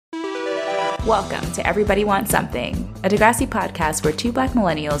Welcome to Everybody Wants Something, a Degrassi podcast where two Black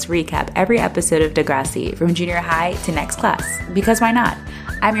millennials recap every episode of Degrassi from junior high to next class. Because why not?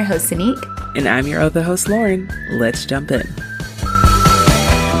 I'm your host, Sanique. And I'm your other host, Lauren. Let's jump in.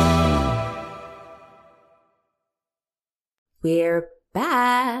 We're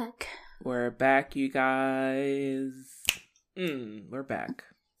back. We're back, you guys. We're back.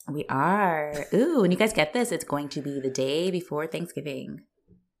 We are. Ooh, and you guys get this? It's going to be the day before Thanksgiving.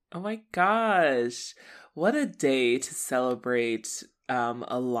 Oh my gosh. What a day to celebrate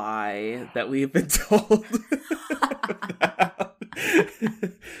a lie that we've been told.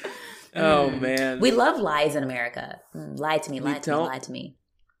 Oh, man. We love lies in America. Lie to me, lie to me.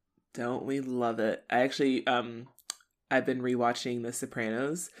 Don't we love it? I actually, I've been rewatching The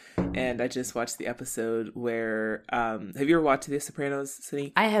Sopranos, and I just watched the episode where, have you ever watched The Sopranos,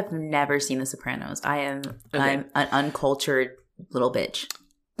 Sydney? I have never seen The Sopranos. I'm an uncultured little bitch.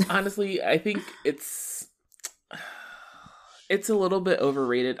 Honestly, I think it's a little bit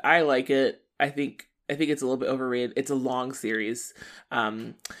overrated. I like it. I think it's a little bit overrated. It's a long series.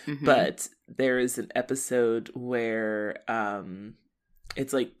 But there is an episode where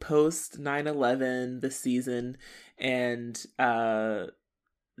it's like post 9/11 this season, and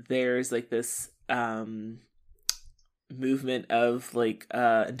there's like this movement of like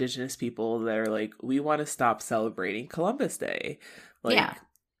indigenous people that are like, we want to stop celebrating Columbus Day. Like, yeah.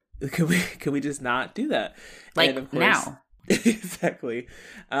 Can we just not do that? Like, and of course, now. Exactly.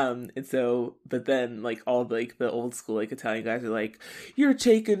 And so, but then like all like the old school like Italian guys are like, you're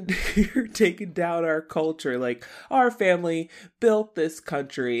taking down our culture. Like, our family built this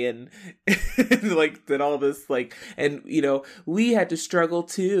country, and like did all this, like, and you know, we had to struggle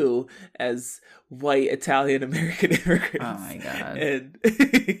too as white Italian American immigrants. Oh my god. And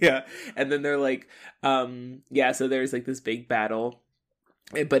yeah. And then they're like, so there's like this big battle.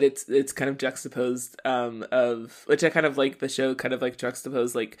 But it's kind of juxtaposed of, which I kind of like, the show kind of like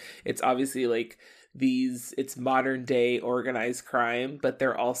juxtaposed, like it's obviously like it's modern day organized crime, but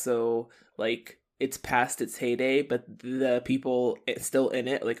they're also like, it's past its heyday, but the people still in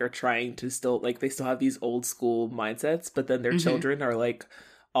it like are trying to still, like, they still have these old school mindsets, but then their children are like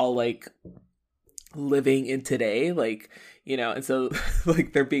all like living in today, like, you know, and so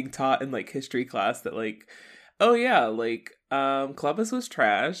like they're being taught in like history class that like, oh yeah, like Columbus was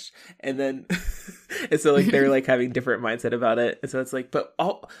trash, and then and so like they're like having different mindset about it, and so it's like, but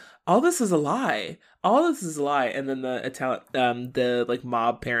all this is a lie, and then the like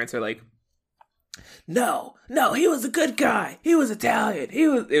mob parents are like, no, he was a good guy, he was Italian,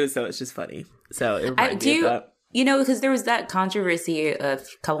 so it's just funny. So it reminds me of that. You know, because there was that controversy a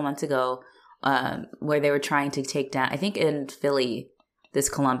couple months ago where they were trying to take down, I think in Philly, this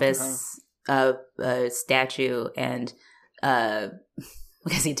Columbus statue, and Philly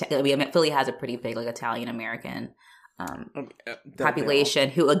has a pretty big like Italian American population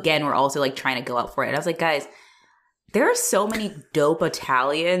who again were also like trying to go out for it. And I was like, guys, there are so many dope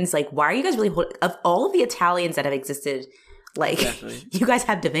Italians. Like, why are you guys really of all of the Italians that have existed? Like, exactly. You guys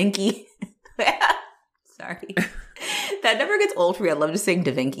have Da Vinci. Sorry, that never gets old for me. I love just saying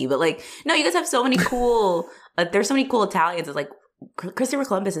Da Vinci, but like, no, you guys have so many cool. There's so many cool Italians. It's like, Christopher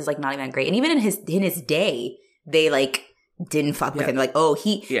Columbus is like not even that great, and even in his day, they like didn't fuck with him. Like, oh,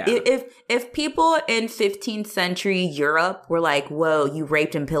 if people in 15th century Europe were like, whoa, you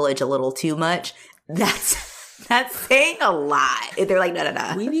raped and pillaged a little too much, that's saying a lot. They're like,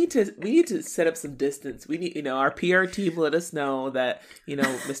 no. We need to set up some distance. We need, our PR team let us know that,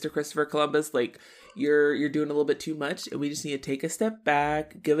 Mr. Christopher Columbus, like, you're doing a little bit too much, and we just need to take a step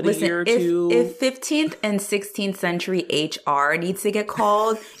back, give it a year or two. If 15th and 16th century HR needs to get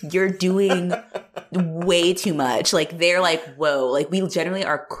called, you're doing way too much. Like, they're like, whoa, like, we generally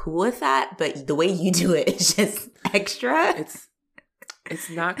are cool with that, but the way you do it is just extra. It's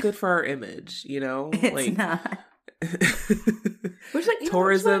not good for our image, It's like, not. We're just like,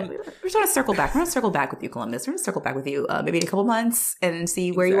 tourism. We just want to circle back. We're going to circle back with you, Columbus. We're going to circle back with you maybe in a couple months and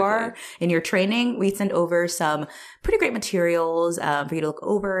see where you are in your training. We send over some pretty great materials for you to look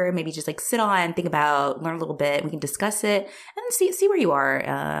over, maybe just like sit on, think about, learn a little bit. We can discuss it and see where you are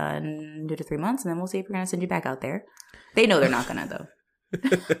in 2 to 3 months, and then we'll see if we're going to send you back out there. They know they're not going to,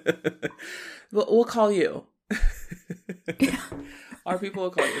 though. We'll call you. Our people will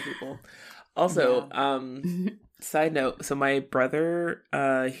call your people. Also, side note, so my brother,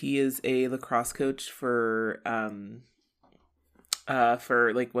 he is a lacrosse coach for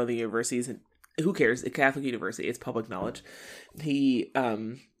like one of the universities, and who cares? A Catholic university, it's public knowledge. He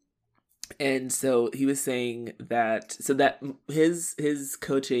And so he was saying that his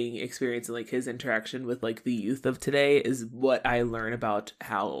coaching experience and like his interaction with like the youth of today is what I learn about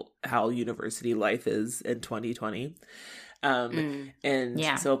how university life is in 2020.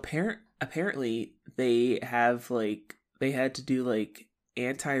 So apparently they had to do like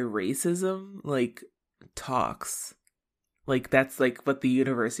anti-racism like talks. Like, that's, like, what the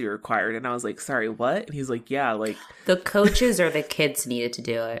university required. And I was like, sorry, what? And he's like, yeah, like... The coaches or the kids needed to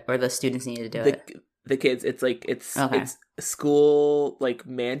do it? Or the students needed to do it? The kids. It's, like, it's school, like,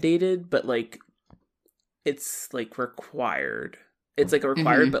 mandated, but, like, it's, like, required. It's, like, a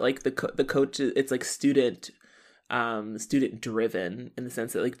required, but, like, the coach, it's, like, student-driven in the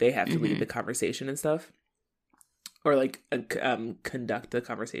sense that, like, they have to lead the conversation and stuff. Or, like, conduct the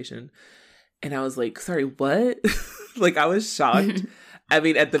conversation. And I was like, sorry, what? Like, I was shocked. I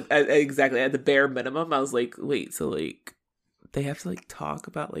mean, at the bare minimum, I was like, wait, so, like, they have to, like, talk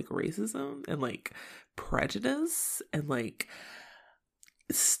about, like, racism and, like, prejudice and, like,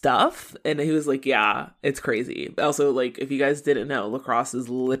 stuff? And he was like, yeah, it's crazy. Also, like, if you guys didn't know, lacrosse is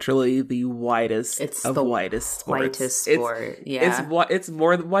literally the whitest whitest sports. Whitest sport, It's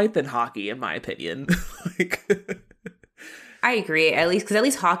more white than hockey, in my opinion. Like... I agree, at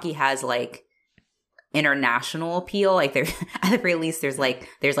least hockey has, like, international appeal. Like, there, at the very least, there's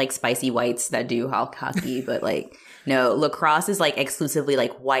spicy whites that do hockey, but like, no, lacrosse is like exclusively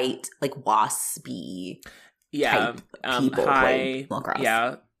like white, like waspy type people play lacrosse.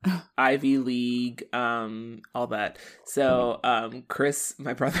 Yeah, Ivy League, all that. So, Chris,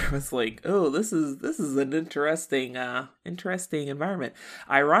 my brother, was like, "Oh, this is an interesting environment."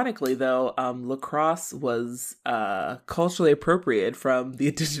 Ironically, though, lacrosse was culturally appropriated from the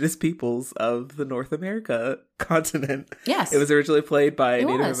indigenous peoples of the North America continent. Yes, it was originally played by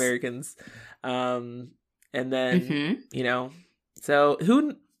Native Americans, and then so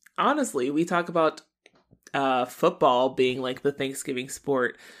honestly, we talk about football being like the Thanksgiving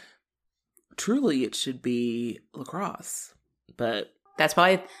sport. Truly, it should be lacrosse, but that's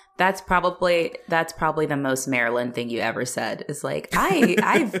probably the most Maryland thing you ever said. Is like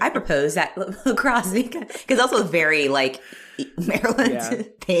I propose that lacrosse because also very like Maryland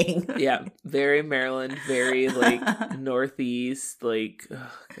thing. Yeah, very Maryland, very like Northeast, like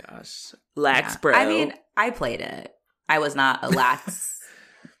oh gosh, lax bro. I mean, I played it. I was not a lax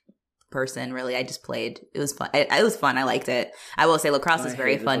person, really. I just played. It was fun. It was fun. I liked it. I will say lacrosse is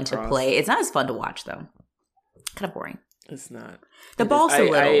very fun to play. It's not as fun to watch though. Kind of boring. It's not. The ball's so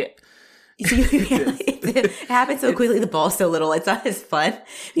little. It happens so quickly. The ball's so little. It's not as fun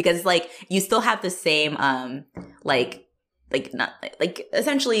because like you still have the same like not like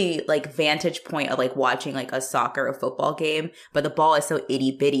essentially like vantage point of like watching like a soccer or football game, but the ball is so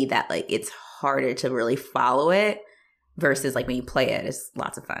itty bitty that like it's harder to really follow it versus like when you play it, it's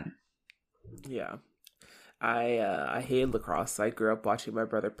lots of fun. Yeah. I hated lacrosse. I grew up watching my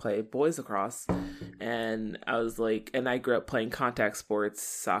brother play boys lacrosse, and I was like, and I grew up playing contact sports,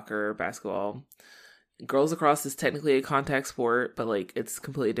 soccer, basketball. Girls lacrosse is technically a contact sport, but like it's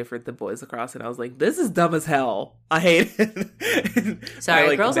completely different than boys lacrosse. And I was like, this is dumb as hell. I hate it.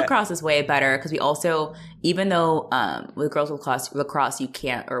 Sorry, girls lacrosse is way better because we also, even though with girls lacrosse you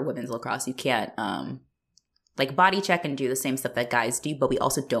can't, or women's lacrosse you can't like body check and do the same stuff that guys do, but we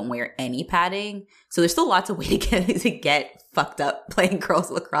also don't wear any padding. So there's still lots of way to get fucked up playing girls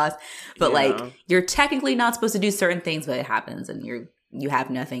lacrosse. But like you're technically not supposed to do certain things, but it happens, and you have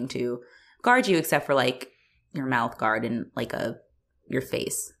nothing to guard you except for like your mouth guard and like your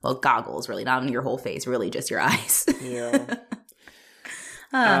face. Well, goggles, really, not your whole face, really just your eyes.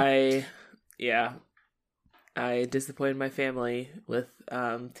 I disappointed my family with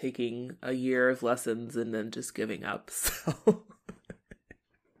taking a year of lessons and then just giving up. So,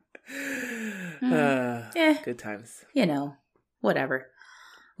 good times. Whatever.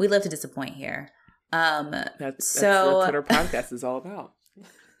 We live to disappoint here. That's what our podcast is all about.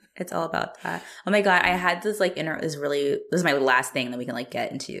 It's all about that. Oh my god, I had this like this is my last thing, then we can like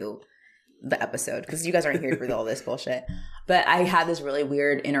get into the episode because you guys aren't here for all this bullshit. But I had this really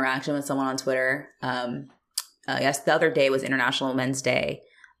weird interaction with someone on Twitter. Yes, the other day was International Men's Day,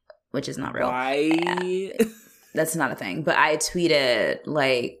 which is not real. Why? That's not a thing. But I tweeted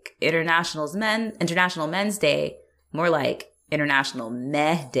like International Men's Day, more like International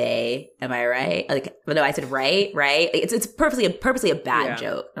Meh Day. Am I right? Like, but no, I said right. It's purposely a bad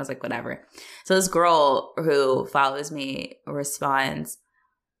joke. I was like, whatever. So this girl who follows me responds,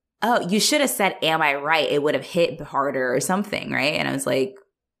 "Oh, you should have said, 'Am I right?' It would have hit harder or something, right?" And I was like,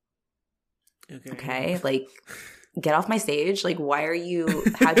 okay, like, get off my stage. Like,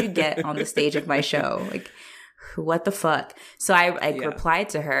 how'd you get on the stage of my show? Like, what the fuck? So I replied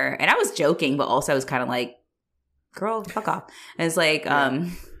to her, and I was joking, but also I was kind of like, girl, fuck off. And it's like,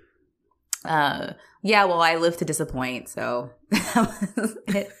 yeah, well, I live to disappoint. So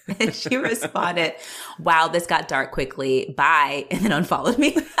and she responded, wow, this got dark quickly. Bye. And then unfollowed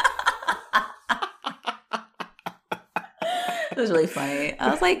me. It was really funny. I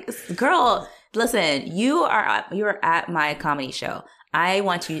was like, girl, listen, you are at my comedy show. I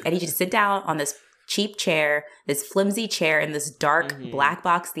need you to sit down on this cheap chair, this flimsy chair in this dark black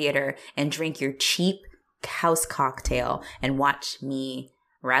box theater and drink your cheap house cocktail and watch me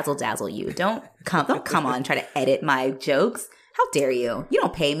razzle dazzle you. Don't come on and try to edit my jokes. How dare you? You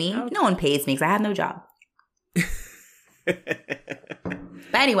don't pay me. No one pays me because I have no job. But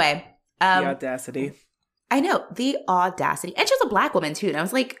anyway, the audacity. I know, the audacity. And she was a black woman too. And I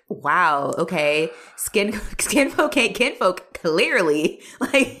was like, wow, okay. Kinfolk, clearly.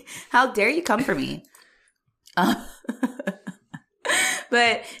 Like, how dare you come for me?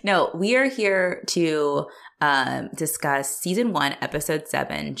 But no, we are here to discuss season 1, episode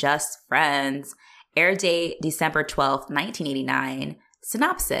 7, Just Friends. Air date December 12th, 1989.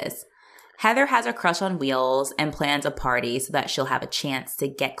 Synopsis. Heather has a crush on Wheels and plans a party so that she'll have a chance to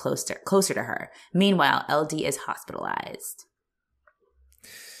get closer to her. Meanwhile, LD is hospitalized.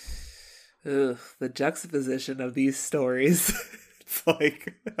 Ugh, the juxtaposition of these stories. It's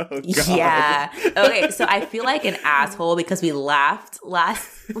like, oh God. Yeah. Okay, so I feel like an asshole because we laughed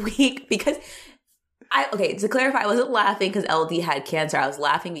last week because to clarify, I wasn't laughing because LD had cancer. I was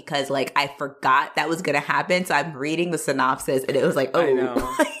laughing because like I forgot that was going to happen. So I'm reading the synopsis and it was like, oh.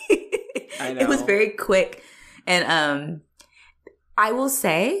 I know. It was very quick. And I will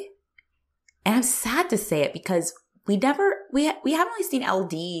say, and I'm sad to say it because we haven't really seen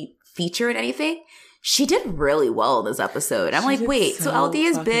LD featured in anything. She did really well in this episode. I'm like, wait, so LD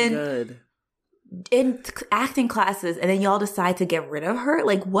has been good in acting classes and then y'all decide to get rid of her?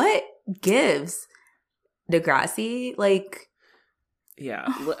 Like, what gives? Degrassi? Like,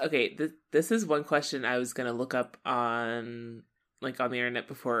 yeah. Okay, this is one question I was going to look up on the internet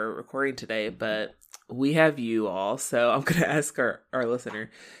before recording today, but we have you all, so I'm going to ask our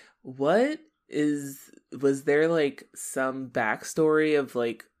listener, was there like some backstory of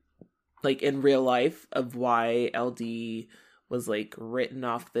like in real life of why LD was like written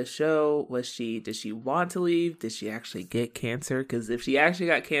off the show? Did she want to leave? Did she actually get cancer? Because if she actually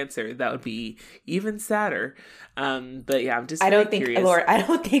got cancer, that would be even sadder. But yeah, I'm just curious. Laura, I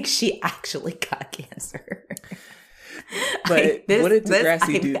don't think she actually got cancer. But what did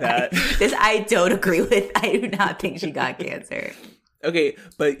Degrassi do that? I don't agree with. I do not think she got cancer. Okay,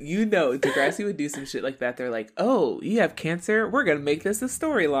 but Degrassi would do some shit like that. They're like, oh, you have cancer? We're going to make this a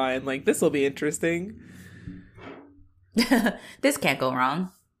storyline. Like, this will be interesting. This can't go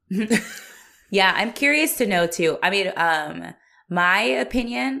wrong. Yeah, I'm curious to know too. I mean, my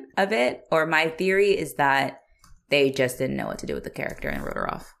opinion of it, or my theory, is that they just didn't know what to do with the character and wrote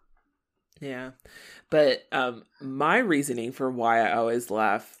her off. Yeah. But my reasoning for why I always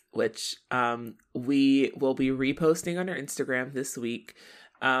laugh, which we will be reposting on our Instagram this week,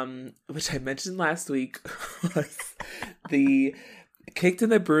 which I mentioned last week, was the kicked in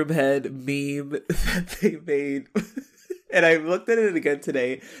the broom head meme that they made. And I looked at it again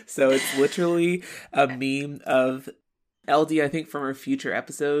today. So it's literally a meme of LD, I think from her future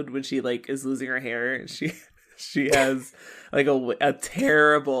episode when she like is losing her hair and she has like a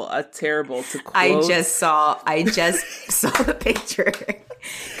terrible to quote. I just saw the picture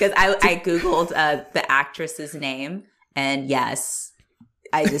because I googled the actress's name and yes,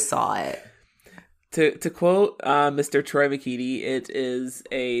 I just saw it. To quote Mr. Troy McKeady, it is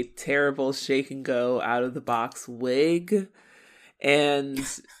a terrible shake and go out of the box wig, and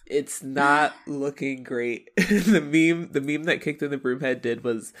it's not looking great. The meme that Kicked in the Broomhead did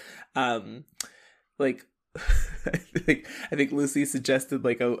was, like, I think Lucy suggested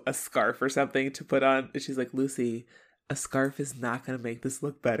like a scarf or something to put on, and she's like, Lucy, a scarf is not going to make this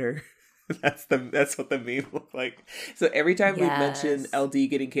look better. That's what the meme looked like. So every time we mention LD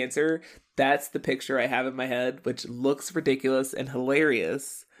getting cancer, that's the picture I have in my head, which looks ridiculous and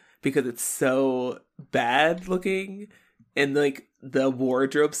hilarious because it's so bad looking in like the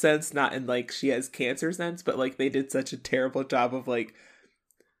wardrobe sense, not in like she has cancer sense, but like they did such a terrible job of like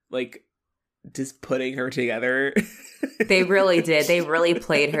just putting her together. They really did. They really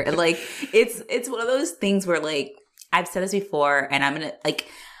played her. Like it's one of those things where like I've said this before, and I'm gonna like.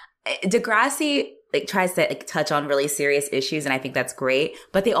 Degrassi like tries to like touch on really serious issues, and I think that's great.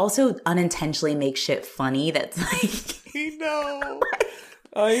 But they also unintentionally make shit funny. That's like, I know.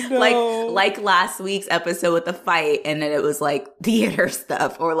 I know. Like last week's episode with the fight, and then it was like theater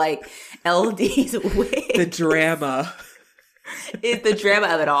stuff, or like LD's wig. The drama. It's the drama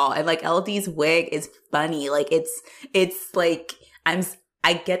of it all. And like LD's wig is funny. Like it's like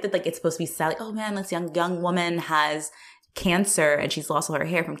I get that like it's supposed to be sad. Like, oh man, this young woman has cancer and she's lost all her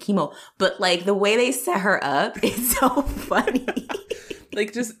hair from chemo. But like the way they set her up is so funny.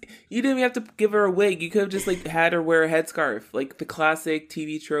 Like, just, you didn't even have to give her a wig. You could have just, like, had her wear a headscarf. Like, the classic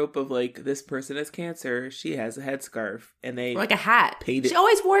TV trope of, like, this person has cancer, she has a headscarf. And they... Or like a hat. Paid it. She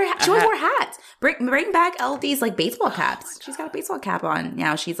always wore hats. Bring back LD's, like, baseball caps. She's got a baseball cap on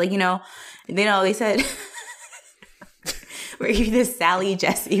now. She's like, they said... We're the Sally,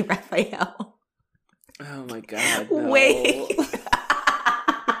 Jesse, Raphael. Oh, my God, no. Wait.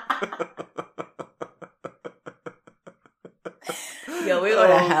 Yo, we go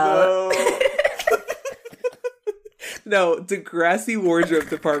to hell. No, Degrassi wardrobe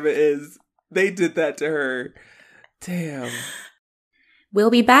department they did that to her. Damn. We'll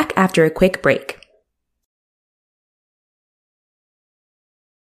be back after a quick break.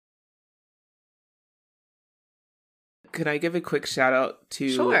 Can I give a quick shout out to...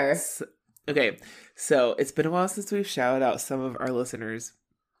 Sure. Okay, so it's been a while since we've shouted out some of our listeners.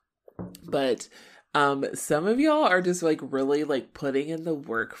 But... some of y'all are just like really like putting in the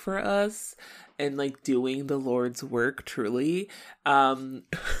work for us and like doing the Lord's work truly.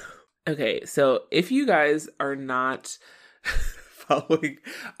 Okay, so if you guys are not following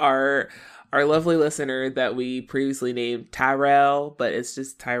our lovely listener that we previously named Tyrell, but it's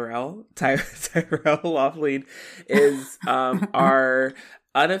just Tyrell Laughlin is our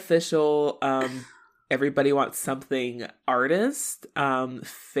unofficial Everybody Wants Something artist,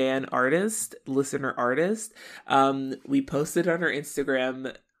 fan artist, listener artist. We posted on our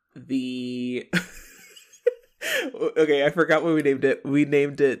Instagram the... Okay, I forgot what we named it. We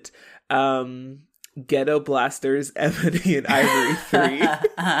named it Ghetto Blasters Ebony and Ivory 3.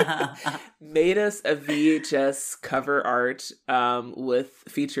 Made us a VHS cover art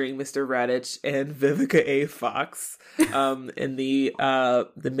featuring Mr. Radich and Vivica A. Fox in the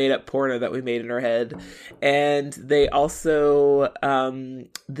made up porno that we made in our head. And they also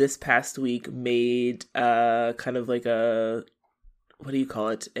this past week made kind of like a, what do you call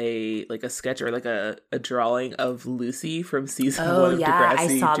it? A sketch or like a drawing of Lucy from season 1 of Degrassi.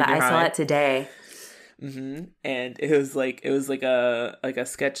 I saw that. I saw it today. Mm-hmm. And it was like a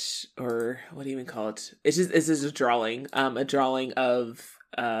sketch, or what do you even call it? It's just a drawing of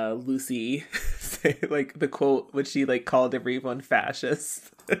Lucy, like the quote which she like called everyone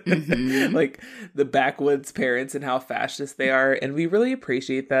fascist, mm-hmm. Like the backwoods parents and how fascist they are, and we really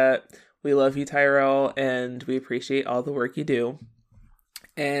appreciate that. We love you, Tyrell, and we appreciate all the work you do.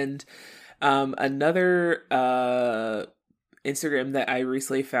 And another Instagram that I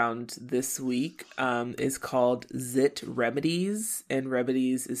recently found this week is called Zit Remedies, and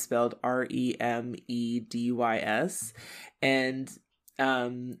Remedies is spelled Remedys, and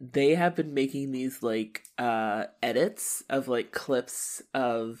they have been making these like edits of like clips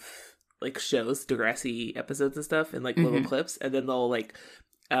of like shows, Degrassi episodes and stuff, and like mm-hmm. little clips, and then they'll like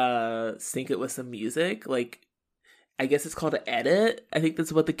sync it with some music. Like, I guess it's called an edit. I think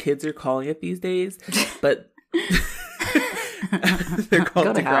that's what the kids are calling it these days, but they're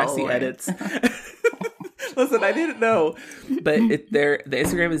called Degrassi edits. Listen, I didn't know, but the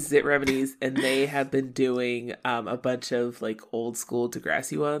Instagram is Zit Remedies, and they have been doing a bunch of like old school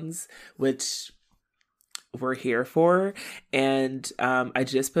Degrassi ones, which we're here for. And I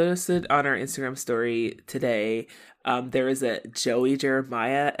just posted on our Instagram story today. There is a Joey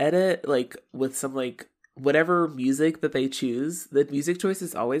Jeremiah edit, like with some like whatever music that they choose. The music choice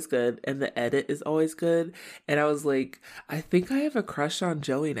is always good, and the edit is always good. And I was like, I think I have a crush on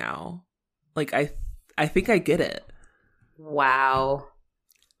Joey now. Like, I think I get it. Wow.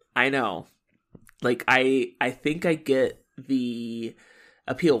 I know. Like, I think I get the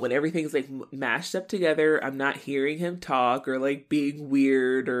appeal when everything's like mashed up together. I'm not hearing him talk or like being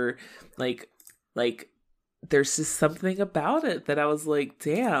weird or like there's just something about it that I was like,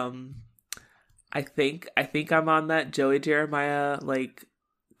 damn. I think I'm on that Joey Jeremiah like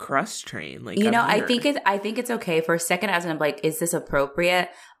crush train. Like, I think it's okay. For a second, I was like, is this appropriate?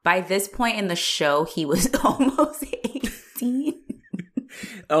 By this point in the show, he was almost 18.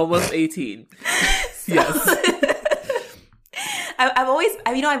 Almost 18. Yes.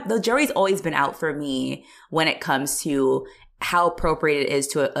 The jury's always been out for me when it comes to how appropriate it is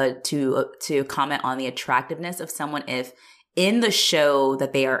to comment on the attractiveness of someone if in the show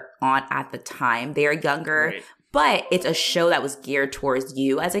that they are on at the time they are younger, right. But it's a show that was geared towards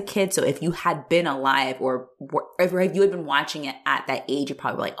you as a kid. So if you had been alive or if you had been watching it at that age, you're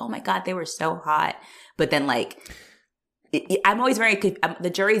probably like, oh my God, they were so hot. But then like, I'm always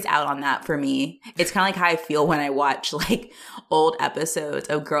the jury's out on that for me. It's kind of like how I feel when I watch like old episodes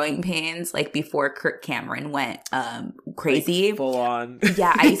of Growing Pains, like before Kirk Cameron went crazy. Like, full on.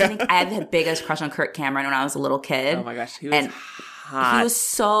 Yeah, I used to think I had the biggest crush on Kirk Cameron when I was a little kid. Oh my gosh, he was hot. He was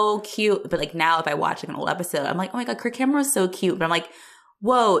so cute. But like now if I watch like an old episode, I'm like, oh my God, Kirk Cameron was so cute. But I'm like,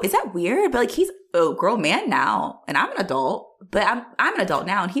 whoa, is that weird? But like he's a grown man now and I'm an adult. But I'm an adult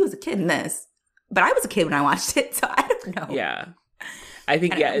now and he was a kid in this. But I was a kid when I watched it, so I don't know. Yeah. I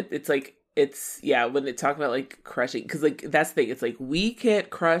think, it's like, when they talk about like crushing, because like that's the thing, it's like we can't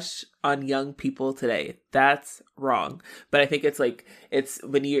crush on young people today. That's wrong. But I think it's like, it's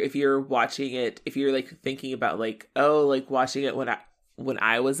if you're watching it, if you're like thinking about like, oh, like watching it when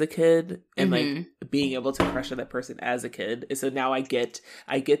I was a kid and like being able to crush on that person as a kid. So now I get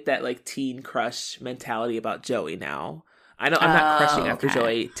that like teen crush mentality about Joey now. I'm not crushing after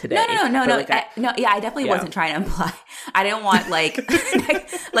Joey today. No. Like I definitely wasn't trying to imply. I didn't want like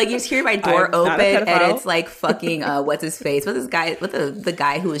like you just hear my door open and it's like fucking what's his face? What's this guy? What the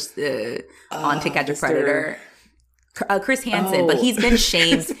guy who was on To Catch a Predator? Chris Hansen, but he's been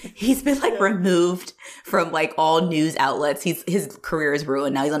shamed. He's been like removed from like all news outlets. His career is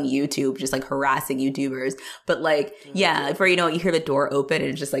ruined. Now he's on YouTube, just like harassing YouTubers. But like, before you know it, you hear the door open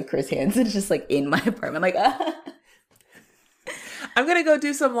and it's just like Chris Hansen is just like in my apartment. I'm like, I'm gonna go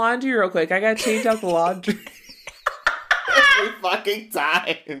do some laundry real quick. I gotta change out the laundry. Every fucking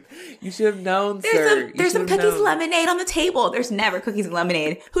time. You should have known, sir. There's some cookies and lemonade on the table. There's never cookies and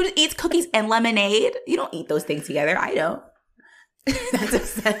lemonade. Who eats cookies and lemonade? You don't eat those things together. I don't. That's a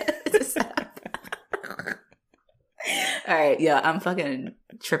setup. All right. Yeah, I'm fucking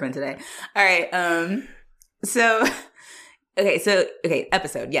tripping today. All right.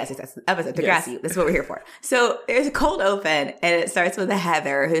 Episode. Yes, episode. Degrassi. Yes. That's what we're here for. So there's a cold open, and it starts with a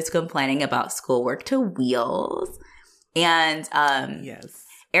Heather who's complaining about schoolwork to Wheels. And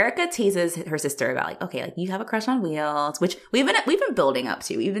Erica teases her sister about like, okay, like you have a crush on Wheels, which we've been building up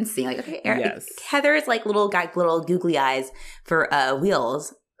to. We've been seeing like, okay, Heather is like little googly eyes for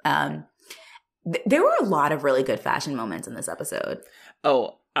Wheels. There were a lot of really good fashion moments in this episode.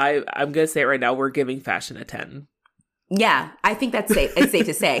 Oh, I'm gonna say it right now. We're giving fashion a 10. Yeah, I think that's safe. It's safe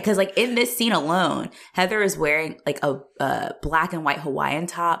to say because, like, in this scene alone, Heather is wearing like a black and white Hawaiian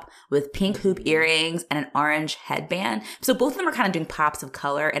top with pink hoop earrings and an orange headband. So both of them are kind of doing pops of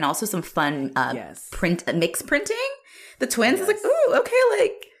color and also some fun mix printing. The twins is like, ooh, okay,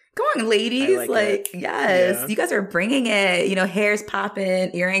 like, come on, ladies, yes, you guys are bringing it. You know, hair's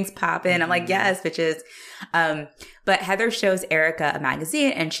popping, earrings popping. Mm-hmm. I'm like, yes, bitches. But Heather shows Erica a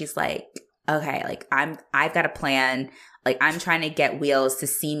magazine, and she's like, okay, like I've got a plan. Like I'm trying to get Wheels to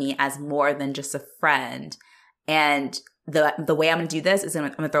see me as more than just a friend. And the way I'm gonna do this is I'm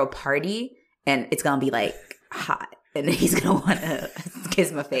gonna throw a party and it's gonna be like hot. And he's gonna wanna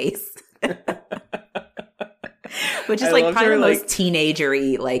kiss my face. Which is like probably the most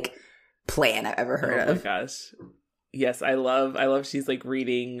teenagery like plan I've ever heard of. Oh my gosh. Yes, I love she's like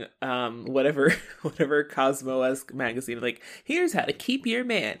reading whatever Cosmo-esque magazine, like, here's how to keep your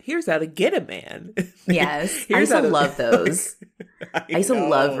man, here's how to get a man. Yes. I used to love those. I used to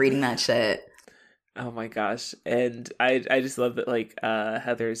love reading that shit. Oh my gosh. And I just love that like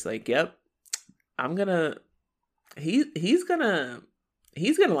Heather's like, yep, he's gonna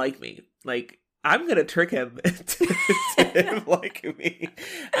like me. Like I'm going to trick him into him liking me.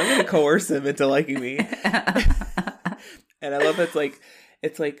 I'm going to coerce him into liking me. And I love it's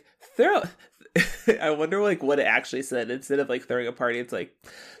like throw. I wonder like what it actually said. Instead of like throwing a party, it's like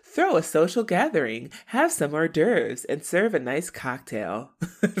throw a social gathering, have some hors d'oeuvres, and serve a nice cocktail.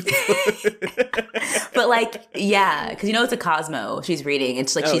 But like, yeah, because you know it's a Cosmo she's reading.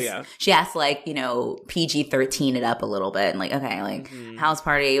 It's like she has to like, you know, PG-13 it up a little bit and like, okay, like house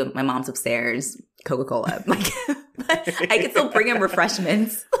party, my mom's upstairs, Coca-Cola. Like, I can still bring him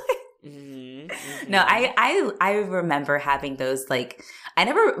refreshments. No, I remember having those like I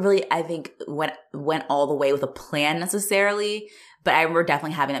never really I think went all the way with a plan necessarily, but I remember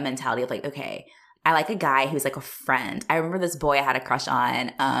definitely having that mentality of like, okay, I like a guy who's like a friend. I remember this boy I had a crush on.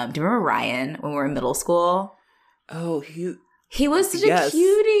 Do you remember Ryan when we were in middle school? Oh, he was such a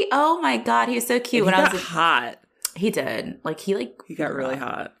cutie. Oh my God, he was so cute. When I was hot. He did. Like he got really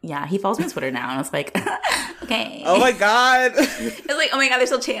hot. Yeah, he follows me on Twitter now, and I was like, okay. Oh my God. It's like, oh my God, there's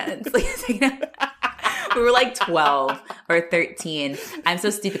still a chance. Like, you know? We were like 12 or 13. I'm so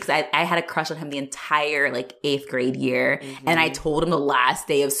stupid because I had a crush on him the entire like 8th grade year. And I told him the last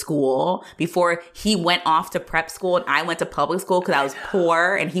day of school before he went off to prep school and I went to public school because I was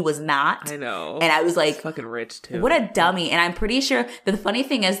poor and he was not. I know. And I was like, he's fucking rich too. What a dummy. And I'm pretty sure that the funny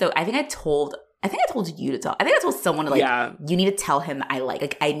thing is though, I think I told you to tell. I think I told someone to like, you need to tell him that I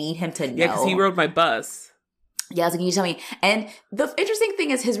like I need him to know. Yeah, because he rode my bus. Yeah, I was like, you tell me. And the interesting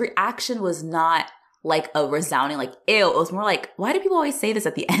thing is his reaction was not like a resounding like, ew. It was more like, why do people always say this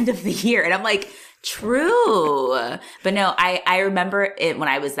at the end of the year? And I'm like, true. But no, I remember it when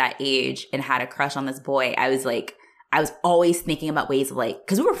I was that age and had a crush on this boy. I was always thinking about ways of like,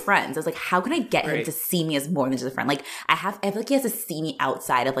 because we were friends. I was like, how can I get him to see me as more than just a friend? Like, I feel like he has to see me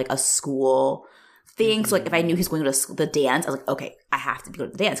outside of like a school thing. So like, if I knew he was going to the dance, I was like, okay, I have to go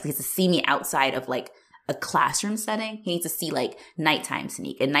to the dance because he has to see me outside of like a classroom setting. He needs to see like nighttime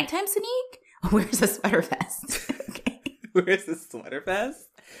Sneak. And nighttime Sneak, where's the sweater vest? Okay. Where's the sweater vest?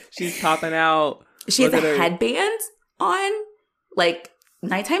 She's popping out. She has a headband on. Like,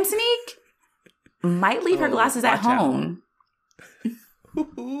 nighttime Sneak might leave her glasses at home.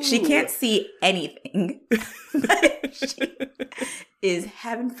 She can't see anything. But she is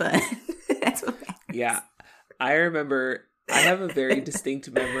having fun. That's what matters. Yeah. I remember, I have a very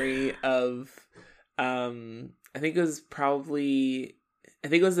distinct memory of I think it was the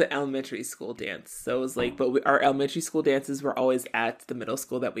elementary school dance. So it was like, but our elementary school dances were always at the middle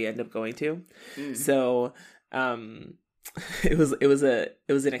school that we ended up going to. So it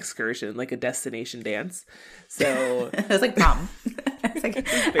was an excursion, like a destination dance. So it was like prom. It's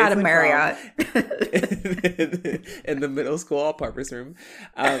like out of Marriott in the middle school all-purpose room.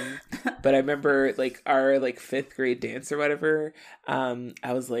 But I remember like our like 5th grade dance or whatever.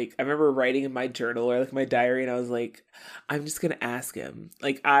 I was like, I remember writing in my journal or like my diary, and I was like, I'm just gonna ask him.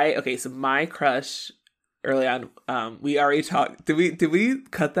 Like so my crush early on, we already talked. Did we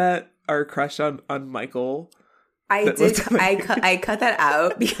cut that, our crush on Michael? I did. I cut that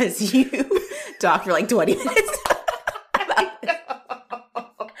out because you talked for like 20 minutes about this.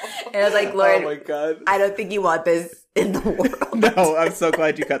 And I was like, Lauren, oh my God, I don't think you want this in the world. No, I'm so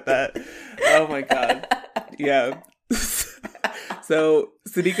glad you cut that. Oh my God. Yeah. So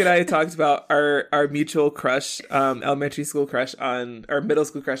Sadiq and I talked about our mutual crush, elementary school crush on, or middle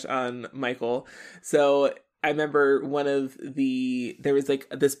school crush on Michael. So I remember there was like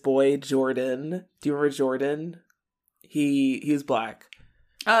this boy, Jordan. Do you remember Jordan? He was black.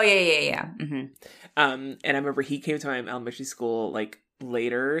 Oh yeah. Mm-hmm. And I remember he came to my elementary school like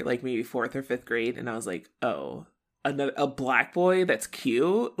later, like maybe 4th or 5th grade, and I was like, oh, a black boy that's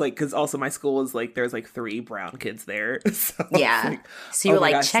cute, like, because also my school was like there's like 3 brown kids there. So yeah, like, so you were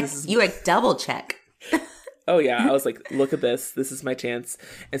like, gosh, check, you like double check. Oh yeah, I was like, look at this is my chance.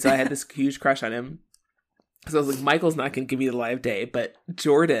 And so I had this huge crush on him. So I was like, Michael's not gonna give me the live day, but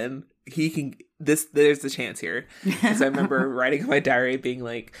Jordan, he can. There's the chance here. And so I remember writing in my diary being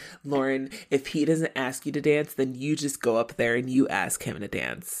like, Lauren, if he doesn't ask you to dance, then you just go up there and you ask him to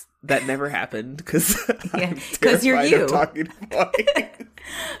dance. That never happened because you're you. Talking to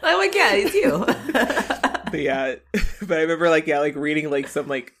I'm like, yeah, it's you. But I remember like reading like some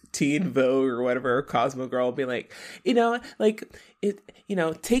like Teen Vogue or whatever, or Cosmo Girl, being like,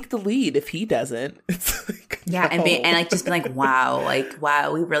 take the lead if he doesn't. It's like, yeah, no. and like just be like, wow,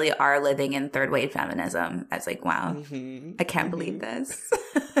 we really are living in 3rd wave feminism. I was like, wow, I can't believe this.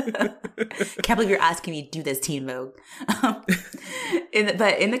 Can't believe you're asking me to do this, Teen Vogue.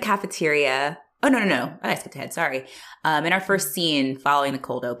 But in the cafeteria. Oh, no. I skipped ahead. Sorry. In our first scene following the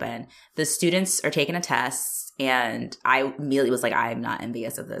cold open, the students are taking a test, and I immediately was like, I'm not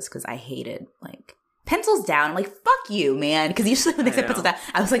envious of this because I hated, like, pencils down. I'm like, fuck you, man. Because usually when they said pencils down,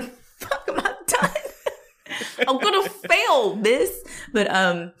 I was like, fuck, I'm not done. I'm going to fail this.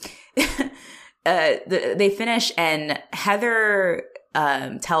 But they finish, and Heather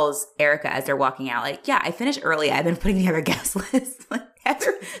tells Erica as they're walking out, like, yeah, I finished early. I've been putting together guest lists. Like,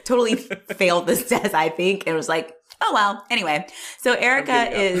 Heather totally failed this test, I think, and was like, oh, well. Anyway, so Erica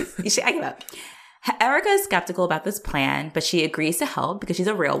I give up. Erica is skeptical about this plan, but she agrees to help because she's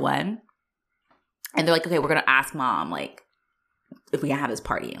a real one. And they're like, okay, we're going to ask mom, like, if we can have this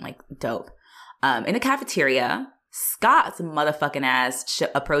party. And like, dope. In the cafeteria, Scott's motherfucking ass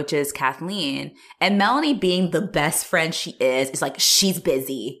approaches Kathleen, and Melanie, being the best friend she is like, she's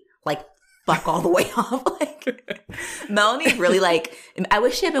busy. Like, fuck all the way off. Like, Melanie really, like, I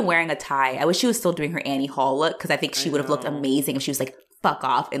wish she had been wearing a tie. I wish she was still doing her Annie Hall look, because I think she would have looked amazing if she was like, fuck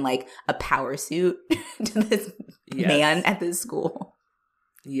off in like a power suit to this man at this school.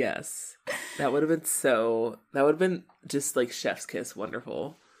 Yes. That would have been just like chef's kiss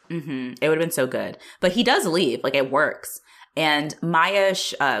wonderful. Mm-hmm. It would have been so good. But he does leave. Like, it works. And Maya,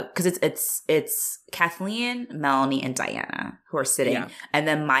 because it's Kathleen, Melanie, and Diana who are sitting. Yeah. And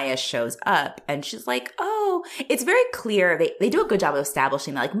then Maya shows up and she's like, oh, it's very clear. They do a good job of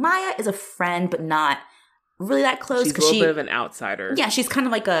establishing that. Like, Maya is a friend, but not really that close. She's a little bit of an outsider. Yeah, she's kind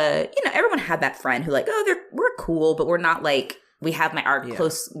of like everyone had that friend who like, oh, we're cool, but we're not like, we have our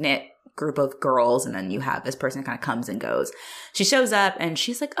close-knit group of girls, and then you have this person who kind of comes and goes. She shows up and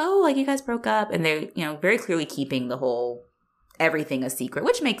she's like, oh, like, you guys broke up. And they're, very clearly keeping the whole everything a secret,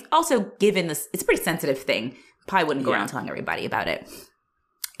 which makes also, given this, it's a pretty sensitive thing. Probably wouldn't go around telling everybody about it.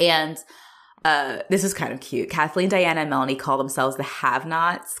 And this is kind of cute. Kathleen, Diana, and Melanie call themselves the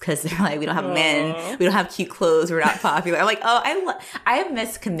have-nots because they're like, we don't have men, we don't have cute clothes, we're not popular. I'm like, oh, I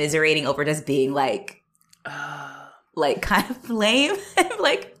miss commiserating over just being like kind of lame.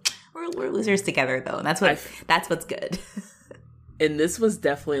 Like, we're losers together though, and that's what's good. And this was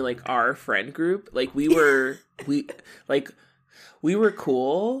definitely like our friend group. Like, we were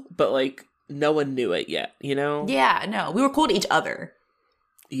cool, but like no one knew it yet, Yeah, no, we were cool to each other.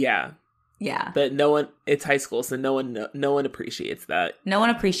 Yeah. Yeah. But no one, it's high school, so no one appreciates that. No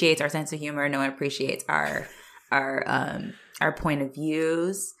one appreciates our sense of humor. No one appreciates our point of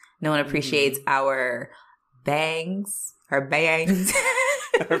views. No one appreciates our bangs. Our bangs.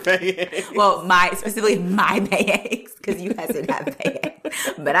 Our bangs. Well, specifically my bangs, because you guys didn't have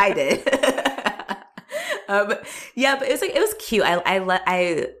bangs, but I did. But it was cute.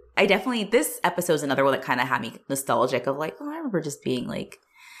 I definitely, this episode is another one that kind of had me nostalgic of like, oh, I remember just being like,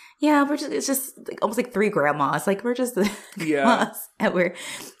 yeah, it's just like, almost like three grandmas. Like, we're just grandmas. And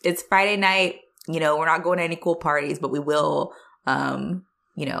it's Friday night, we're not going to any cool parties, but we will,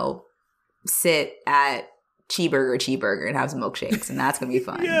 sit at Cheeseburger and have some milkshakes, and that's going to be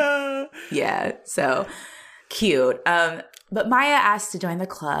fun. Yeah. So cute. But Maya asked to join the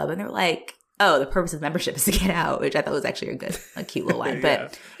club, and they're like, oh, the purpose of membership is to get out, which I thought was actually a cute little line.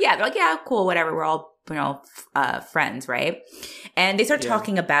 But they're like, yeah, cool, whatever. We're all, friends, right? And they start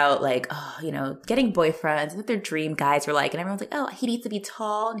talking about like, oh, getting boyfriends, what their dream guys were like. And everyone's like, oh, he needs to be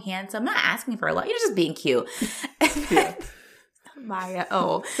tall and handsome. I'm not asking for a lot. You're just being cute. Maya.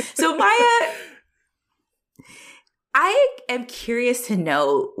 Oh, so Maya, I am curious to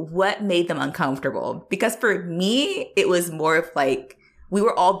know what made them uncomfortable, because for me, it was more of like, we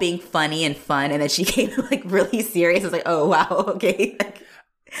were all being funny and fun, and then she came like really serious. I was like, oh, wow, okay.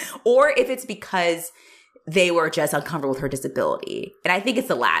 Or if it's because they were just uncomfortable with her disability. And I think it's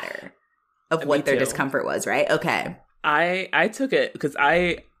the latter of what their discomfort was, right? Okay. I took it because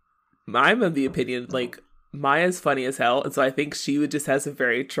I'm of the opinion, like, Maya's funny as hell. And so I think she just has a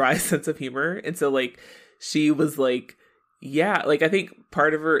very dry sense of humor. And so, like, she was like, yeah, like, I think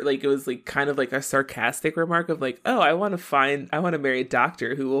part of her, like, it was like kind of like a sarcastic remark of like, oh, I want to marry a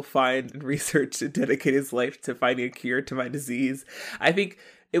doctor who will find and research and dedicate his life to finding a cure to my disease. I think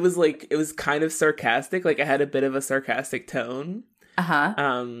it was kind of sarcastic. Like, it had a bit of a sarcastic tone.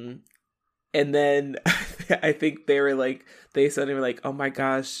 And then I think they suddenly were like, oh my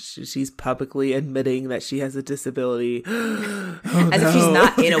gosh, she's publicly admitting that she has a disability. As if she's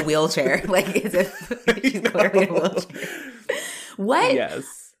not in a wheelchair. Like, as if she's clearly in a wheelchair. What?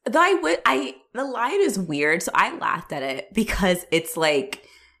 Yes. The line is weird, so I laughed at it because it's like,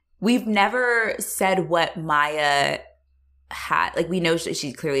 we've never said what Maya had. Like, we know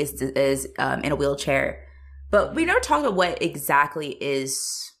she clearly is in a wheelchair, but we never talked about what exactly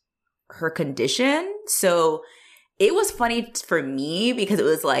is her condition. So it was funny for me because it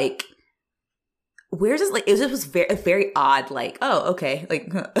was like, where's this? Like, it was very, very odd. Like, oh, okay,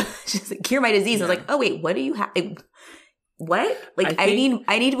 like, just like, cure my disease. Yeah. I was like, oh wait, what do you have? What? Like, I need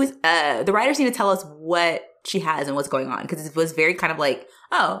the writers need to tell us what she has and what's going on, because it was very kind of like,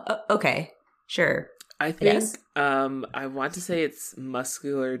 oh, okay, sure. I think I want to say it's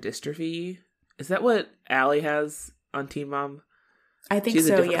muscular dystrophy. Is that what Allie has on Teen Mom? I think she's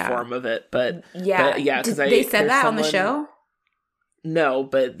so. a different form of it, but yeah, because they said that on the show. No,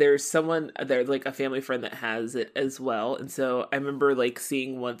 but there's like a family friend that has it as well, and so I remember like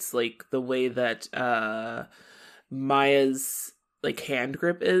seeing once like the way that Maya's like hand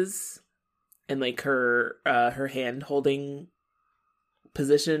grip is, and like her hand holding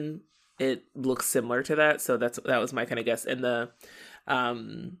position, it looks similar to that. So that was my kind of guess, and the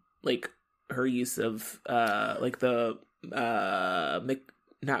like her use of like the not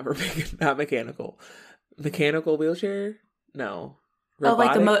mechanical wheelchair, no,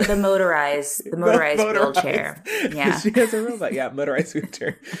 robotic. Oh, like the motorized wheelchair. Yeah, she has a robot. Yeah, motorized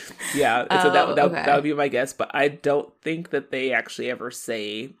wheelchair. Yeah, so that would be my guess, but I don't think that they actually ever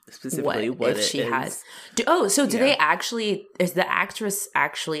say specifically what if she has. Do they actually? Is the actress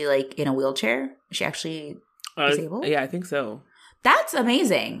actually like in a wheelchair? Is she actually disabled? Yeah, I think so. That's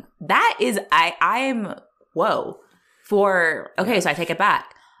amazing. That is, I'm whoa. So I take it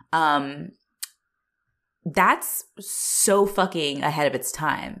back. That's so fucking ahead of its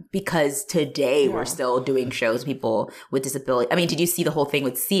time, because today we're still doing shows with people with disability. I mean, did you see the whole thing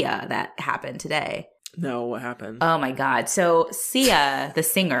with Sia that happened today? No, what happened? Oh my God. So Sia, the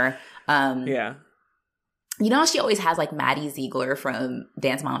singer, you know, she always has like Maddie Ziegler from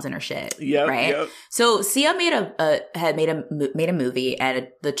Dance Moms in her shit, right? Yep. So Sia had made a movie, and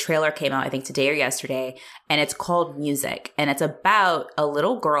the trailer came out I think today or yesterday, and it's called Music, and it's about a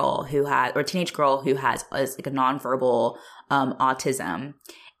little girl a teenage girl who has like a nonverbal autism,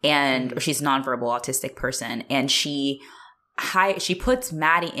 and or she's a nonverbal autistic person, and she puts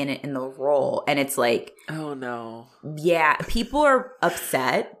Maddie in the role, and it's like, oh no, yeah, people are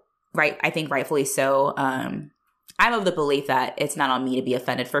upset. Right, I think rightfully so. I'm of the belief that it's not on me to be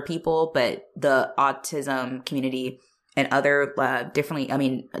offended for people, but the autism community and other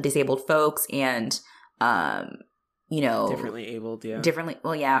disabled folks and differently abled, or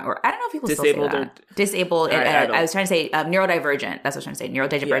I don't know if people disabled still say that. Disabled. And I was trying to say neurodivergent. That's what I was trying to say.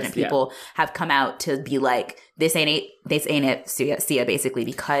 Neurodivergent people have come out to be like, this ain't it, Sia, basically,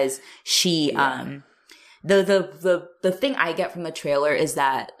 because she The thing I get from the trailer is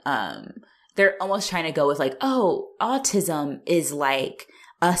that they're almost trying to go with like, oh, autism is like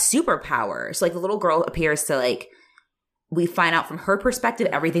a superpower. So like the little girl appears to like, we find out from her perspective,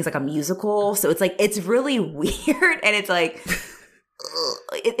 everything's like a musical. So it's like, it's really weird. And it's like,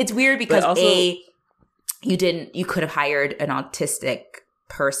 it's weird because also, you could have hired an autistic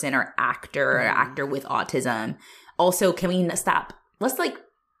person or actor with autism. Also, can we stop? Let's like,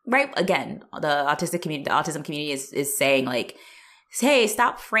 right, again, the autism community is saying like, hey,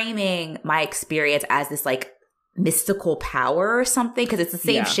 stop framing my experience as this like mystical power or something, because it's the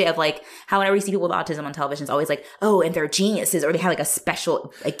same shit of like how whenever you see people with autism on television, it's always like, oh, and they're geniuses, or they have like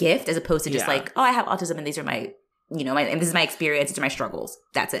a gift, as opposed to just like, oh, I have autism and these are my, and this is my experience, these are my struggles.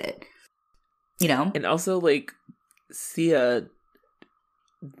 That's it. And also like, Sia,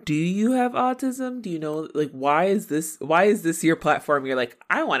 do you have autism? Do you know, like, why is this your platform? You're like,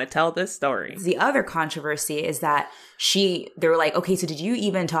 I want to tell this story. The other controversy is that they were like, okay, so did you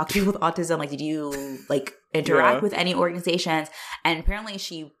even talk to people with autism? Like, did you like interact with any organizations? And apparently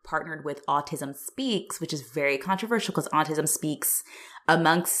she partnered with Autism Speaks, which is very controversial because Autism Speaks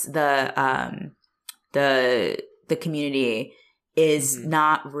amongst the community is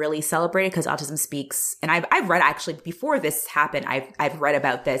not really celebrated, because Autism Speaks, and I've read, actually before this happened, I've read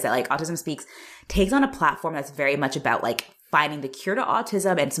about this, that like Autism Speaks takes on a platform that's very much about like finding the cure to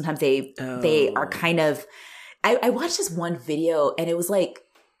autism, and sometimes they are kind of, I watched this one video and it was like,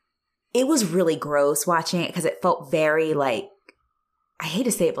 it was really gross watching it because it felt very like, I hate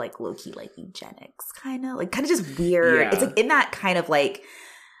to say it, but like low key like eugenics, kind of just weird. It's like in that kind of like,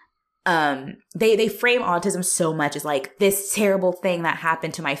 they frame autism so much as like this terrible thing that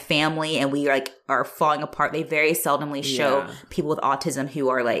happened to my family and we like are falling apart. They very seldomly show people with autism who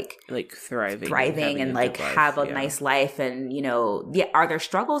are like thriving and like have a nice life, and are there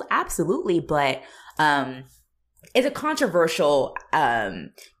struggles? Absolutely, but it's a controversial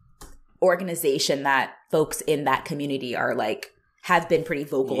organization that folks in that community are like, have been pretty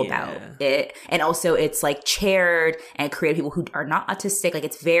vocal about it. And also it's like chaired and created people who are not autistic. Like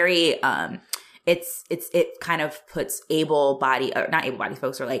it's very, it kind of puts not able-bodied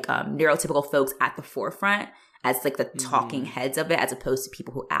folks, or like neurotypical folks at the forefront as like the talking heads of it, as opposed to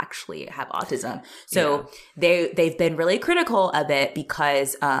people who actually have autism. So they've been really critical of it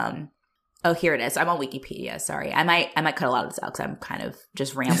because, oh, here it is. I'm on Wikipedia. Sorry. I might cut a lot of this out because I'm kind of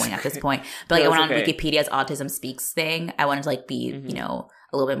just rambling at this point. But like, I went on Wikipedia's Autism Speaks thing. I wanted to like be,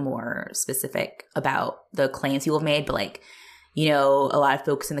 a little bit more specific about the claims people have made. But like, a lot of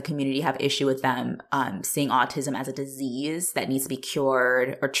folks in the community have issue with them seeing autism as a disease that needs to be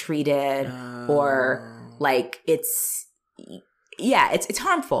cured or treated, or like it's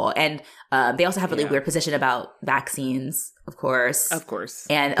harmful. And they also have a really weird position about vaccines, of course.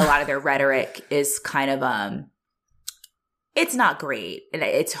 And a lot of their rhetoric is kind of, it's not great and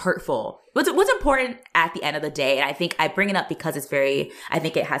it's hurtful. What's important at the end of the day, and I think I bring it up because I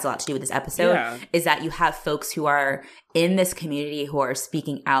think it has a lot to do with this episode, is that you have folks who are in this community who are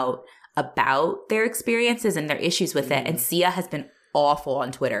speaking out about their experiences and their issues with it. And Sia has been awful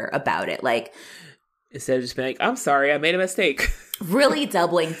on Twitter about it. Like, instead of just being like, I'm sorry, I made a mistake. Really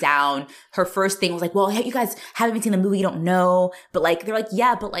doubling down. Her first thing was like, well, you guys haven't seen the movie, you don't know. But like, they're like,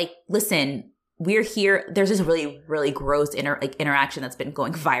 yeah, but like, listen, we're here. There's this really, really gross interaction that's been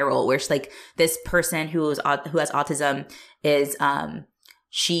going viral where she's like, this person who has autism is, I'm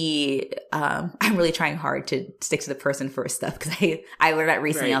really trying hard to stick to the person first stuff because I learned that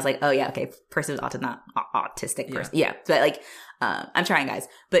recently. Right. I was like, oh yeah, okay, person with autism, not autistic person. Yeah. But like, I'm trying, guys.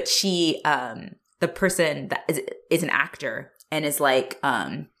 But she, the person that is an actor and is like,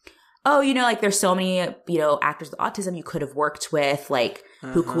 oh, like there's so many, actors with autism you could have worked with, like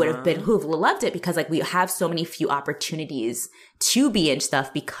who would have been, who have loved it because like we have so many few opportunities to be in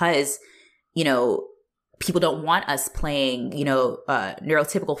stuff because, people don't want us playing,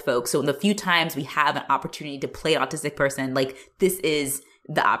 neurotypical folks. So in the few times we have an opportunity to play an autistic person, like this is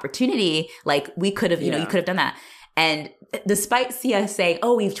the opportunity. Like we could have, you could have done that. And despite Sia saying,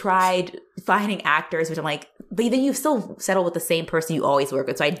 oh, we've tried finding actors, which I'm like, but then you've still settled with the same person you always work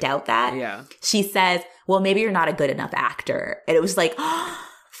with. So I doubt that. Yeah. She says, well, maybe you're not a good enough actor. And it was like,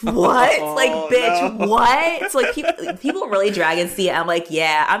 what? It's like, bitch, no. What? It's like people really dragging Sia. I'm like,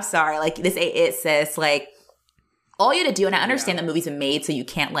 yeah, I'm sorry. Like this ain't it, sis. Like all you had to do, and I understand the movie's been made, so you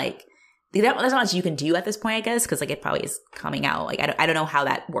can't like, there's not much you can do at this point, I guess, because like it probably is coming out. Like I don't know how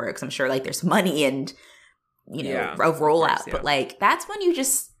that works. I'm sure like there's money and a rollout, but like that's when you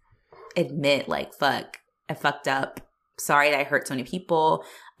just admit like, fuck, I fucked up. Sorry that I hurt so many people.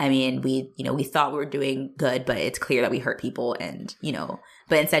 I mean, we thought we were doing good, but it's clear that we hurt people, and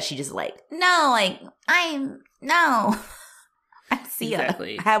but instead she just like, no, like I'm Sia.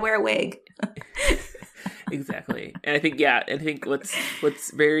 Exactly. I wear a wig. Exactly. And I think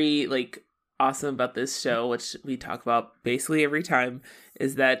what's very like awesome about this show, which we talk about basically every time,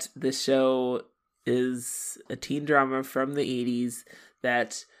 is that this show is a teen drama from the 80s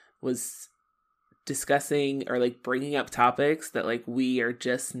that was discussing or like bringing up topics that like we are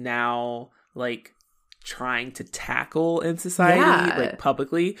just now like trying to tackle in society, like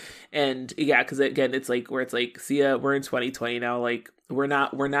publicly. And because again, it's like where it's like, Sia, we're in 2020 now, like we're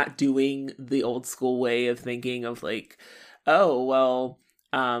not doing the old school way of thinking of like, oh well,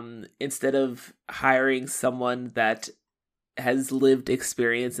 instead of hiring someone that has lived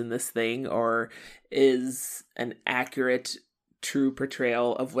experience in this thing or is an accurate, true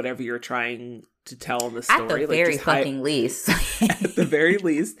portrayal of whatever you're trying to tell in the story. At the very fucking least. At the very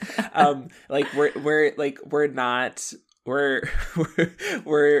least. Like we're not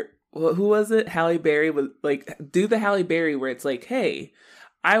who was it? Halle Berry was like, do the Halle Berry where it's like, hey,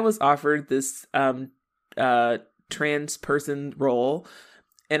 I was offered this trans person role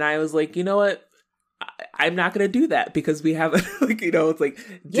and I was like, you know what? I'm not going to do that because we have, like, it's like,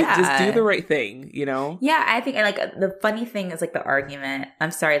 just do the right thing, Yeah, I think, and like, the funny thing is, like, the argument, I'm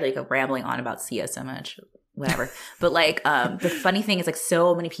sorry, like, I'm rambling on about Sia so much, whatever. But, like, the funny thing is, like,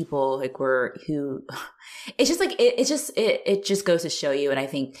 so many people, like, it's just, like, it just goes to show you, and I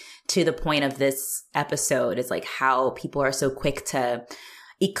think to the point of this episode is, like, how people are so quick to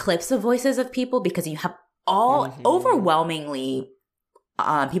eclipse the voices of people because you have overwhelmingly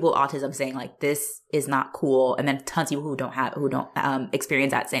people with autism saying like this is not cool, and then tons of people who don't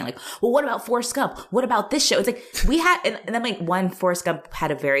experience that saying like, well, what about Forrest Gump? What about this show? It's like we had, and then like one Forrest Gump had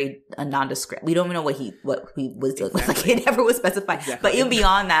a very nondescript. We don't even know what he was doing. Exactly. Like it never was specified. Exactly. But even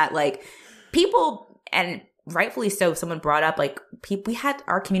beyond that, like people, and rightfully so, someone brought up like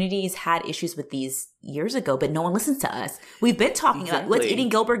our communities had issues with these years ago, but no one listens to us. We've been talking about what's eating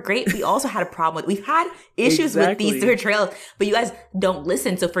Gilbert Grape. We also had a problem with, we've had issues with these portrayals, but you guys don't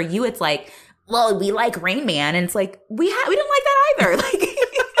listen. So for you, it's like, well, we like Rain Man, and it's like we didn't like that either. Like,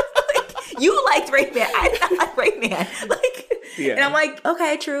 you liked Rain Man, I did not like Rain Man. Like, and I'm like,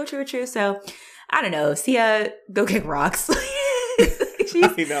 okay, true. So I don't know, Sia, go kick rocks.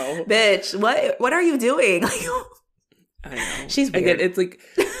 I know, bitch. What are you doing? I know. She's weird. Again, it's like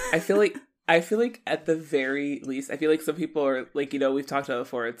I feel like at the very least, I feel like some people are like, we've talked about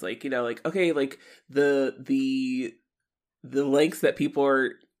before. It's like, like, okay, like the lengths that people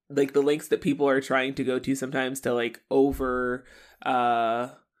are trying to go to sometimes to like over,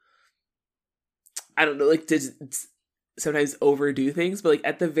 I don't know, like to sometimes overdo things, but like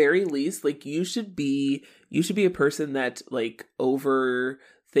at the very least, like you should be a person that like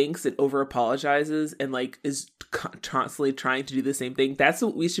overthinks and over apologizes and like is constantly trying to do the same thing. That's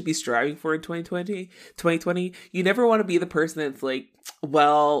what we should be striving for in 2020. You never want to be the person that's like,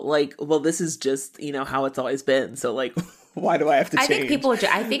 well, this is just, how it's always been. So like, why do I have to change?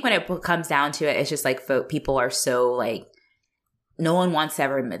 I think when it comes down to it, it's just like people are so like, no one wants to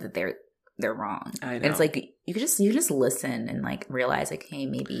ever admit that they're wrong. I know. And it's like you just listen and like realize like, hey,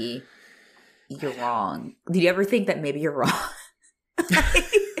 maybe you're wrong. Did you ever think that maybe you're wrong?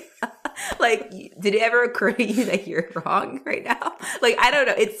 Like, did it ever occur to you that you're wrong right now? Like, I don't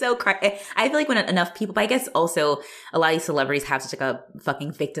know. It's so I feel like when enough people, but I guess also a lot of these celebrities have such like a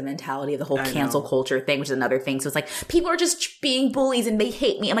fucking victim mentality of the whole cancel culture thing, which is another thing. So it's like, people are just being bullies and they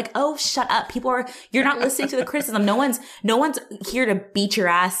hate me. I'm like, oh, shut up. You're not listening to the criticism. No one's here to beat your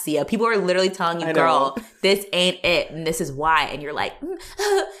ass, Sia. People are literally telling you, girl, this ain't it. And this is why. And you're like,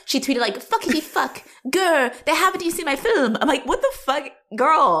 she tweeted like, fuckity fuck, girl, they haven't even seen my film. I'm like, what the fuck?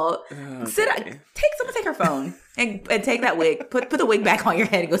 Girl, sit down. Take her phone and take that wig. Put the wig back on your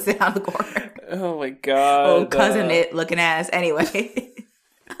head and go sit down in the corner. Oh my god. Oh, cousin it looking ass. Anyway,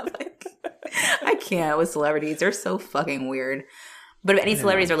 I'm like, I can't with celebrities. They're so fucking weird. But if any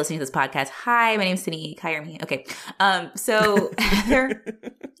celebrities are listening to this podcast, hi, my name's Sinique. Hire me. Okay. So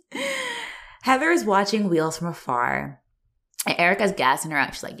Heather is watching Wheels from afar, and Erica's gassing her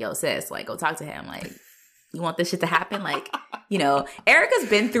up. She's like, "Yo, sis, like, go talk to him. Like, you want this shit to happen? Like, you know, Erica's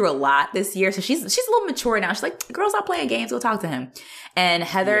been through a lot this year, so she's a little mature now. She's like, girl, stop playing games. Go talk to him." And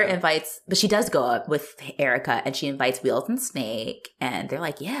Heather invites, but she does go up with Erica, and she invites Wheels and Snake, and they're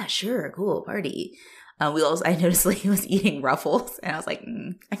like, yeah, sure, cool, party. Wheels, I noticed he was eating Ruffles, and I was like,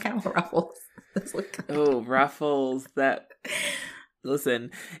 I kind of want Ruffles. Oh, Ruffles!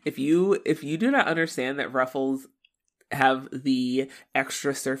 Listen, if you do not understand that Ruffles have the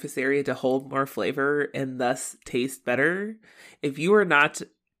extra surface area to hold more flavor and thus taste better, if you are not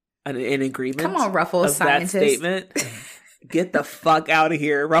in agreement, come on, Ruffles, of scientist. That statement, get the fuck out of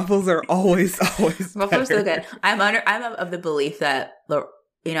here. Ruffles are always Ruffles are so good. I'm of the belief that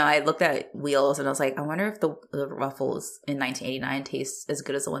I looked at Wheels and I was like, I wonder if the Ruffles in 1989 taste as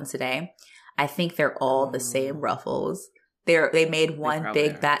good as the ones today. I think they're all the same Ruffles. They made one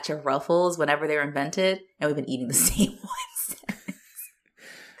big batch of Ruffles whenever they were invented, and we've been eating the same ones.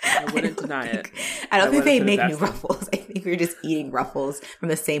 I wouldn't deny it. I don't think they make new Ruffles. I think we're just eating Ruffles from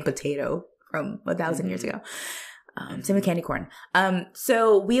the same potato from 1,000 years ago. Same with candy corn.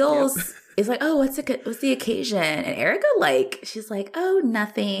 So Wheels is like, oh, what's the occasion? And Erica, she's like, oh,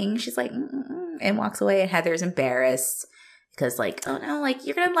 nothing. She's like, and walks away. And Heather's embarrassed because oh no,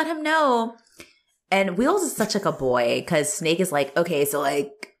 you're gonna let him know. And Wheels is such a boy because Snake is like, okay, so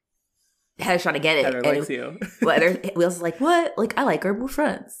Heather's trying to get it. Heather likes you. Wheels is like, what? I like her. We're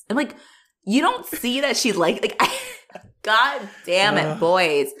friends. I'm like, you don't see that she God damn it,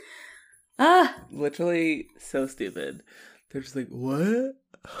 boys. Literally so stupid. They're just like, what?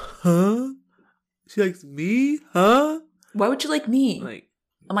 Huh? She likes me? Huh? Why would you like me?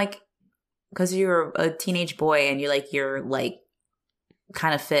 I'm like, because you're a teenage boy and you're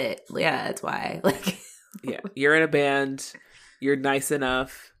kind of fit. Yeah, that's why. Yeah, you're in a band. You're nice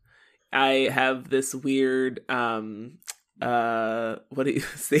enough. I have this weird saviorism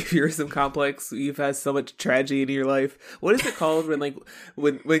complex. You've had so much tragedy in your life. What is it called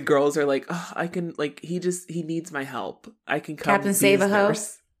when girls are like, oh, I can he needs my help. I can come. Captain Save a Ho.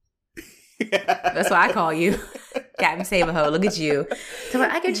 Yeah. That's what I call you. Captain Save a Ho. Look at you. So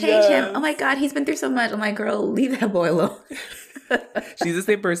I could change him. Oh my God, he's been through so much. I'm like, girl, leave that boy alone. She's the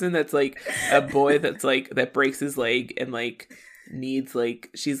same person that's a boy that's that breaks his leg and needs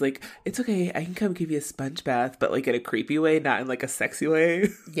she's like, it's okay, I can come give you a sponge bath, but in a creepy way, not in a sexy way.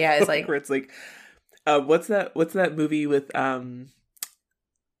 Yeah, it's where it's what's that movie with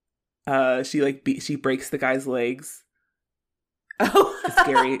she breaks the guy's legs. Oh, it's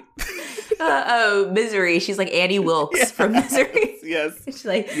scary. Misery. She's like Annie Wilkes from Misery. Yes.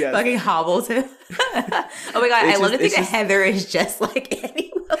 She fucking hobbles him. Oh my God, I love to think that Heather is just like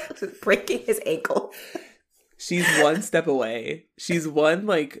Annie Wilkes, breaking his ankle. She's one step away. She's one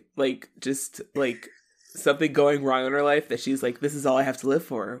just something going wrong in her life that she's like, this is all I have to live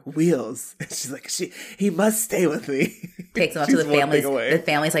for. Wheels. And she's like, he must stay with me. Takes him up to the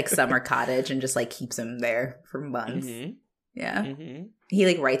family's summer cottage and just keeps him there for months. Mm-hmm. Yeah. Mm-hmm.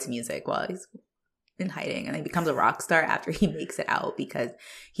 He writes music while he's in hiding, and he becomes a rock star after he makes it out because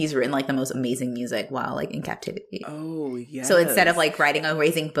he's written the most amazing music while in captivity. Oh yeah. So instead of writing a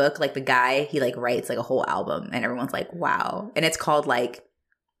amazing book the guy, he writes a whole album, and everyone's like, wow. And it's called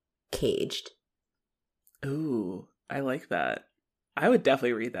Caged. Ooh, I like that. I would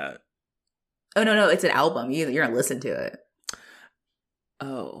definitely read that. Oh no, it's an album. You're gonna listen to it.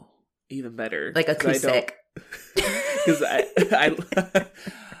 Oh, even better. Acoustic. Because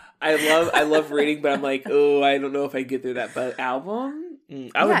I love reading, but I'm like, oh, I don't know if I get through that. But album,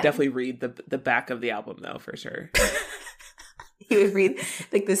 I would definitely read the back of the album though, for sure. You would read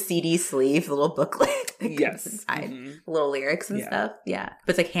the CD sleeve, the little booklet. Yes, inside, little lyrics and stuff. Yeah,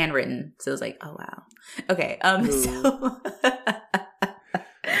 but it's handwritten, so it's oh wow. Okay, so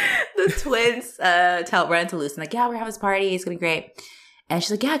the twins run into Lucy and like, yeah, we're having this party. It's going to be great. And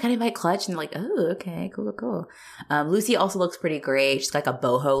she's like, yeah, can I invite Clutch? And they're like, oh, okay, cool. Lucy also looks pretty great. She's got like a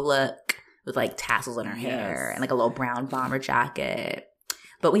boho look with like tassels in her hair and like a little brown bomber jacket.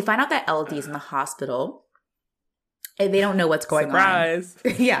 But we find out that LD is in the hospital. And they don't know what's going on. Surprise!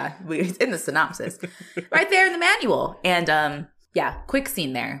 Yeah, it's in the synopsis. Right there in the manual. And quick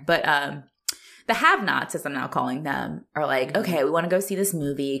scene there. But the have-nots, as I'm now calling them, are like, okay, we want to go see this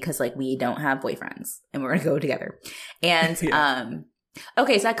movie because like we don't have boyfriends and we're going to go together. And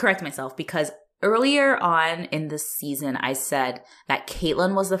okay, so I correct myself because earlier on in the season, I said that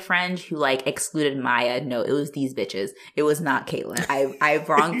Caitlin was the friend who like excluded Maya. No, it was these bitches. It was not Caitlin. I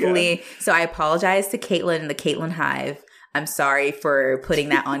wrongfully. So I apologize to Caitlin and the Caitlin Hive. I'm sorry for putting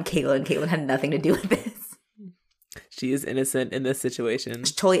that on Caitlin. Caitlin had nothing to do with this. She is innocent in this situation.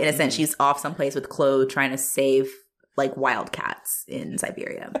 She's totally innocent. She's off someplace with Chloe trying to save like wildcats in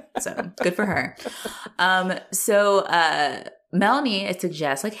Siberia. So good for her. So Melanie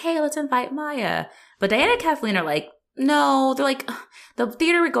suggests like, hey, let's invite Maya. But Diana and Kathleen are like, no. They're like, the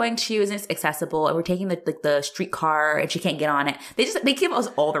theater we're going to isn't accessible, and we're taking the streetcar, and she can't get on it. They give us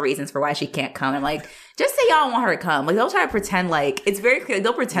all the reasons for why she can't come. I'm like, just say y'all don't want her to come. Like they'll try to pretend like it's very clear.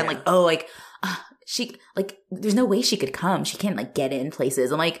 They'll pretend like, oh, like she like there's no way she could come. She can't like get in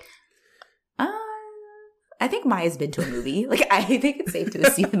places. I'm like, I think Maya's been to a movie. Like I think it's safe to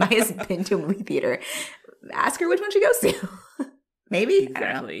assume Maya's been to a movie theater. Ask her which one she goes to. Maybe.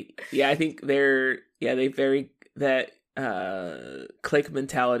 Exactly. Yeah, I think they very that clique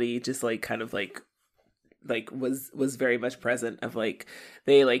mentality just like kind of like was very much present of like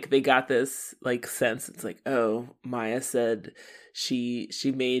they got this like sense. It's like, oh, Maya said she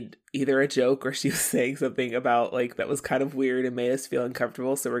made either a joke or she was saying something about like that was kind of weird and made us feel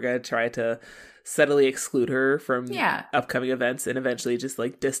uncomfortable, so we're gonna try to subtly exclude her from upcoming events and eventually just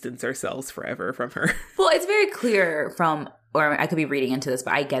like distance ourselves forever from her. Well, it's very clear from, or I could be reading into this,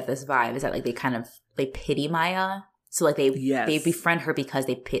 but I get this vibe is that like they pity Maya. So like they befriend her because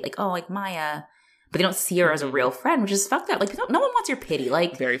they pity like, oh, like Maya, but they don't see her as a real friend, which is fucked up. Like no one wants your pity.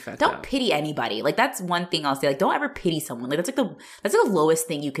 Like very fucked don't up. Pity anybody. Like that's one thing I'll say. Like don't ever pity someone. Like that's the lowest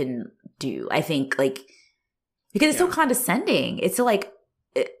thing you can do. I think like because it's so condescending. It's so like.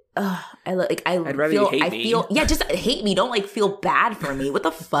 I'd rather feel, you hate me. Just hate me. Don't like feel bad for me. What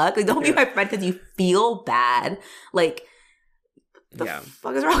the fuck? Like, don't be my friend because you feel bad. Like, the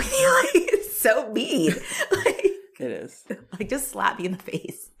fuck is wrong with you? Like, it's so mean. Like, it is. Like, just slap me in the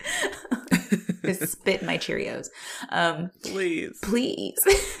face. Just spit in my Cheerios. Please.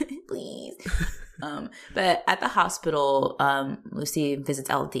 But at the hospital, Lucy visits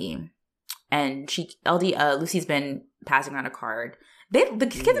LD, and Lucy's been passing around a card. The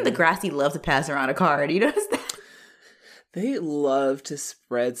kids in Degrassi love to pass around a card. You notice that? They love to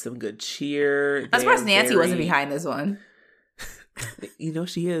spread some good cheer. I'm surprised Nancy wasn't behind this one. You know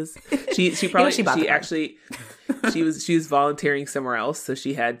she is. She probably she was volunteering somewhere else, so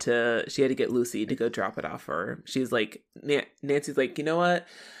she had to get Lucy to go drop it off for her. She's like Nancy's like, you know what?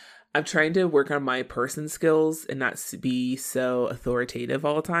 I'm trying to work on my person skills and not be so authoritative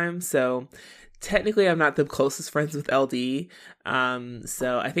all the time. So technically, I'm not the closest friends with LD,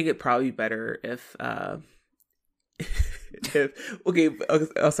 so I think it'd probably be better if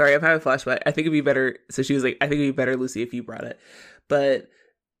sorry, I'm having a flashback. I think it'd be better. So she was like, I think it'd be better, Lucy, if you brought it. But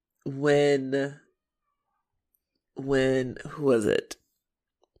when who was it?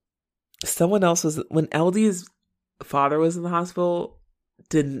 Someone else was when LD's father was in the hospital.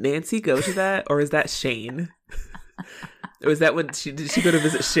 Did Nancy go to that, or is that Shane? Or was that when did she go to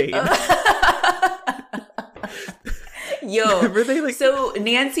visit Shane? Yo, so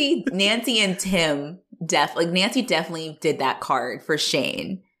Nancy and Tim Nancy definitely did that card for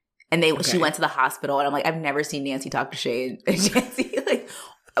Shane, and she went to the hospital, and I'm like, I've never seen Nancy talk to Shane. And Nancy like,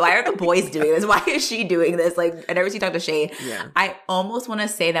 why are the boys doing this? Why is she doing this? Like, I never see talk to Shane. Yeah. I almost want to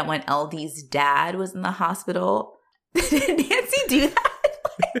say that when LD's dad was in the hospital, did Nancy do that?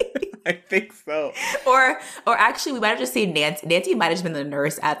 I think so. Or actually, we might have just seen Nancy. Nancy might have just been the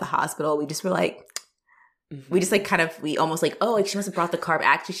nurse at the hospital. We just were like. We just like we almost like, oh, like she must have brought the carb.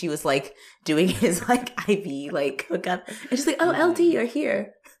 Actually, she was like doing his like IV like hookup. And she's like, oh, LD, you're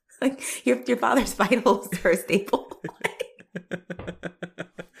here. Like your father's vitals are stable.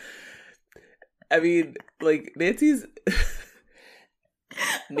 I mean, like Nancy's.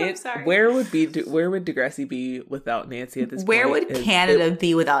 Sorry. Where would Degrassi be without Nancy at this point? Where would Canada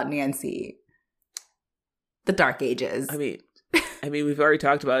be without Nancy? The Dark Ages. I mean, we've already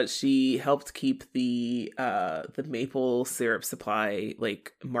talked about it. She helped keep the maple syrup supply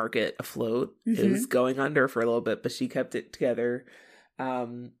like market afloat. Mm-hmm. It was going under for a little bit, but she kept it together.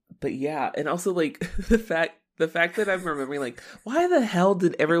 But yeah, and also like the fact that I'm remembering, like, why the hell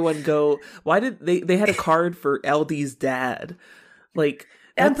did everyone go? Why did they had a card for LD's dad? Like,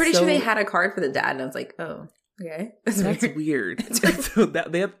 I'm pretty sure they had a card for the dad, and I was like, oh, okay, that's weird. So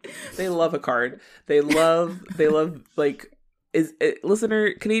that they love a card. They love like,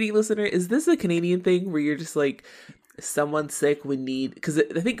 Canadian listener, is this a Canadian thing where you're just like, someone's sick, we need, because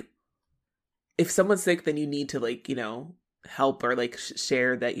I think if someone's sick, then you need to, like, you know, help or like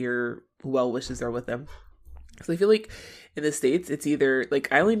share that your well wishes are with them. So I feel like in the States, it's either like,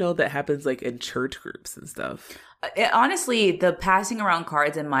 I only know that happens like in church groups and stuff. Honestly, the passing around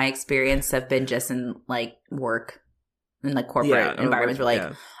cards in my experience have been just in like work and like corporate environments where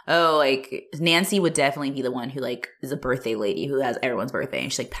like, oh, like Nancy would definitely be the one who like is a birthday lady who has everyone's birthday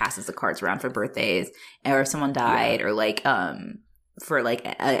and she like passes the cards around for birthdays, or if someone died, or like for like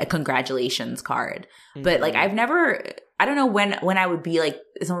a congratulations card. Mm-hmm. But like I don't know when I would be like,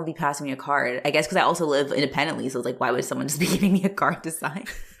 someone would be passing me a card. I guess because I also live independently, so it's like, why would someone just be giving me a card to sign?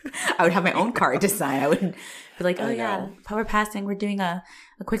 I would have my own card to sign. I wouldn't be like, oh yeah, we're passing. We're doing a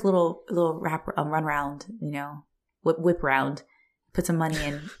quick little run round, you know, whip round. Put some money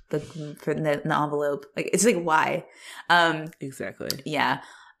in the envelope. Like, it's like, why? Exactly. Yeah.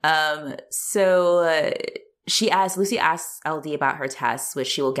 So Lucy asks LD about her tests, which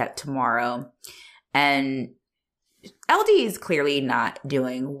she will get tomorrow, and LD is clearly not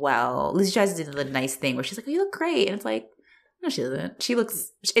doing well. Lucy tries to do the nice thing where she's like, oh, you look great. And it's like, no, she doesn't. She looks,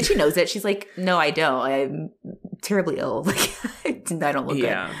 and she knows it. She's like, no, I don't. I'm terribly ill. Like, I don't look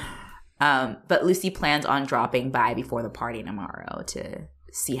good. But Lucy plans on dropping by before the party tomorrow to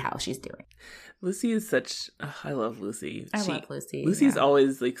see how she's doing. Lucy is such, I love Lucy. I love Lucy. Lucy's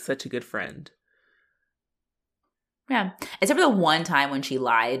always like such a good friend. Yeah. Except for the one time when she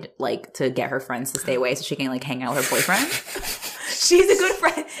lied, like, to get her friends to stay away so she can, like, hang out with her boyfriend. She's a good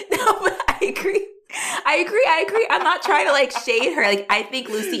friend. No, but I agree. I'm not trying to, like, shade her. Like, I think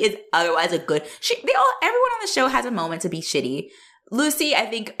Lucy is otherwise a good... everyone on the show has a moment to be shitty. Lucy, I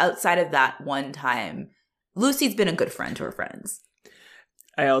think, outside of that one time, Lucy's been a good friend to her friends.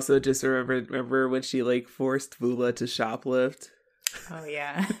 I also just remember when she, like, forced Vula to shoplift. Oh,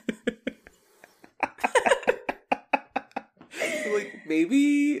 yeah. Like,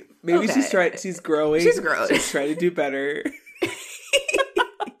 maybe okay. She's growing. She's trying to do better.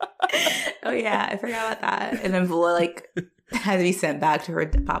 Oh yeah, I forgot about that. And then Vula like had to be sent back to her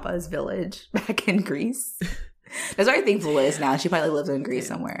papa's village back in Greece. That's where I think Vula is now. She probably lives in Greece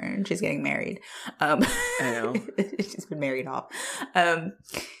somewhere, and she's getting married. I know. She's been married off.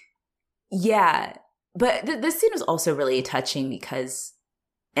 Yeah, but this scene was also really touching because.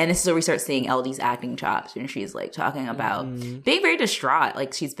 And this is where we start seeing LD's acting chops, and she's like talking about being very distraught.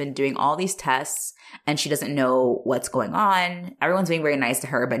 Like, she's been doing all these tests and she doesn't know what's going on. Everyone's being very nice to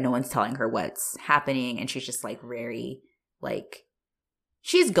her, but no one's telling her what's happening. And she's just like very, like,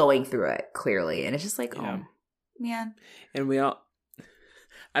 she's going through it clearly. And it's just like, oh, man. And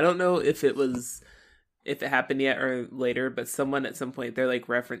I don't know if it happened yet or later, but someone at some point, they're like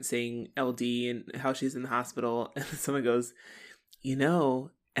referencing LD and how she's in the hospital. And someone goes, you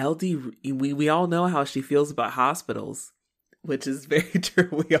know, LD, we all know how she feels about hospitals, which is very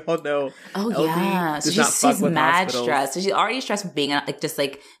true. We all know. Oh LD yeah, so she's mad stressed. So she's already stressed with being like just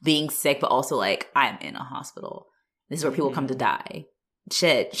like being sick, but also like, I'm in a hospital. This is where people come to die.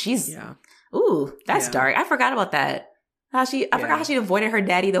 Shit, she's ooh, that's dark. I forgot about that. I forgot how she avoided her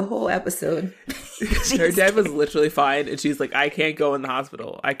daddy the whole episode. Her dad was literally fine, and she's like, I can't go in the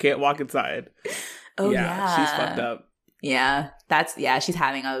hospital. I can't walk inside. Oh yeah, she's fucked up. Yeah, she's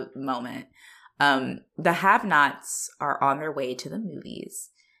having a moment. The have-nots are on their way to the movies,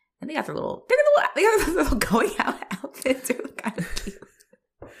 and they got their little going out outfits. They're kind of cute.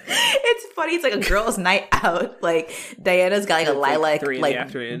 It's funny. It's like a girls' night out. Like, Diana's got like a lilac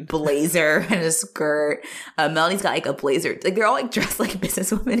like blazer and a skirt. Melanie's got like a blazer. Like, they're all like dressed like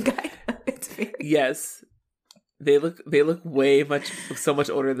businesswomen. Kind of. It's very They look so much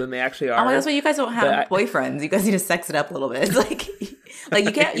older than they actually are. Oh, that's why you guys don't have boyfriends. You guys need to sex it up a little bit. It's like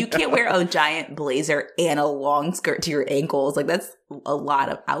you can't wear a giant blazer and a long skirt to your ankles. Like, that's a lot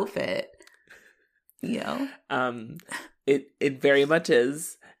of outfit. You know? It very much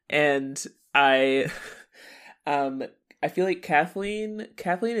is. And I feel like Kathleen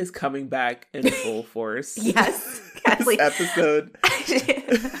is coming back in full force. Yes. Kathleen. This episode.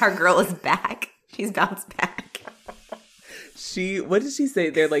 Our girl is back. She's bounced back. What did she say?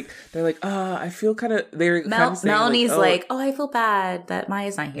 They're like, I feel kind of. Melanie's like, oh, I feel bad that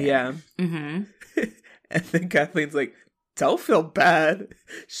Maya's not here. Yeah. Mm-hmm. And then Kathleen's like, don't feel bad.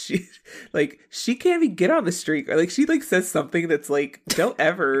 She can't even get on the streak. Or like she like says something that's like, don't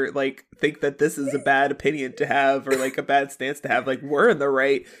ever like think that this is a bad opinion to have or like a bad stance to have. Like we're in the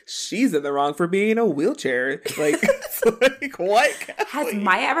right, she's in the wrong for being in a wheelchair. Like, it's like what? Has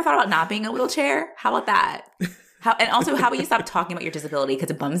Maya ever thought about not being in a wheelchair? How about that? And also, how about you stop talking about your disability because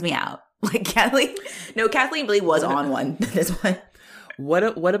it bums me out? Like Kathleen really was on one. This one.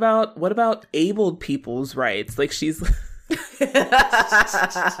 What about abled people's rights? Like she's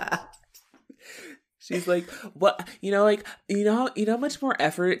she's like, what, like, how much more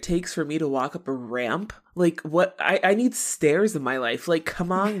effort it takes for me to walk up a ramp? Like what, I need stairs in my life. Like,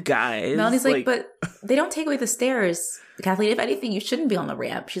 come on, guys. Melanie's like, but they don't take away the stairs, Kathleen. If anything, you shouldn't be on the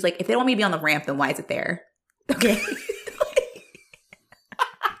ramp. She's like, if they don't want me to be on the ramp, then why is it there? Okay.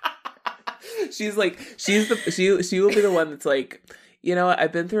 She's like, she will be the one that's like,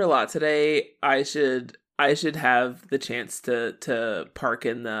 I've been through a lot today. I should have the chance to park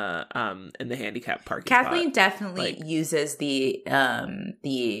in the handicap parking Kathleen spot. Definitely uses the I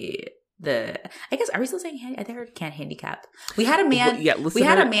guess, are we still saying I think can't handicap. We had a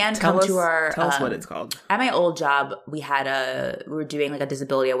man come to our tell us what it's called. At my old job, we were doing like a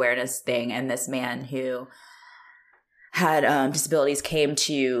disability awareness thing, and this man who had disabilities came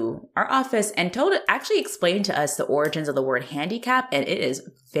to our office and actually explained to us the origins of the word handicap, and it is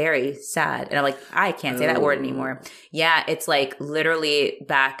very sad. And I'm like, I can't say that word anymore. Yeah, it's like literally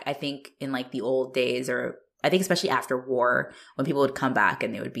back, I think, in like the old days, or I think especially after war, when people would come back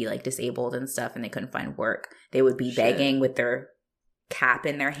and they would be like disabled and stuff and they couldn't find work, they would be begging with their cap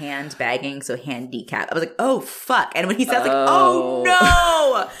in their hand, begging, so handicap. I was like, oh fuck. And when he says like, oh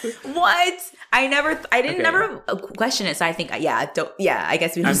no, what? I didn't never question it. So I think, I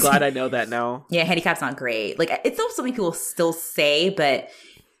guess I'm glad I know that now. Yeah, handicap's not great. Like, it's still something people still say, but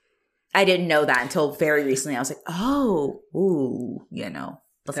I didn't know that until very recently. I was like,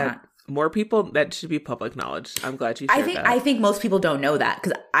 let's not. More people, that should be public knowledge. I'm glad you shared that. I think most people don't know that,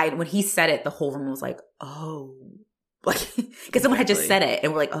 because when he said it, the whole room was like, oh. Like, because someone had just said it,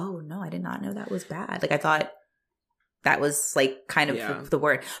 and we're like, oh no, I did not know that was bad. Like, I thought that was like kind of the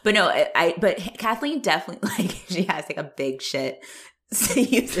word, but no, but Kathleen definitely, like, she has like a big shit. She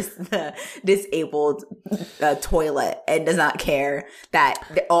uses the disabled toilet and does not care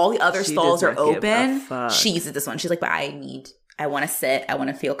that all the other stalls are open. She uses this one. She's like, but I want to sit. I want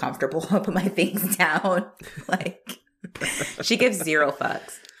to feel comfortable. I'll put my things down. Like, she gives zero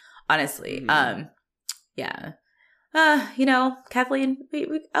fucks, honestly. Yeah. Kathleen,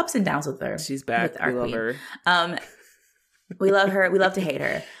 we ups and downs with her. She's back. We love her. We love her. We love to hate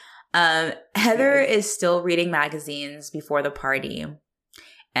her. Heather is still reading magazines before the party.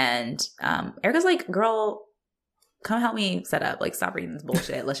 And Erica's like, girl, come help me set up. Like, stop reading this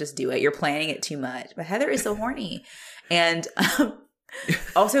bullshit. Let's just do it. You're planning it too much. But Heather is so horny. And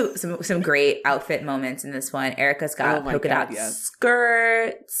also some great outfit moments in this one. Erica's got polka dot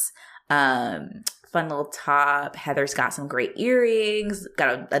skirts. Fun little top. Heather's got some great earrings,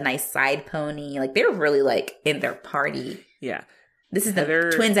 got a nice side pony. Like, they're really like in their party. Yeah. This is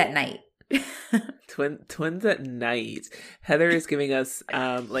the twins at night. Twins at night. Heather is giving us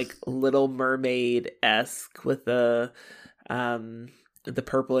like Little Mermaid-esque with the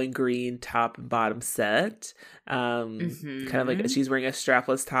purple and green top and bottom set. Kind of like she's wearing a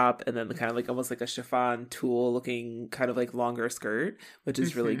strapless top and then the kind of like almost like a chiffon tulle looking kind of like longer skirt, which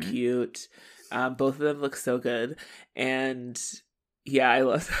is really cute. Both of them look so good. And yeah, I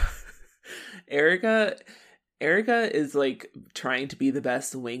love Erica is like trying to be the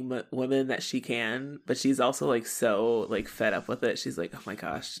best woman that she can, but she's also like so like fed up with it. She's like, oh my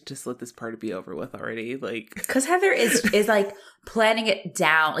gosh, just let this party be over with already. Like, because Heather is like planning it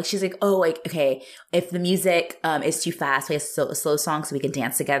down. Like, she's like, oh, like, okay, if the music is too fast, we have a slow song so we can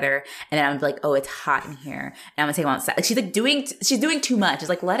dance together. And then I'm like, oh, it's hot in here, and I'm gonna take them outside. Like, she's doing too much. It's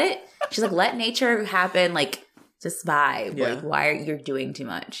like, let nature happen. Like, just vibe. Yeah. Like, why are you doing too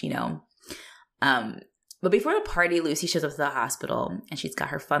much? But before the party, Lucy shows up to the hospital, and she's got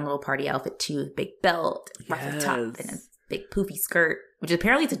her fun little party outfit too, with big belt, ruffled top, and a big poofy skirt, which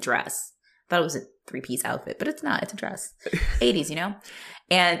apparently it's a dress. I thought it was a 3-piece outfit, but it's not. It's a dress. 80s,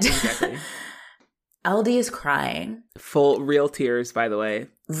 And exactly. LD is crying. Full real tears, by the way.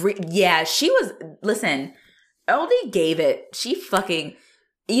 Yeah, she was. Listen, LD gave it. She fucking.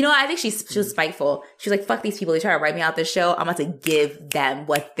 I think she was spiteful. She was like, fuck these people. They try to write me out this show. I'm about to give them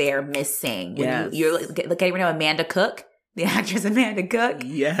what they're missing. When you're getting rid of Amanda Cook, the actress Amanda Cook.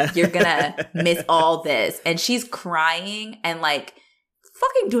 Yeah. You're going to miss all this. And she's crying and like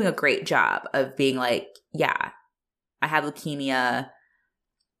fucking doing a great job of being like, yeah, I have leukemia.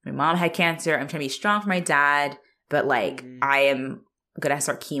 My mom had cancer. I'm trying to be strong for my dad. but like I am gonna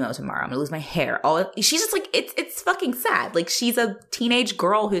start chemo tomorrow. I'm gonna lose my hair. She's just like, it's fucking sad. Like she's a teenage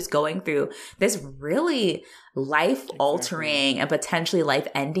girl who's going through this really life altering and potentially life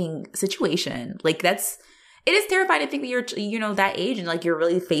ending situation. Like it is terrifying to think that you're, you know, that age and like you're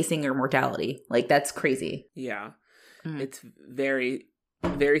really facing your mortality. Like that's crazy. Yeah. It's very,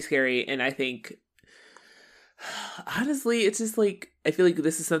 very scary. And I think, honestly, it's just like, I feel like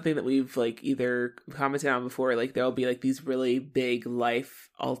this is something that we've like either commented on before. Like there'll be like these really big life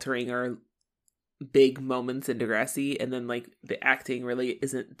altering or big moments in Degrassi, and then like the acting really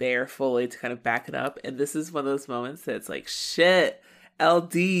isn't there fully to kind of back it up. And this is one of those moments that's like, shit,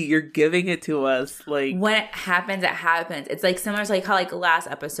 LD, you're giving it to us. Like when it happens, it happens. It's like similar to like how like last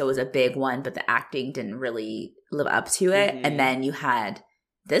episode was a big one, but the acting didn't really live up to it. And then you had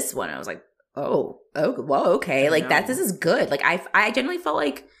this one. I was like, oh, well, okay. Like this is good. Like I generally felt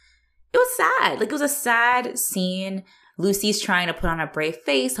like it was sad. Like it was a sad scene. Lucy's trying to put on a brave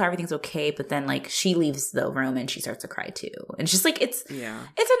face, how everything's okay, but then like she leaves the room and she starts to cry too. And it's just like it's a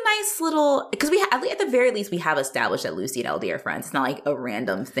nice little, because at the very least we have established that Lucy and LD are friends. It's not like a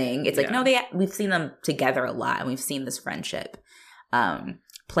random thing. It's like no, we've seen them together a lot, and we've seen this friendship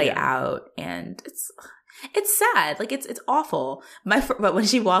play out, and it's sad. Like it's awful. But when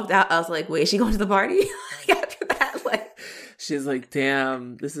she walked out, I was like, wait, is she going to the party? After that, like she's like,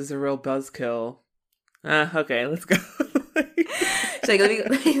 damn, this is a real buzzkill. Okay, let's go. She's like,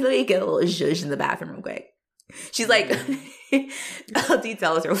 let me get a little zhuzh in the bathroom real quick. She's like, LD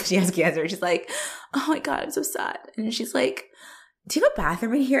tells her when she has cancer. She's like, oh my God, I'm so sad. And she's like, do you have a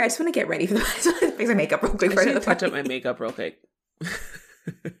bathroom in here? I just want to get ready for the I just want to fix my makeup real quick. I should touch up my makeup real quick.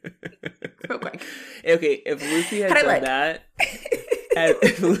 Real quick. Okay, if Lucy had done that,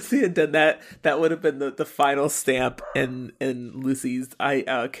 if Lucy had done that, that would have been the final stamp in Lucy's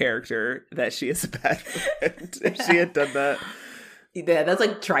character that she is a bad friend. If she had done that. Yeah, that's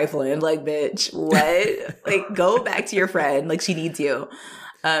like trifling. Like, bitch, what? Like, go back to your friend. Like, she needs you.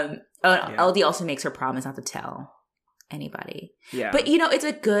 LD also makes her promise not to tell anybody. Yeah. But, you know, it's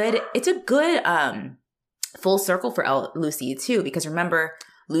a good full circle for Lucy, too. Because remember,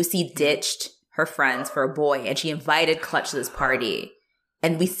 Lucy ditched her friends for a boy, and she invited Clutch to this party.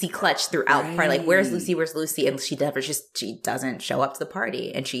 And we see Clutch throughout the party. Like, where's Lucy? Where's Lucy? And she doesn't show up to the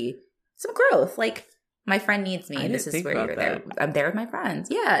party. And some growth. Like, my friend needs me, and this is where you're there. I'm there with my friends.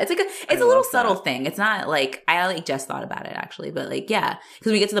 Yeah, it's like a little subtle thing. It's not like I like just thought about it actually, but like because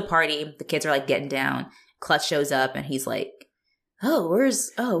when we get to the party, the kids are like getting down. Clutch shows up, and he's like, where's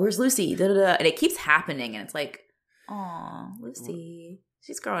Lucy? Da, da, da. And it keeps happening, and it's like, oh, Lucy,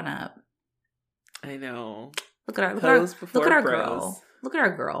 she's growing up. I know. Look at our girl. Look at our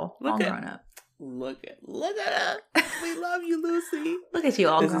girl. All grown up. Look at her. We love you, Lucy. Look at you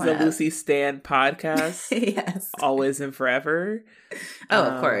all. This is a Lucy Stan podcast. Yes. Always and forever. Oh,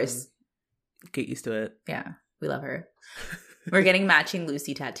 of course. Get used to it. Yeah. We love her. We're getting matching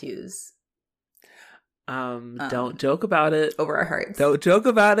Lucy tattoos. Don't joke about it. Over our hearts. Don't joke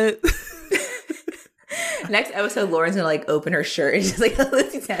about it. Next episode, Lauren's gonna like open her shirt and she's like, a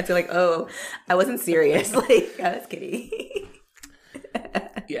Lucy tattoo. Like, oh, I wasn't serious. Like, I was kidding.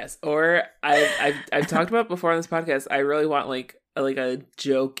 Yes, or I've talked about before on this podcast. I really want like a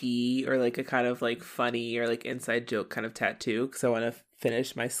jokey or like a kind of like funny or like inside joke kind of tattoo because I want to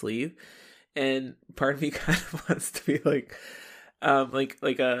finish my sleeve, and part of me kind of wants to be like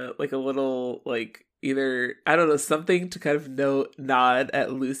a little like either I don't know something to kind of nod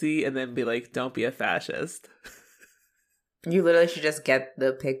at Lucy and then be like, don't be a fascist. You literally should just get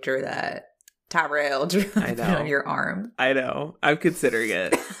the picture that Tyrell drew on your arm. I know. I'm considering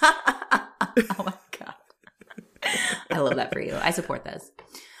it. Oh my God. I love that for you. I support this.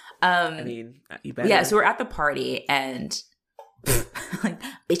 I mean, you better. Yeah, so we're at the party and like,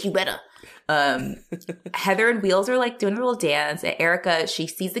 bitch, you better. Heather and Wheels are like doing a little dance. And Erica, she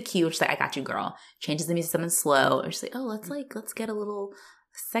sees the cue. She's like, I got you, girl. Changes the music to something slow. And she's like, oh, let's get a little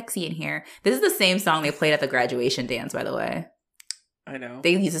sexy in here. This is the same song they played at the graduation dance, by the way. I know.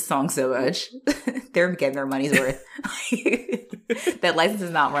 They use this song so much. They're getting their money's worth. That license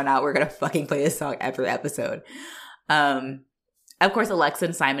does not run out. We're going to fucking play this song every episode. Of course, Alexa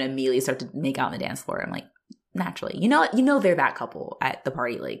and Simon immediately start to make out on the dance floor. I'm like, naturally. You know they're that couple at the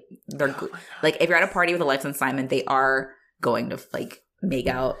party. Like, they're like, if you're at a party with Alexa and Simon, they are going to like make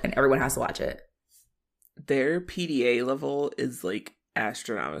out and everyone has to watch it. Their PDA level is like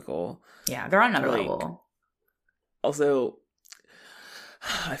astronomical. Yeah, they're on another level. Also,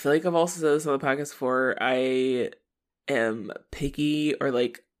 I feel like I've also said this on the podcast before. I am picky or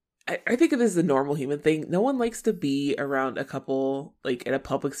like I think of it as a normal human thing. No one likes to be around a couple like in a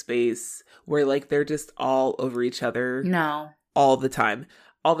public space where like they're just all over each other. No. All the time.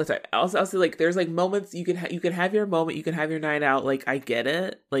 All the time. I'll say like there's like moments you can have your moment, you can have your night out. Like I get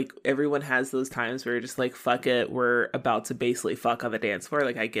it. Like everyone has those times where you're just like fuck it, we're about to basically fuck on the dance floor.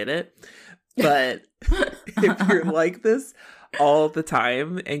 Like I get it. But if you're like this all the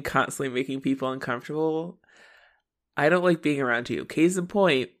time and constantly making people uncomfortable, I don't like being around you. Case in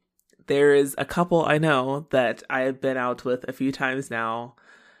point, there is a couple I know that I have been out with a few times now.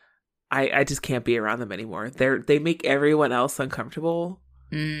 I just can't be around them anymore. They make everyone else uncomfortable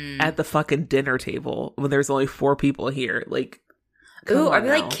at the fucking dinner table when there's only 4 people here. Like, ooh, are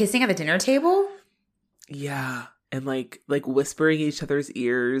they like kissing at the dinner table? Yeah, and like whispering each other's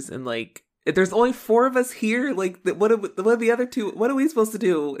ears, and like there's only 4 of us here. Like, what are the other 2? What are we supposed to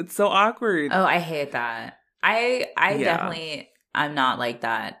do? It's so awkward. Oh, I hate that. I definitely, I'm not like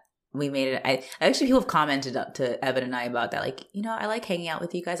that. We made it. I actually, people have commented up to Evan and I about that. Like, you know, I like hanging out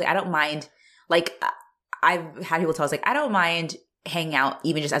with you guys. Like, I don't mind. Like, I've had people tell us, like, I don't mind hanging out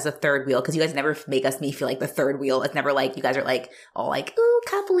even just as a third wheel because you guys never make me feel like the third wheel. It's never like you guys are like all like, ooh,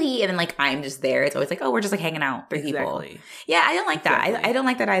 coupley, and then like I'm just there. It's always like, oh, we're just like hanging out, 3 people. Yeah, I don't like that. I don't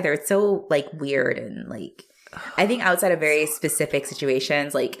like that either. It's so like weird and like I think outside of very specific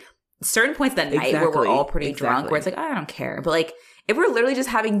situations, like certain points of the night where we're all pretty drunk, where it's like, oh, I don't care, but like. If we're literally just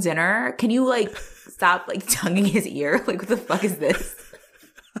having dinner, can you, like, stop, like, tonguing his ear? Like, what the fuck is this?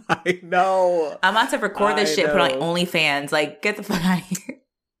 I know. I'm about to record this shit, put on, like, OnlyFans. Like, get the fuck out of here.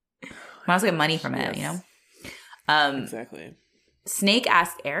 I also get money from it, you know? Exactly. Snake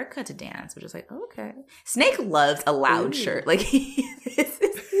asked Erica to dance, which is like, okay. Snake loves a loud shirt. Like, this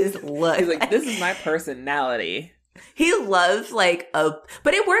is his look. He's like, this is my personality. He loves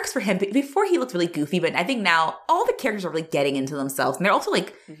but it works for him. Before he looked really goofy, but I think now all the characters are really getting into themselves. And they're also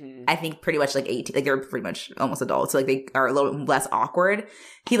like, I think pretty much like 18, like they're pretty much almost adults. So like they are a little less awkward.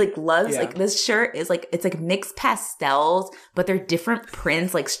 He like loves, like this shirt is like, it's like mixed pastels, but they're different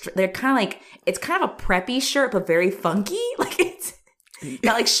prints. Like they're kind of like, it's kind of a preppy shirt, but very funky. Like it's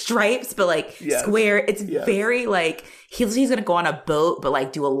got like stripes, but like square. It's very like, he's going to go on a boat, but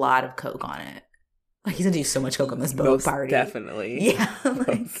like do a lot of coke on it. Like he's gonna do so much coke on this boat party. Definitely. Yeah.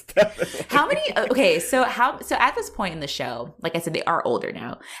 Most definitely. How many so at this point in the show, like I said, they are older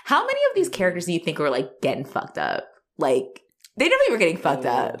now. How many of these characters do you think were like getting fucked up? Like they definitely were getting fucked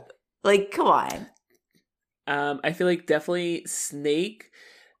up. Like, come on. I feel like definitely Snake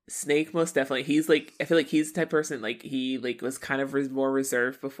most definitely. He's like, I feel like he's the type of person, like he like was kind of more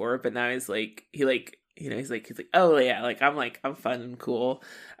reserved before, but now he's like he's like, oh yeah, like I'm fun and cool.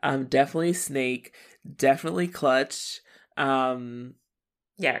 Definitely Snake, definitely Clutch.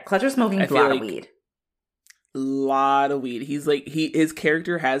 Yeah, Clutch was smoking a lot of weed. Lot of weed. He's like his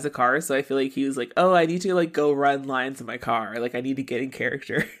character has a car, so I feel like he was like, oh, I need to like go run lines in my car. Like I need to get in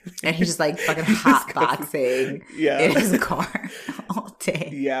character. And he's just like fucking hot boxing in his car all day.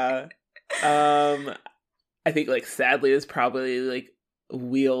 Yeah. I think like sadly is probably like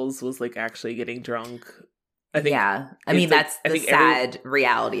Wheels was like actually getting drunk. I think, I mean that's the sad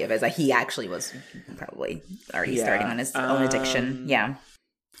reality of it, is that he actually was probably already starting on his own addiction. Yeah.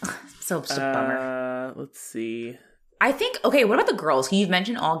 So just a bummer. Let's see. I think, okay, what about the girls? You've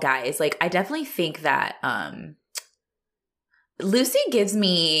mentioned all guys. Like, I definitely think that Lucy gives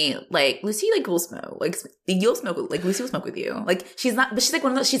me, like, Lucy, like, will smoke. Like, you'll smoke, like, Lucy will smoke with you. Like, she's not, but she's, like,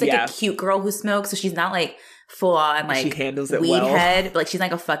 one of those, she's, like, a cute girl who smokes, so she's not, like, full on, like, she handles it weed well. head, but, like, she's,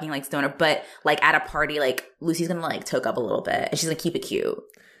 like, a fucking, like, stoner. But, like, at a party, like, Lucy's gonna, like, toke up a little bit, and she's gonna keep it cute.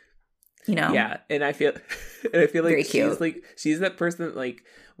 You know? Yeah, and I feel like very cute. She's that person that, like,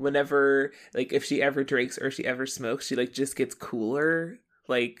 whenever, like, if she ever drinks or she ever smokes, she, like, just gets cooler.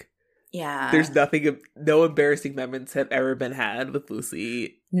 Like, there's no embarrassing moments have ever been had with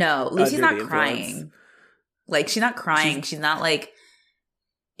Lucy. No, Lucy's not crying. Like, she's not crying. She's not, like,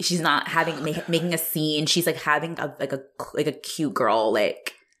 she's not making a scene. She's, like, having a cute girl.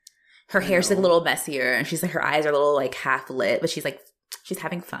 Like, her hair's, like, a little messier, and she's, like, her eyes are a little, like, half lit, but she's, like, she's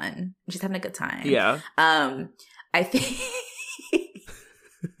having fun. She's having a good time. Yeah. I think...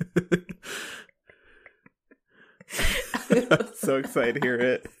 I'm so excited to hear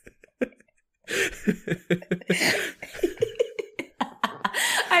it.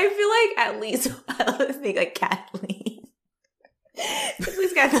 I feel like at least I think like Kathleen. At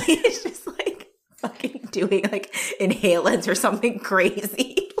least Kathleen is just like fucking doing like inhalants or something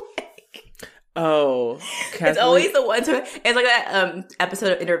crazy. Oh, Kathleen. It's always the one to. It's like that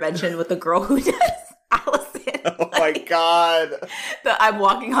episode of Intervention with the girl who does Allison. Oh, my God. The I'm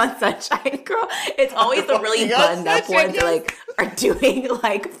walking on sunshine girl. It's always the really buttoned up ones that like are doing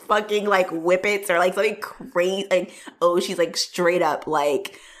like fucking like whippets or like something crazy. Like, oh, she's like straight up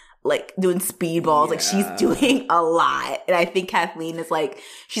like doing speedballs. Like she's doing a lot. And I think Kathleen is like,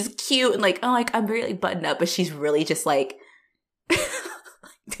 she's cute and like, oh, like I'm very like buttoned up, but she's really just like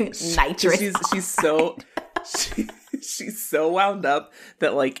nitrous. She's so wound up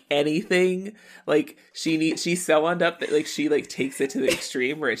that like anything, like she's so wound up that like she like takes it to the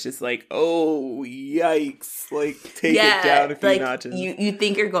extreme where it's just like, oh yikes, like take it down a few notches. You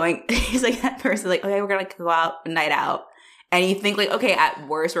think you're going, he's like that person like, okay, we're gonna like, go out night out, and you think like, okay, at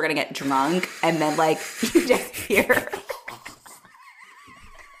worst we're gonna get drunk, and then like you just hear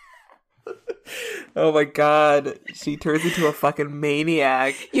oh my God, she turns into a fucking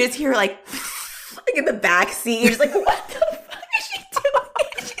maniac. You just hear like in the back seat, you're just like, what the fuck is she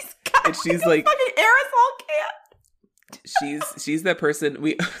doing? She's like fucking aerosol can. She's that person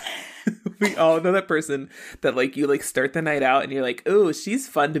we all know, that person that like you like start the night out and you're like, oh, she's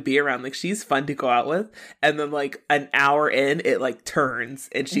fun to be around, like she's fun to go out with, and then like an hour in it like turns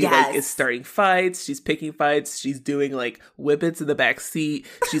and she like is starting fights, she's picking fights, she's doing like whippets in the back seat,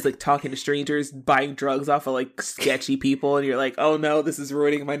 she's like talking to strangers, buying drugs off of like sketchy people, and you're like, oh no, this is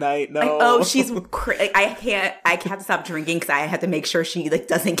ruining my night. No, like, oh, she's I can't stop drinking because I have to make sure she like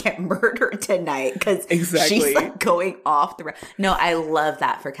doesn't get murdered tonight because she's like going off the no, I love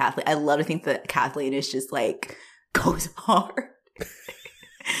that for Kathleen. I love to think that Kathleen is just like goes hard.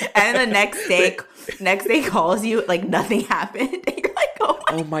 And the next day calls you like nothing happened. And you're like,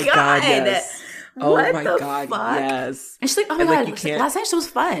 oh my God, yes. What oh my God, fuck? Yes. And she's like, oh my God, like, last night was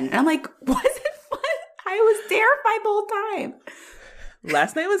fun. And I'm like, was it fun? I was terrified the whole time.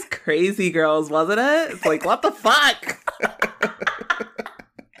 Last night was crazy, girls, wasn't it? It's like, what the fuck?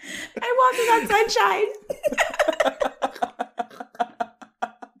 I'm walking on sunshine.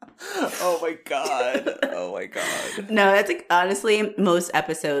 Oh my God. Oh my God. No, that's like, honestly, most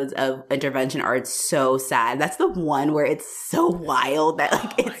episodes of Intervention are so sad. That's the one where it's so wild that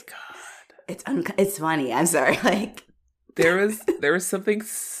like it's funny. I'm sorry. Like there was something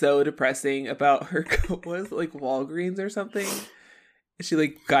so depressing about her. What was it, like Walgreens or something? She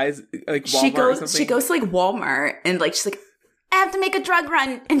like guys like Walmart or something. She goes to like Walmart and like she's like, I have to make a drug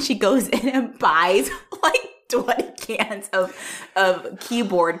run, and she goes in and buys like 20 cans of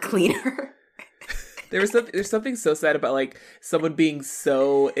keyboard cleaner. There's something so sad about like someone being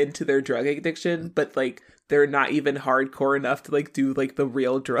so into their drug addiction, but like they're not even hardcore enough to like do like the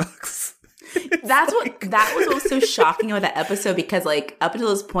real drugs. That was what was so shocking about that episode, because like up until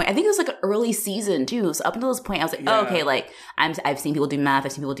this point, I think it was like an early season too. So up until this point, I was like, oh, okay, like I've seen people do meth,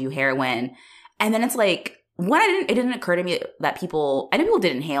 I've seen people do heroin, and then it's like it didn't occur to me that I know people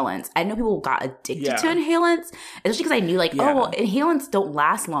did inhalants. I know people got addicted to inhalants, especially because I knew like, oh, well, inhalants don't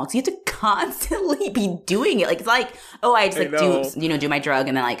last long, so you have to constantly be doing it. Like it's like, oh, I just like do my drug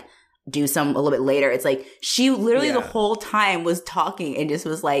and then like do some a little bit later. It's like she literally the whole time was talking and just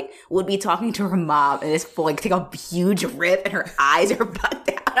was like would be talking to her mom and just like take a huge rip and her eyes are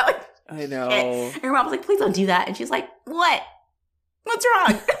bugged out. I know. And her mom was like, please don't do that. And she's like, what? What's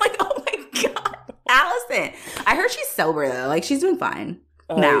wrong? I'm like, oh my God, Allison. I heard she's sober though. Like she's doing fine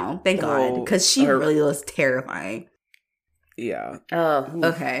now. Thank God, because she really was terrifying. Yeah. Oh,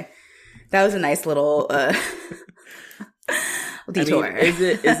 okay. That was a nice little detour. I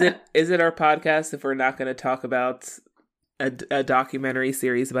mean, is it our podcast if we're not going to talk about a documentary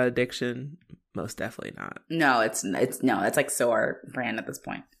series about addiction? Most definitely not. No, it's like so our brand at this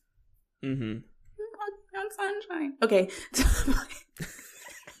point. Mm-hmm. On sunshine. Okay.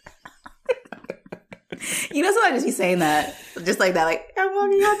 You know, sometimes I just be saying that, just like that, like I'm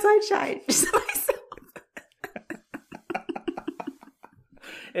walking on sunshine. Just to myself.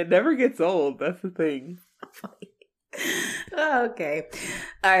 It never gets old. That's the thing. Okay.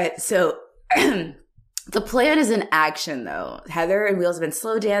 All right. So the plan is in action, though. Heather and Wheels have been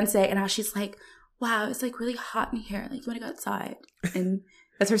slow dancing, and now she's like, wow, it's like really hot in here. Like, you want to go outside? And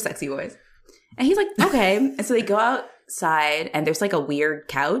that's her sexy voice. And he's like, okay. And so they go outside, and there's like a weird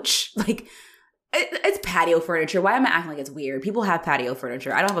couch. Like, it's patio furniture. Why am I acting like it's weird? People have patio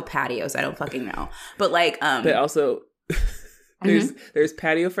furniture. I don't have a patio, so I don't fucking know. But like, but also, there's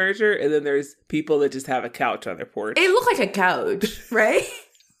patio furniture, and then there's people that just have a couch on their porch. It looked like a couch, right?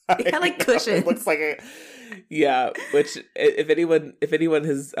 It had like cushions. It looks like which if anyone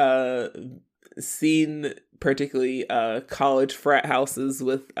has seen particularly college frat houses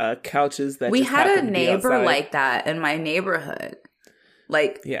with couches that we had a neighbor like that in my neighborhood.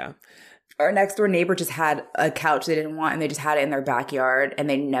 Like, yeah, our next door neighbor just had a couch they didn't want, and they just had it in their backyard, and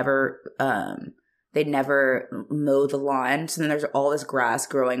they never they never mow the lawn. So then there's all this grass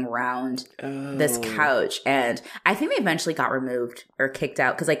growing around this couch. And I think they eventually got removed or kicked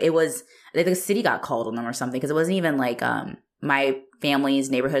out because like it was, like the city got called on them or something because it wasn't even like my family's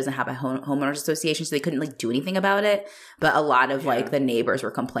neighborhood doesn't have a homeowners association, so they couldn't like do anything about it. But a lot of like the neighbors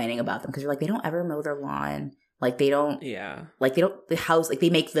were complaining about them because they're like, they don't ever mow their lawn. Like they don't, like they don't, the house, like they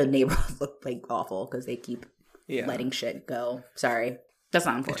make the neighborhood look like awful because they keep letting shit go. Sorry. That's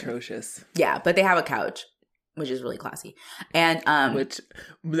not important. Atrocious. Yeah, but they have a couch, which is really classy. And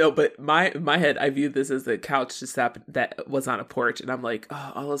but my head, I viewed this as the couch just happened that was on a porch, and I'm like,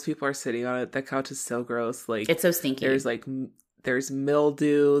 oh, all those people are sitting on it. That couch is so gross. Like it's so stinky. There's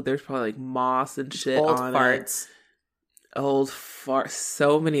mildew. There's probably like moss and shit old on farts. It. Old farts.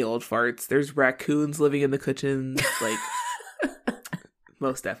 So many old farts. There's raccoons living in the kitchen. Like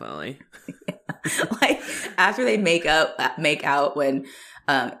most definitely. Like after they make out when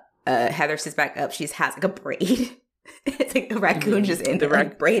Heather sits back up, she has like a braid. It's like the raccoon just in there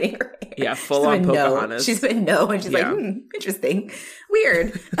like, braiding her hair. Yeah, full on Pocahontas. She's been and she's like, interesting,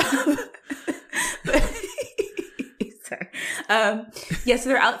 weird. Sorry. So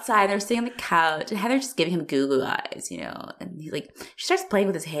they're outside, they're sitting on the couch, and Heather's just giving him goo eyes, you know. And he's like, she starts playing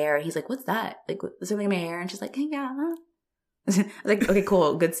with his hair. He's like, "What's that? Like, there's something in my hair?" And she's like, "Hey, yeah." Huh? I was like, okay,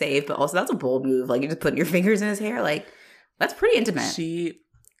 cool, good save, but also that's a bold move. Like, you're just putting your fingers in his hair. Like, that's pretty intimate.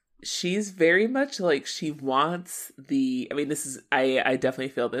 She's very much like she wants the. I mean, this is I definitely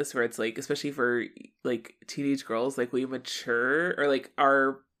feel this where it's like, especially for like teenage girls, like we mature or like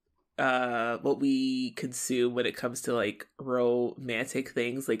our what we consume when it comes to like romantic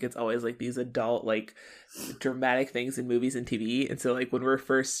things. Like it's always like these adult like dramatic things in movies and TV, and so like when we're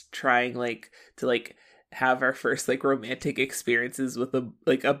first trying like to like have our first like romantic experiences with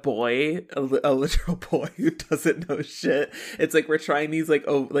a boy, a literal boy who doesn't know shit. It's like we're trying these like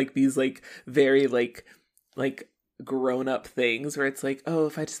these like very like grown up things where it's like, oh,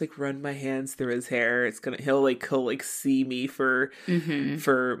 if I just like run my hands through his hair, he'll see me for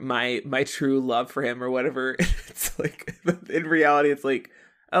my true love for him or whatever. It's like in reality it's like,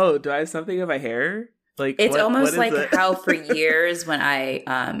 oh, do I have something in my hair? Like it's almost like how for years when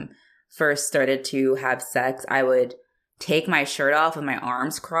I first started to have sex, I would take my shirt off with my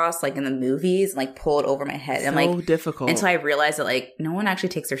arms crossed, like in the movies, and like pull it over my head. And like difficult until I realized that like no one actually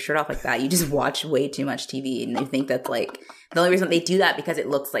takes their shirt off like that. You just watch way too much TV, and they think that's like the only reason they do that because it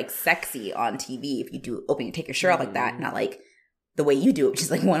looks like sexy on TV. If you you take your shirt off like that, not like the way you do it, which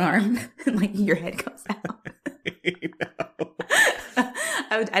is like one arm and like your head comes out.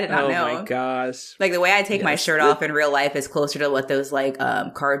 I did not know. Oh my gosh. Like the way I take my shirt off in real life is closer to what those like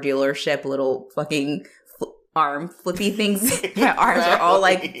car dealership little fucking arm flippy things. My arms are all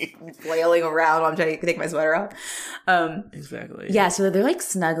like flailing around while I'm trying to take my sweater off. Exactly. Yeah, so they're like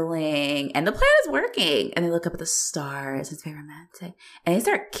snuggling and the plan is working. And they look up at the stars. It's very romantic. And they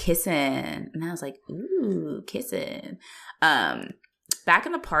start kissing. And I was like, ooh, kissing. Back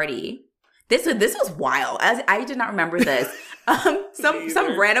in the party. This was wild. I did not remember this.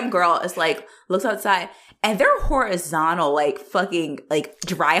 Some random girl is like looks outside and they're horizontal, like fucking like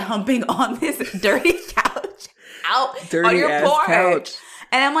dry humping on this dirty couch dirty on your porch. Couch.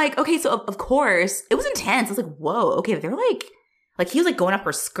 And I'm like, okay, so of course it was intense. I was like, whoa, okay, they're like he was like going up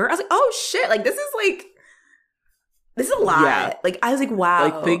her skirt. I was like, oh shit, like this is a lot. Yeah. Like I was like,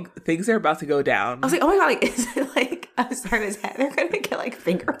 wow, like things are about to go down. I was like, oh my god, like is it like I'm sorry, is Heather gonna get like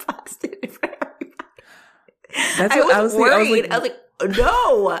finger blasted in front of everybody? That's what I was worried. I was like,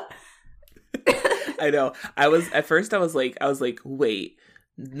 no. I know. At first I was like, wait,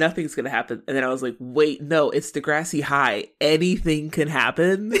 nothing's gonna happen. And then I was like, wait, no, it's Degrassi High. Anything can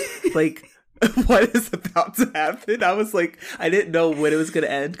happen. Like, what is about to happen? I was like, I didn't know when it was gonna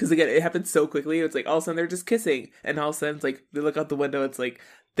end. Because again, it happened so quickly. It's like all of a sudden they're just kissing. And all of a sudden it's like they look out the window, it's like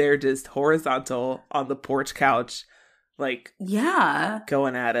they're just horizontal on the porch couch. Like, yeah,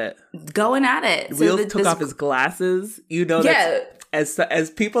 going at it. So took off his glasses. You know, that as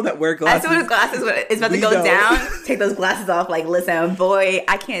people that wear glasses, as soon as glasses is about to go down, take those glasses off. Like, listen, boy,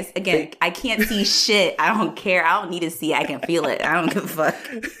 I can't see shit. I don't care. I don't need to see it. I can feel it. I don't give a fuck.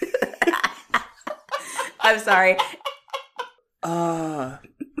 I'm sorry.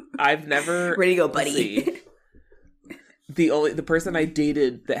 I've never. Where do you go, buddy? The person I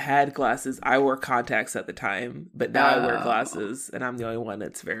dated that had glasses, I wore contacts at the time, but now I wear glasses, and I'm the only one.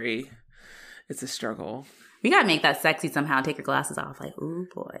 It's a struggle. We gotta make that sexy somehow. Take your glasses off, like, ooh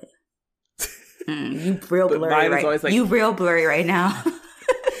boy, you real blurry, right? Like, you real blurry right now.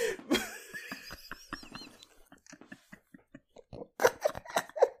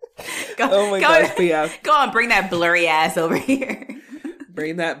 Oh my gosh! Yeah. Go on, bring that blurry ass over here.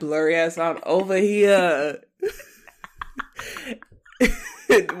 Bring that blurry ass on over here.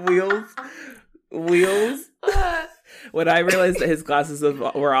 Wheels. When I realized that his glasses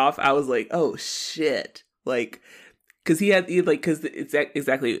were off, I was like, oh shit. Like, because it's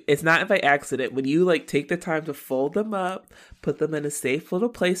exactly, it's not by accident. When you like take the time to fold them up, put them in a safe little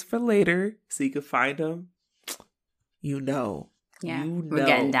place for later so you can find them, Yeah, we're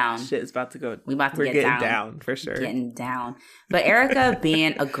getting down. Shit is about to go. We're getting down for sure. Getting down. But Erica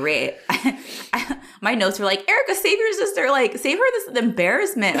being a great, my notes were like, Erica, save your sister. Like, save her this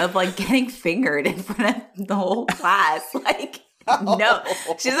embarrassment of like getting fingered in front of the whole class. Like, no,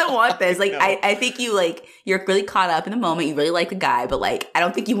 she doesn't want this. Like, I think you're really caught up in the moment. You really like the guy, but like, I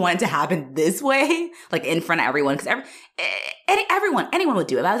don't think you want it to happen this way, like in front of everyone. Because anyone would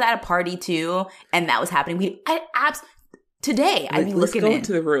do it. If I was at a party too, and that was happening, today, I'd be looking go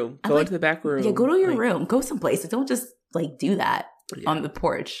into the room. Go into the back room. Yeah, go to your room. Go someplace. Don't just like do that on the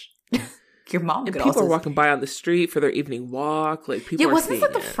porch. Your mom could people are walking by on the street for their evening walk. Like people. Yeah, wasn't this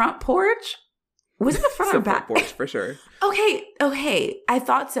at the front porch? Was it the front or back? Front porch for sure. Okay. I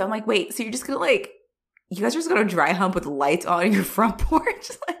thought so. I'm like, wait. So you're just gonna you guys are just gonna dry hump with lights on your front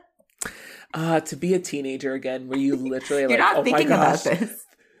porch? To be a teenager again, where you literally you're not thinking about this.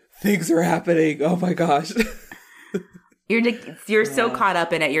 Things are happening. Oh my gosh. You're so caught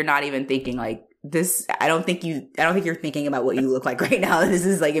up in it. You're not even thinking like this. I don't think you're thinking about what you look like right now. This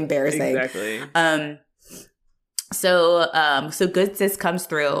is like embarrassing. Exactly. So good sis comes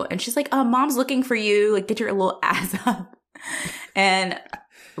through and she's like, mom's looking for you. Like, get your little ass up. And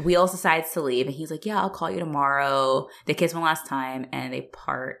Wheels decides to leave and he's like, yeah, I'll call you tomorrow. They kiss one last time and they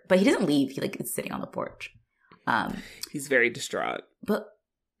part, but he doesn't leave. He like is sitting on the porch. He's very distraught. But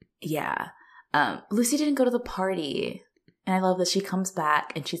yeah, Lucy didn't go to the party. And I love that she comes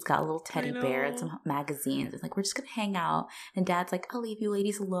back and she's got a little teddy bear and some magazines. It's like, we're just going to hang out. And Dad's like, I'll leave you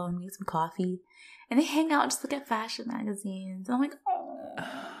ladies alone. We get some coffee. And they hang out and just look at fashion magazines. And I'm like,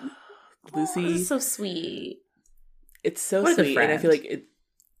 oh, Lucy. This is so sweet. It's so sweet. And I feel like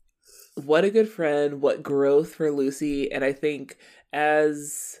what a good friend. What growth for Lucy. And I think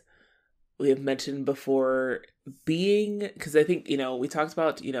as we have mentioned before, because I think, we talked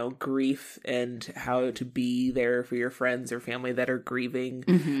about, grief and how to be there for your friends or family that are grieving.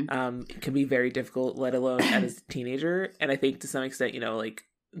 It can be very difficult, let alone as a teenager. And I think to some extent,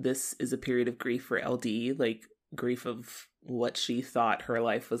 this is a period of grief for LD, like grief of what she thought her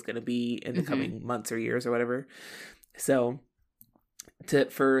life was going to be in the coming months or years or whatever. So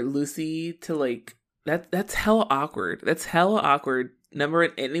for Lucy to like, that's hella awkward. That's hella awkward.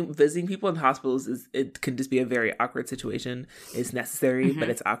 Visiting people in hospitals it can just be a very awkward situation. It's necessary, but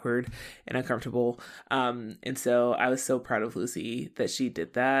it's awkward and uncomfortable. And so I was so proud of Lucy that she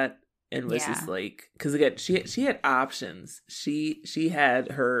did that and was just like, because again, she had options. She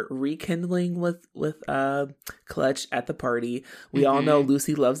had her rekindling with Clutch at the party. We all know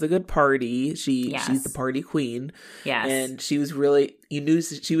Lucy loves a good party. She's the party queen. Yes, and she was really. You knew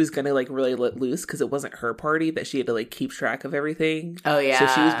she was going to, like, really let loose because it wasn't her party that she had to, like, keep track of everything. Oh, yeah. So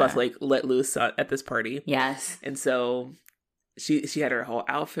she was about to, like, let loose at this party. Yes. And so she had her whole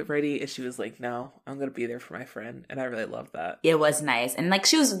outfit ready and she was like, no, I'm going to be there for my friend. And I really loved that. It was nice. And, like,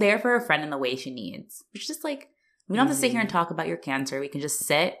 she was there for her friend in the way she needs. Which is just, like, we don't have to sit here and talk about your cancer. We can just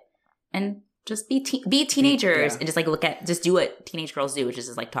sit and just be teenagers and just, like, just do what teenage girls do, which is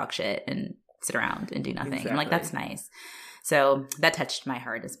just, like, talk shit and sit around and do nothing. Exactly. And, like, that's nice. So that touched my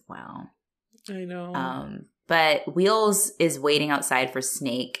heart as well. I know. But Wheels is waiting outside for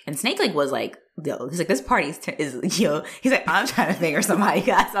Snake. And Snake was like, yo, he's like, this party is he's like, I'm trying to figure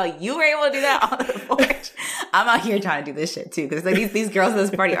somebody out. So you were able to do that on the porch. I'm out here trying to do this shit too. Because like these girls at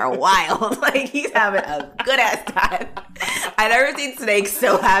this party are wild. Like he's having a good ass time. I never seen Snake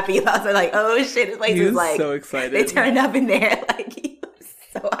so happy. I was like, oh shit, this place is like so excited. They turned up in there. Like he was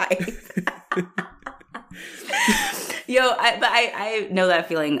so hyped. I know that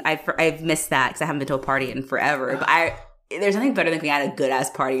feeling. I've missed that because I haven't been to a party in forever. But there's nothing better than being at a good ass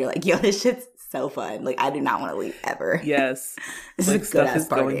party. You're like, yo, this shit's so fun. Like I do not want to leave ever. Yes, this is a good ass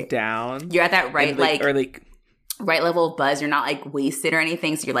party. Going down. You're at that right right level of buzz. You're not like wasted or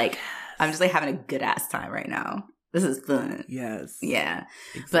anything. So you're like, I'm just like having a good ass time right now. This is fun. Yes. Yeah.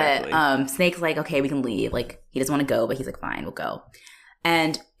 Exactly. But Snake's like, okay, we can leave. Like he doesn't want to go, but he's like, fine, we'll go.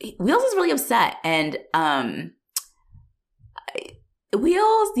 And Wheels is really upset. And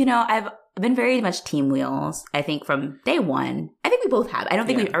Wheels, I've been very much team Wheels, I think, from day one. I think we both have. I don't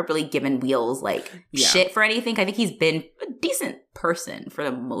think we've ever really given Wheels, shit for anything. I think he's been a decent person for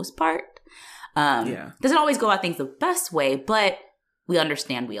the most part. Doesn't always go about things the best way, but we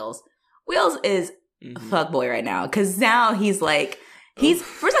understand Wheels. Wheels is a fuckboy right now, because now he's like,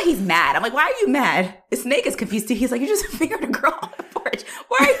 First of all, he's mad. I'm like, why are you mad? Snake is confused too. He's like, you just fingered a girl on the porch.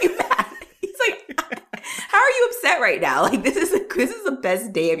 Why are you mad? He's like, how are you upset right now? Like, this is the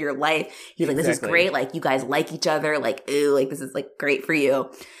best day of your life. He's like, this is great. Like, you guys like each other. Like, ooh, like, this is like great for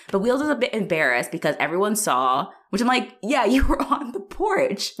you. But Wheels is a bit embarrassed because everyone saw, which I'm like, yeah, you were on the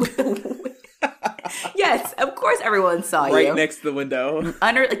porch with the yes, of course everyone saw you. Right next to the window.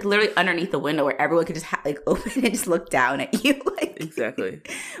 Literally underneath the window where everyone could just open and just look down at you. Like, exactly.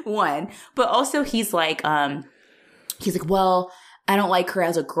 One. But also he's like, well, I don't like her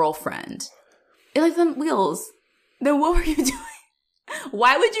as a girlfriend. And like, then Wheels, then what were you doing?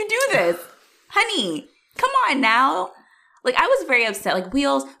 Why would you do this? Honey, come on now. Like, I was very upset. Like,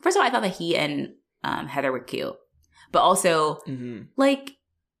 Wheels, first of all, I thought that he and Heather were cute. But also, like,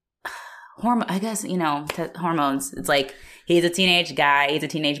 I guess, hormones. It's like, he's a teenage guy, he's a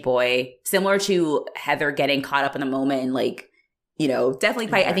teenage boy. Similar to Heather getting caught up in the moment and, like, definitely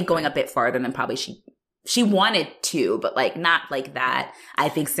probably, I think, going a bit farther than probably she wanted to, but, like, not like that. I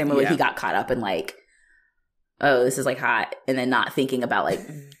think similarly, he got caught up in, like, oh, this is, like, hot. And then not thinking about, like,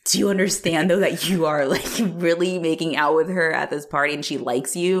 do you understand, though, that you are, like, really making out with her at this party and she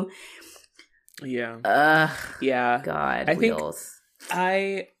likes you? Yeah. Yeah. God, I Wheels.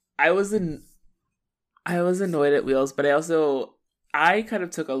 think I was annoyed at Wheels, but I kind of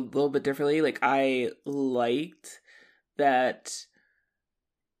took a little bit differently. Like, I liked that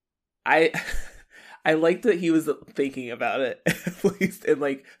I liked that he was thinking about it at least, and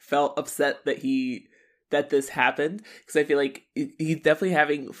like felt upset that this happened, because I feel like he's definitely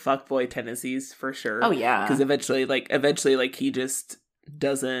having fuckboy tendencies for sure. Oh yeah, because eventually he just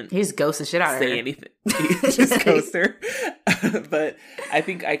doesn't. He just ghosts the shit out of her. Say anything. He just ghosts her. But I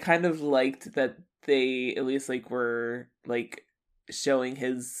think I kind of liked that they at least like were like showing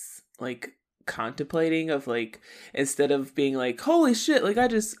his like contemplating of like, instead of being like, holy shit, like I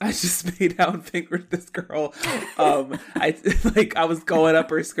just made out and fingered this girl. I was going up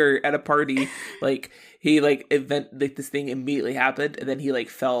her skirt at a party. Like he this thing immediately happened, and then he like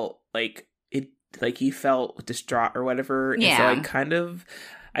felt like it, like he felt distraught or whatever. Yeah. And so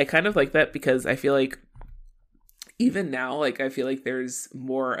I kind of like that, because I feel like even now, like I feel like there's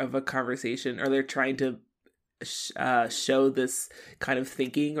more of a conversation, or they're trying to show this kind of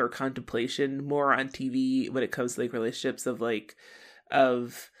thinking or contemplation more on TV when it comes to like relationships, of like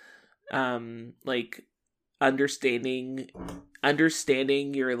understanding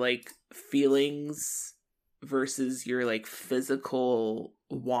your like feelings versus your like physical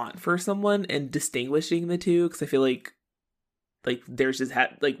want for someone, and distinguishing the two, because I feel like there's just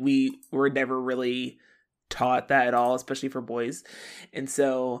we were never really taught that at all, especially for boys. And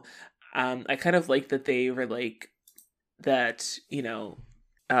so I kind of like that they were like that,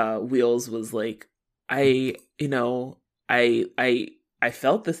 Wheels was like, I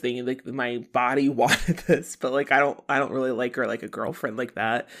felt this thing, like my body wanted this, but like I don't really like her like a girlfriend like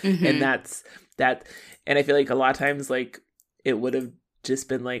that. Mm-hmm. And that's that. And I feel like a lot of times like it would have just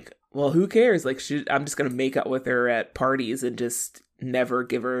been like, well, who cares? Like I'm just gonna make out with her at parties and just never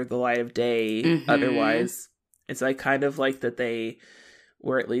give her the light of day otherwise. And so I kind of like that they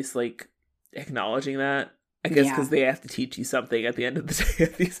were at least like acknowledging that, I guess, because they have to teach you something at the end of the day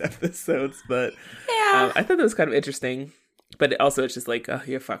of these episodes. But I thought that was kind of interesting. But also it's just like, oh,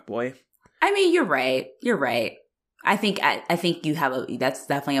 you're a fuckboy. I mean, you're right. I think you have that's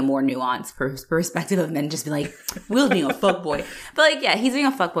definitely a more nuanced perspective of than just be like, Will's being a fuckboy. But like, yeah, he's being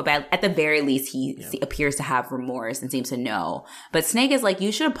a fuckboy, but at the very least he appears to have remorse and seems to know. But Snake is like,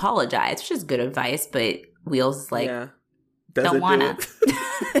 you should apologize, which is good advice, but Wheels is like, don't wanna.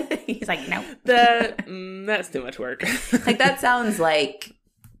 He's like, no. That's too much work. Like, that sounds like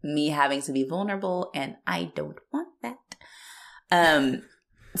me having to be vulnerable, and I don't want that.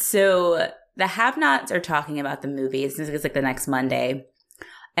 So the have-nots are talking about the movie. It's like the next Monday.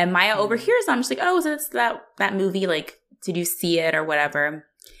 And Maya overhears them. She's like, oh, so it's that movie. Like, did you see it or whatever?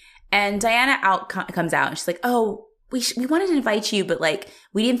 And Diana comes out and she's like, oh, we wanted to invite you, but like,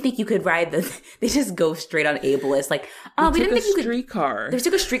 we didn't think you could ride the, they just go straight on ableist. Like, we didn't think you could. Streetcar. They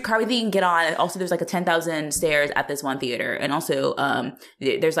took a streetcar. We think you can get on. And also, there's like a 10,000 stairs at this one theater. And also,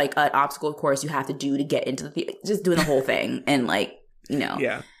 there's like an obstacle course you have to do to get into the theater. Just doing the whole thing. And like,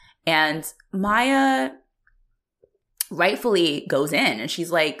 Yeah. And Maya rightfully goes in and she's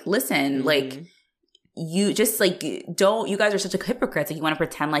like, listen, like, you just like, you guys are such a hypocrites. Like, you want to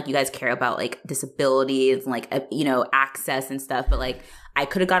pretend like you guys care about like disabilities and like, access and stuff. But like, I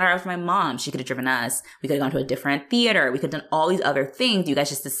could have gotten her out with my mom. She could have driven us. We could have gone to a different theater. We could have done all these other things. You guys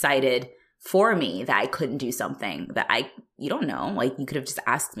just decided for me that I couldn't do something that you don't know. Like, you could have just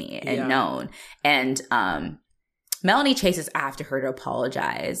asked me and known. And, Melanie chases after her to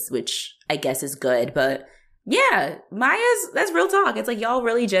apologize, which I guess is good. But yeah, that's real talk. It's like y'all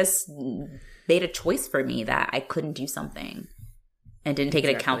really just made a choice for me that I couldn't do something and didn't take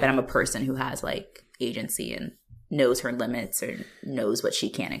into account that I'm a person who has like agency and knows her limits or knows what she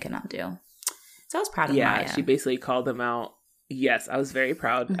can and cannot do. So I was proud of Maya. Yeah, she basically called them out. Yes, I was very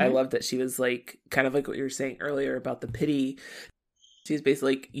proud. Mm-hmm. I love that she was like, kind of like what you were saying earlier about the pity. She's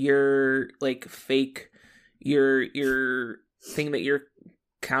basically like, you're like fake, your thing that you're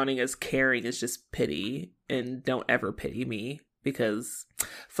counting as caring is just pity, and don't ever pity me because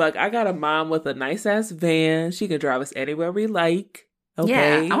fuck, I got a mom with a nice ass van. She can drive us anywhere we like.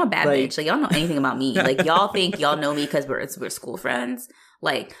 Okay? Yeah, I'm a bad bitch. Like, y'all know anything about me. Like, y'all think y'all know me because we're school friends.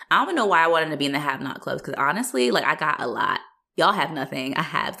 Like, I don't even know why I wanted to be in the Have Not clubs because honestly, like, I got a lot. Y'all have nothing. I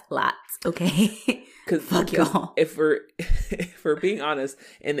have lots. Okay, fuck y'all. If we're being honest,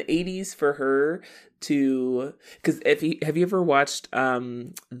 in the 80s for her to, because have you ever watched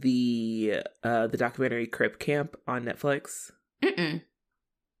the documentary Crip Camp on Netflix? Mm-mm.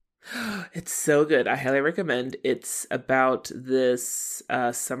 It's so good. I highly recommend. It's about this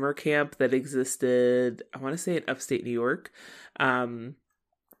summer camp that existed, I want to say in upstate New York,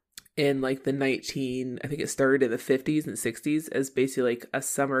 in like the I think it started in the 50s and 60s as basically like a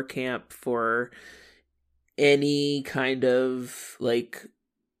summer camp for any kind of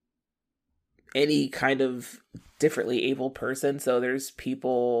differently able person. So there's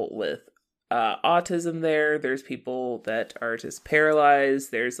people with autism there. There's people that are just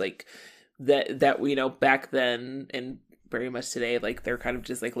paralyzed. There's like that you know, back then and very much today, like they're kind of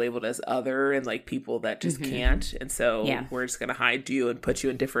just like labeled as other and like people that just can't. And so we're just gonna hide you and put you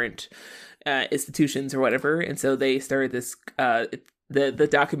in different institutions or whatever. And so they started this. The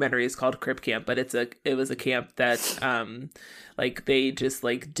documentary is called Crip Camp, but it was a camp that like they just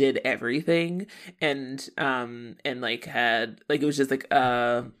like did everything and like had like it was just like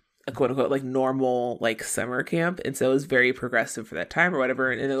a quote unquote like normal like summer camp, and so it was very progressive for that time or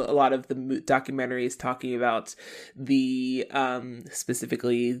whatever. And a lot of the documentary is talking about the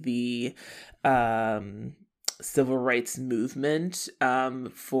specifically the civil rights movement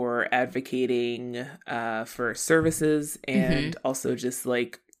for advocating for services and also just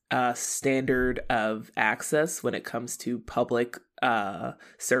like standard of access when it comes to public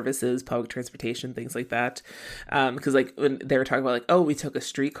services, public transportation, things like that. Because like when they were talking about like, oh, we took a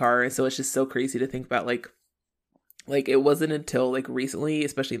streetcar, and so it's just so crazy to think about like it wasn't until like recently,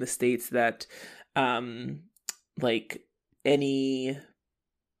 especially in the States, that like any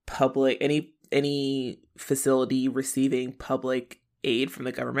facility receiving public aid from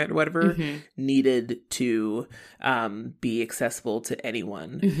the government or whatever needed to be accessible to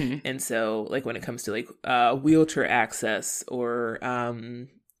anyone. And so like when it comes to like wheelchair access or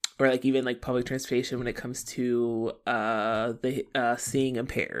like even like public transportation when it comes to the seeing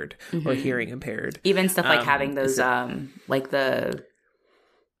impaired or hearing impaired, even stuff like having those like the,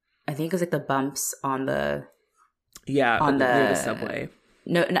 I think it was like the bumps on the near the subway.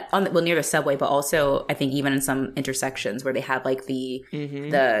 No, near the subway, but also I think even in some intersections where they have like the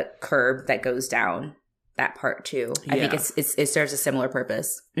curb that goes down, that part too. I think it serves a similar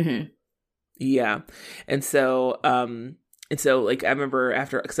purpose. Yeah, and so like I remember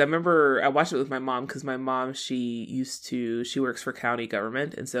I watched it with my mom because my mom she works for county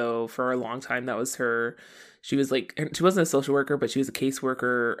government, and so for a long time that was her. She was like, she wasn't a social worker, but she was a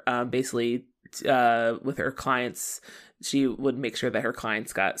caseworker. Basically, with her clients, she would make sure that her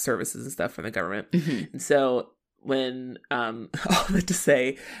clients got services and stuff from the government. And so when, all that to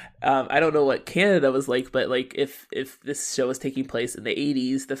say, I don't know what Canada was like, but like if this show was taking place in the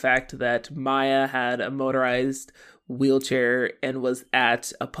 80s, the fact that Maya had a motorized wheelchair and was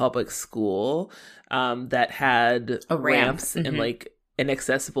at a public school that had ramps and like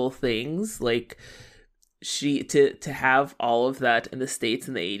inaccessible things, like she to have all of that in the States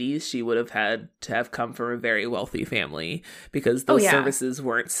in the 80s, she would have had to have come from a very wealthy family because those services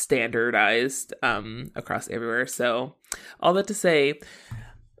weren't standardized across everywhere. So all that to say,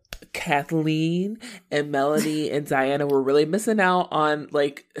 Kathleen and Melanie and Diana were really missing out on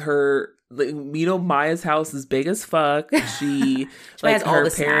like her, you know, Maya's house is big as fuck. She like has all her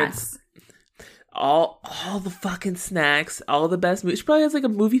the parents snacks. all the fucking snacks, all the best movies. She probably has like a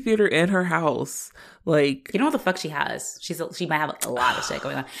movie theater in her house. Like, you know what the fuck she has? She might have a lot of shit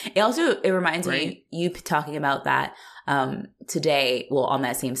going on. It reminds me, you talking about that today, well, on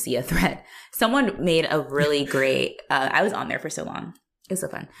that same Sia thread, someone made a really great, I was on there for so long. It was so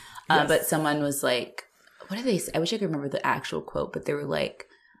fun. But someone was like, what did they say? I wish I could remember the actual quote, but they were like,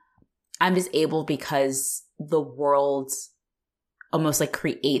 I'm disabled because the world almost like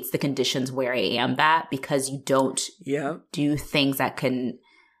creates the conditions where I am that, because you don't do things that can,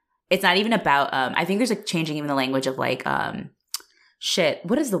 it's not even about, I think there's like changing even the language of like,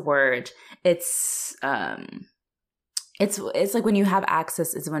 what is the word? It's like when you have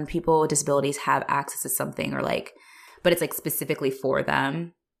access, it's when people with disabilities have access to something, or like, but it's like specifically for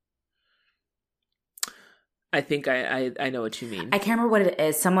them. I think I know what you mean. I can't remember what it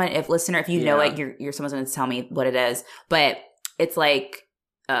is. Someone, if you know it, you're someone's going to tell me what it is. But it's like,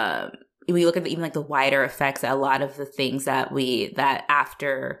 when you look at even like the wider effects, a lot of the things that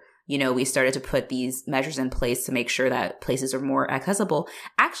after, we started to put these measures in place to make sure that places are more accessible,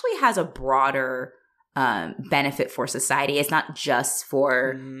 actually has a broader benefit for society. It's not just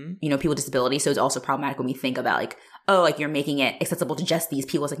for, people with disabilities. So it's also problematic when we think about like, oh, like you're making it accessible to just these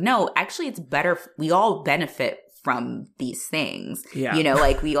people. It's like, no, actually it's better. We all benefit from these things. Yeah.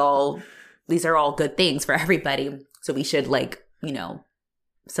 Like these are all good things for everybody. So we should like,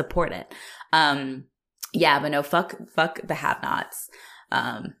 support it. Yeah, but no, fuck the have-nots.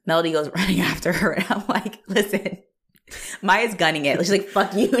 Melody goes running after her, and I'm like, listen, Maya's gunning it. She's like,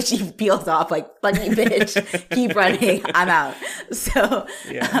 fuck you. She peels off like, fuck you, bitch. Keep running. I'm out. So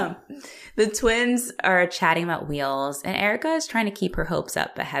the twins are chatting about Wheels, and Erica is trying to keep her hopes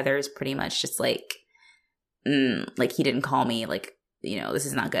up, but Heather is pretty much just like, like he didn't call me, like, this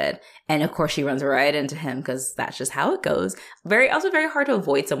is not good. And of course she runs right into him because that's just how it goes. Also very hard to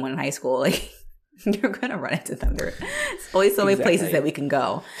avoid someone in high school. Like you're going to run into them. There's always so many places that we can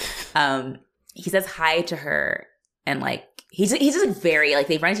go. He says hi to her, and like, he's just like very, like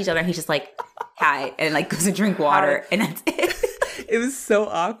they run into each other and he's just like, hi, and like goes to drink water, and that's it. It was so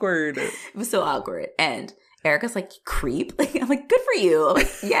awkward. And Erica's like, creep. Like, I'm like, good for you. I'm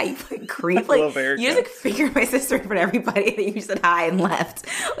like, yeah, you fucking creep. Like, you just like figure my sister in front of everybody, and you said hi and left.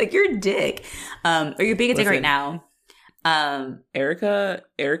 Like, you're a dick. Or you're being a dick right now. Erica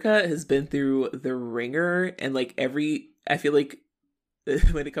has been through the ringer, and like I feel like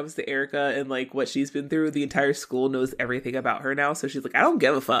when it comes to Erica and like what she's been through, the entire school knows everything about her now. So she's like, I don't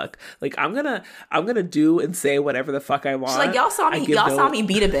give a fuck. Like I'm gonna do and say whatever the fuck I want. She's like, y'all saw me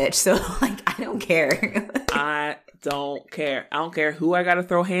beat a bitch, so like I don't care. I don't care. I don't care who I gotta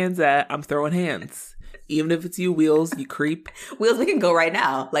throw hands at. I'm throwing hands. Even if it's you, Wheels, you creep. Wheels, we can go right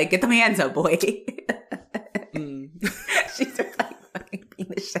now. Like, get them hands up, boy. She's like fucking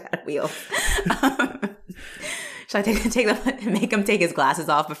beating the shit out of Wheels. Should I take them, make him take his glasses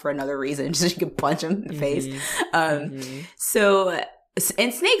off, but for another reason, just so she can punch him in the face? So,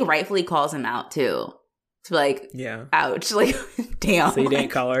 and Snake rightfully calls him out too. To like, ouch, like, damn. So you didn't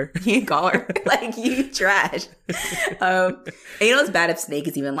call her? You didn't call her? Like, you trash. And it's bad if Snake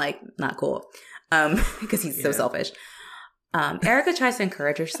is even like not cool, because he's so selfish. Erica tries to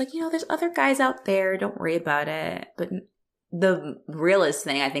encourage her. She's like, there's other guys out there. Don't worry about it. But the realest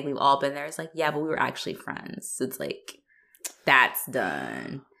thing, I think we've all been there, is like, yeah, but we were actually friends. So it's like, that's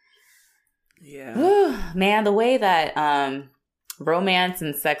done. Yeah. Man, the way that romance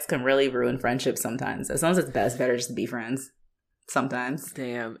and sex can really ruin friendship sometimes. Sometimes it's better just to be friends. Sometimes.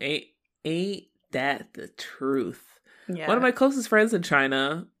 Damn. Ain't that the truth? Yeah. One of my closest friends in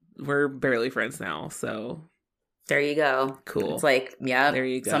China, we're barely friends now, so. There you go. Cool. It's like, yeah. There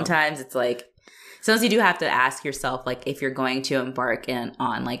you go. Sometimes it's like, sometimes you do have to ask yourself, like, if you're going to embark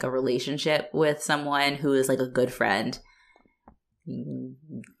on like a relationship with someone who is like a good friend,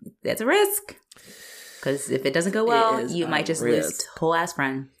 that's a risk. Because if it doesn't go well, you might just lose a whole ass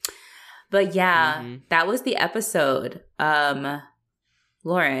friend. But yeah, that was the episode. Lauren,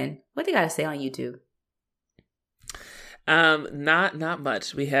 what do you got to say on YouTube? Not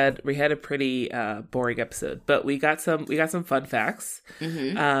much. We had a pretty boring episode, but we got some fun facts.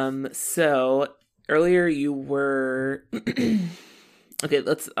 So earlier you were okay.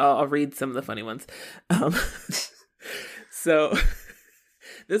 I'll read some of the funny ones. So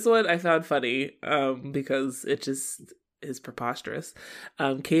this one I found funny because it just is preposterous.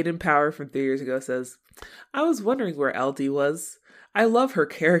 Caden Power from 3 years ago says, "I was wondering where LD was. I love her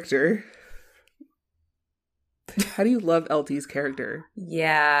character." How do you love LT's character?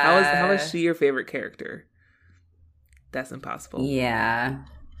 Yeah. How is she your favorite character? That's impossible. Yeah.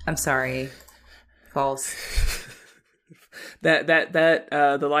 I'm sorry. False. that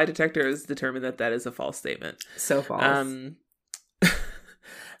the lie detector has determined that is a false statement. So false.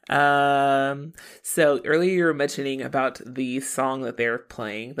 So earlier you were mentioning about the song that they're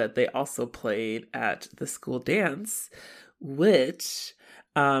playing that they also played at the school dance, which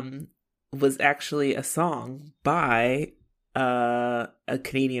was actually a song by a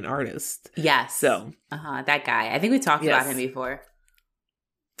Canadian artist. Yes. So that guy. I think we talked about him before.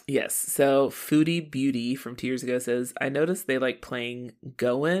 Yes. So Foodie Beauty from 2 years ago says, I noticed they like playing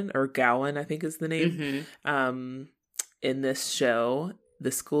Gowan or Gowan, I think is the name, in this show.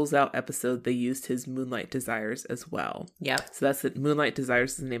 The School's Out episode, they used his Moonlight Desires as well. Yep. So that's it. Moonlight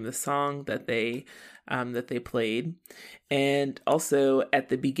Desires is the name of the song that they played. And also at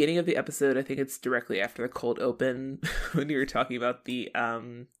the beginning of the episode, I think it's directly after the cold open, when you were talking about the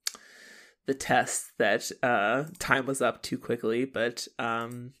test that time was up too quickly, but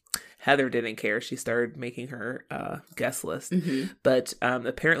Heather didn't care. She started making her guest list. But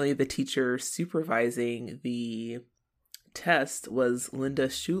apparently the teacher supervising the test was Linda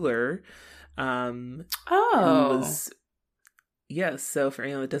Schuler. Yes, so for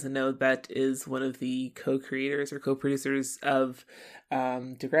anyone that doesn't know, that is one of the co-creators or co-producers of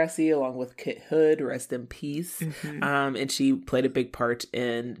Degrassi, along with Kit Hood, rest in peace. And she played a big part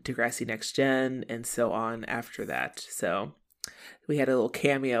in Degrassi Next Gen and so on after that. So we had a little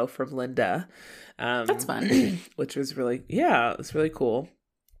cameo from Linda. That's fun. Which was really, it was really cool.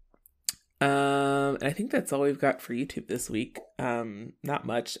 And I think that's all we've got for YouTube this week. Not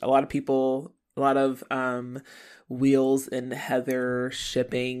much. A lot of Wheels and Heather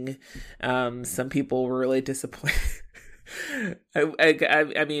shipping. Some people were really disappointed.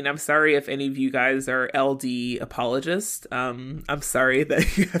 I mean, I'm sorry if any of you guys are LD apologists. I'm sorry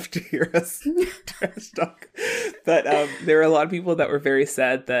that you have to hear us trash talk. But there were a lot of people that were very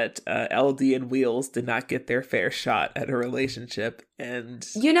sad that LD and Wheels did not get their fair shot at a relationship. And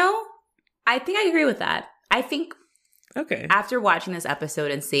I think I agree with that. I think after watching this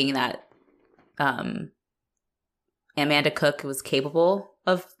episode and seeing that Amanda Cook was capable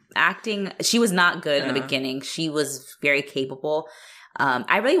of acting, she was not good in the beginning. She was very capable.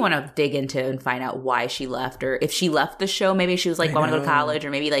 I really want to dig into and find out why she left, or if she left the show, maybe she was like, I want to go to college, or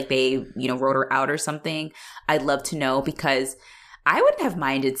maybe like they, wrote her out or something. I'd love to know, because I wouldn't have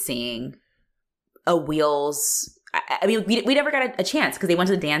minded seeing a Wheels. I mean, we never got a chance because they went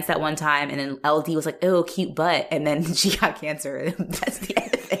to the dance that one time, and then LD was like, "Oh, cute butt," and then she got cancer. And that's the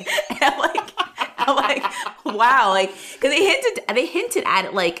end of it. And I'm like, wow, like, because they hinted at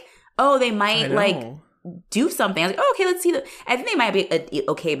it, like, oh, they might like do something. I was like, oh, okay, let's see. I think they might be an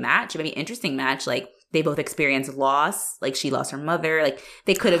okay match, maybe an interesting match. Like, they both experienced loss. Like, she lost her mother. Like,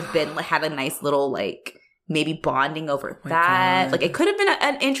 they could have been had a nice little like maybe bonding over that. God. Like, it could have been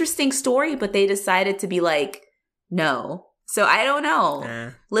an interesting story, but they decided to be like, no. So I don't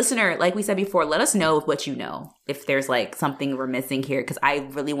know. Listener, like we said before, let us know what you know. If there's like something we're missing here, because I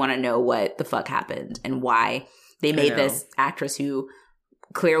really want to know what the fuck happened and why they made this actress who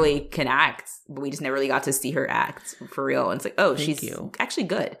clearly can act, but we just never really got to see her act for real. And it's like, oh, she's actually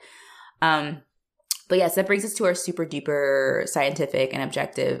good. But yes, that brings us to our super duper scientific and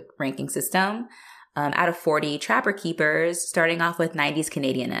objective ranking system. Out of 40 Trapper Keepers, starting off with 90s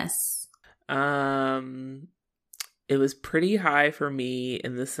Canadianness. It was pretty high for me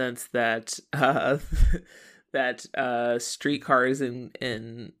in the sense that streetcars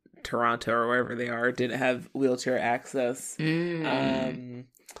in Toronto or wherever they are didn't have wheelchair access. And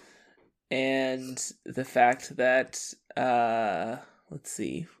the fact that let's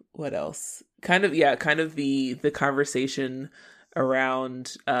see, what else? Kind of the conversation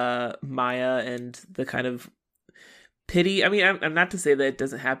around Maya and the kind of pity. I mean, I'm not to say that it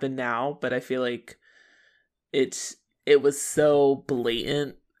doesn't happen now, but I feel like it was so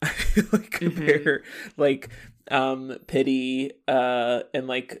blatant. Like, compare like pity and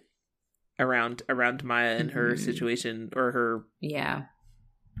like around Maya and her situation, or her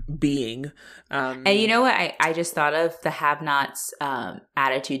being. And you know what I just thought of? The have-nots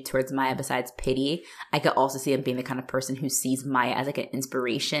attitude towards Maya, besides pity, I could also see him being the kind of person who sees Maya as like an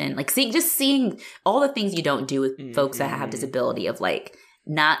inspiration, like seeing all the things you don't do with folks that have disability, of like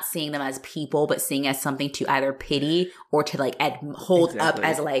not seeing them as people, but seeing as something to either pity or to like hold up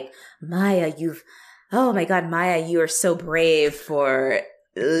as like, Maya, oh my God, Maya, you are so brave for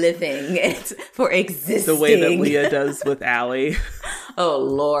living, it's for existing. The way that Leah does with Allie. Oh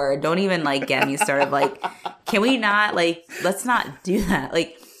Lord, don't even like get me started. Like, can we not, like, let's not do that.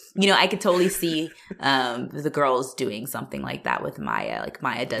 Like, I could totally see the girls doing something like that with Maya. Like,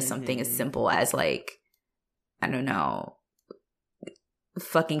 Maya does something as simple as like, I don't know,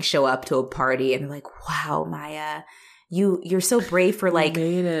 fucking show up to a party and like, wow, Maya, you're so brave for like,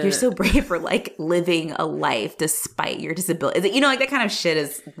 you're so brave for like living a life despite your disability. Like, that kind of shit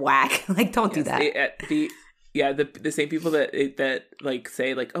is whack. Like, don't do that. The same people that like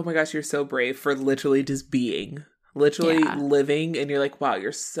say like, oh my gosh, you're so brave for literally just being, living, and you're like, wow,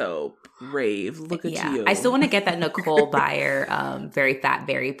 you're so brave. Look at you. I still want to get that Nicole Byer, Very Fat,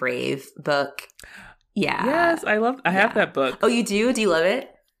 Very Brave book. Yeah. Yes, I have that book. Oh, you do? Do you love it?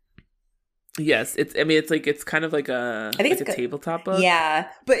 Yes, it's kind of like a I think it's a tabletop book. Yeah,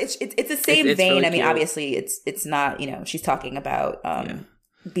 but it's the same vein. Really I mean, cute. obviously, it's not. She's talking about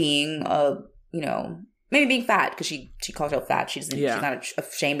being maybe being fat because she calls herself fat. She's not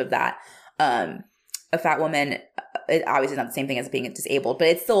ashamed of that. A fat woman, it obviously is not the same thing as being disabled, but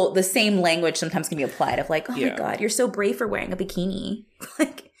it's still the same language sometimes can be applied of like, oh my God, you're so brave for wearing a bikini.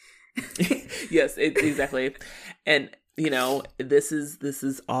 Like, yes, exactly. And this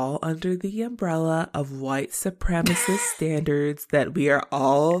is all under the umbrella of white supremacist standards that we are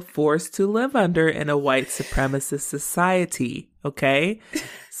all forced to live under in a white supremacist society. Okay,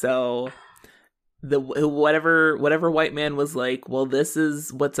 so whatever white man was like, well, this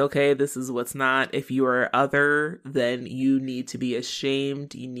is what's okay, this is what's not. If you are other, then you need to be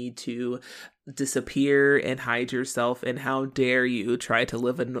ashamed. You need to disappear and hide yourself, and how dare you try to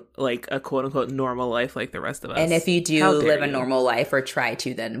live a quote unquote normal life like the rest of us. And if you do live a normal life or try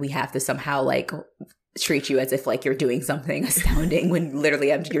to, then we have to somehow like treat you as if like you're doing something astounding when literally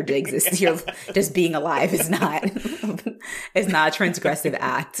you're just being alive is not a transgressive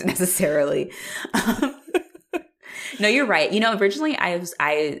act necessarily. No, you're right. Originally I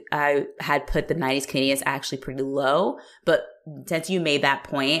had put the 90s Canadians actually pretty low, but since you made that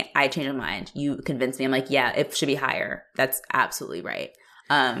point, I changed my mind. You convinced me. I'm like, yeah, it should be higher. That's absolutely right.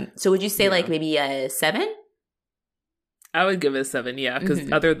 So would you say like maybe a 7? I would give it a 7, yeah, because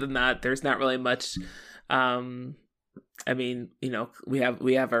other than that, there's not really much. I mean, we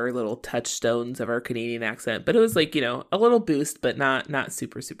have our little touchstones of our Canadian accent, but it was like, a little boost, but not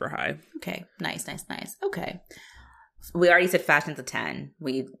super, super high. Okay, nice. Okay. We already said fashion's a 10.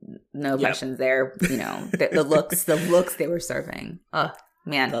 No questions there. The looks they were serving. Oh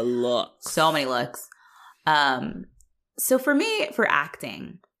man, the looks, so many looks. So for me, for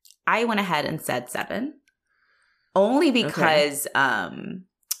acting, I went ahead and said 7, only because LD's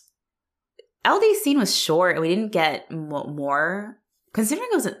scene was short and we didn't get more. Considering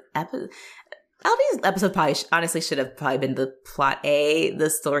it was an episode. LD's episode probably honestly should have probably been the plot A, the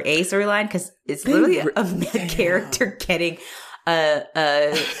storyline, because it's literally a character getting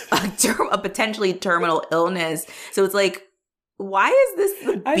a potentially terminal illness. So it's like, why is this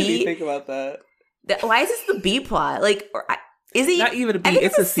the B? I didn't even think about that. Why is this the B plot? Like, is it not even a B? I think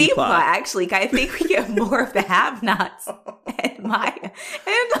it's a C plot. Actually. I think we get more of the have-nots and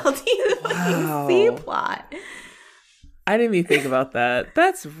LD is the C plot. I didn't even think about that.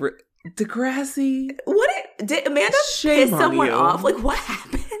 That's Degrassi. Did Amanda piss someone off? Like, what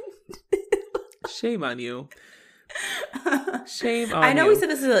happened? Shame on you. Shame on you. I know we said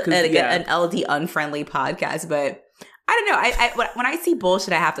this is an LD unfriendly podcast, but I don't know. When I see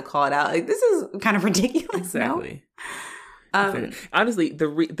bullshit, I have to call it out. Like, this is kind of ridiculous. Exactly. No? Honestly, the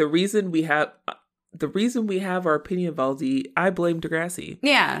reason we have our opinion of LD, I blame Degrassi.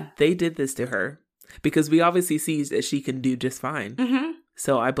 Yeah, they did this to her because we obviously see that she can do just fine. Mm-hmm.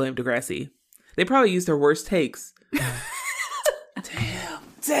 So I blame Degrassi. They probably used her worst takes.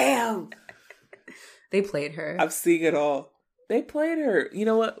 Damn. They played her. I'm seeing it all. They played her. You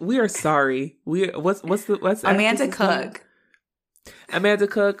know what? We are sorry. What's Amanda Cook. Amanda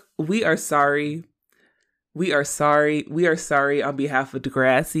Cook. We are sorry. We are sorry. We are sorry on behalf of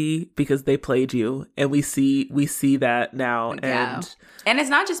Degrassi because they played you, and we see that now. And it's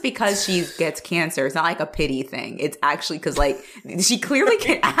not just because she gets cancer. It's not like a pity thing. It's actually because like she clearly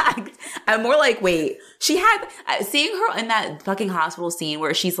can act. I'm more like, wait, she had seeing her in that fucking hospital scene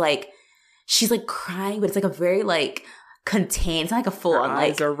where she's like crying, but it's like a very like contained. It's not like a full on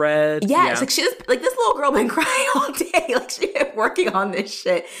like eyes are red. Yeah, it's like she just like this little girl been crying all day. Like she's been working on this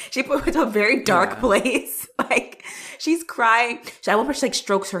shit. She put her to a very dark place. Like she's crying. At one point she like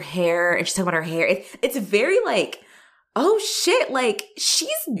strokes her hair and she's talking about her hair. It's very like, oh shit, like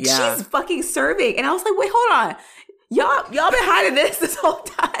she's fucking serving. And I was like, wait, hold on. Y'all been hiding this whole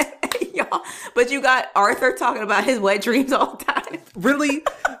time. Y'all, but you got Arthur talking about his wet dreams all the time. Really?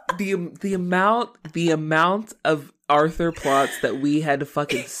 The amount of Arthur plots that we had to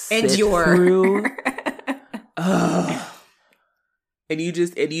fucking sit through. And you're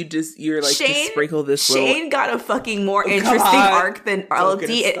like, Shane, just sprinkle this. Shane got a fucking more interesting arc than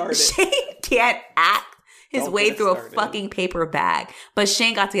LD. Shane can't act his way through a fucking paper bag. But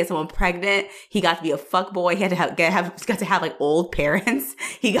Shane got to get someone pregnant. He got to be a fuckboy. He had to got to have like old parents.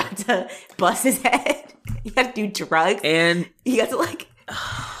 He got to bust his head. He had to do drugs. And he got to like,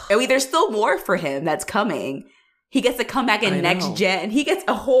 I mean, there's still more for him that's coming. He gets to come back in next gen. He gets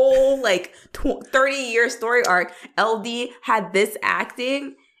a whole like 30-year story arc. LD had this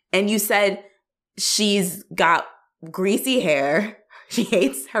acting, and you said she's got greasy hair. She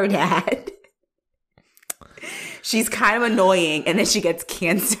hates her dad. she's kind of annoying, and then she gets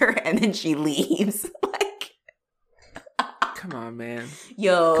cancer, and then she leaves. Like, come on, man.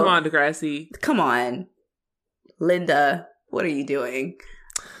 Yo. Come on, Degrassi. Come on. Linda, what are you doing?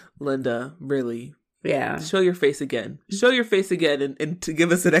 Linda, really? Yeah. Show your face again. Show your face again and to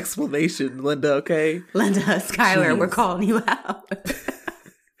give us an explanation, Linda, okay? Linda, Skylar, we're calling you out.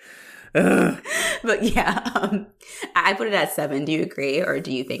 But yeah, I put it at 7. Do you agree, or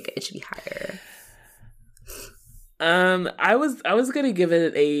do you think it should be higher? I was gonna give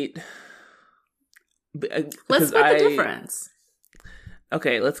it an 8. Let's split the difference.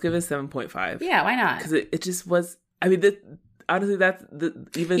 Okay, let's give it 7.5. Yeah, why not? Because it just was. I mean, honestly, that's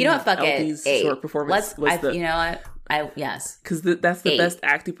even you know what? Fuck LP's it. 8. Short performance. You know what? Yes. Because that's the 8. best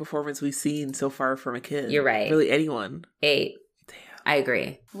acting performance we've seen so far from a kid. You're right. Really, anyone. 8. Damn. I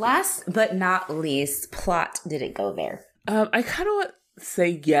agree. Last but not least, plot. Did it go there? I kind of want to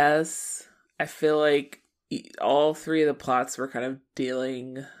say yes. I feel like all 3 of the plots were kind of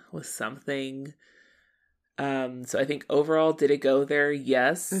dealing with something. So I think overall, did it go there?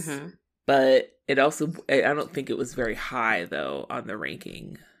 Yes. Mm-hmm. But it also, I don't think it was very high, though, on the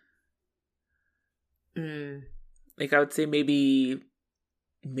ranking. Like, I would say maybe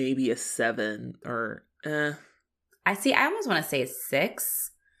a 7 or, I almost want to say a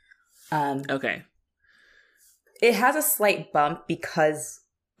 6. Okay. It has a slight bump because,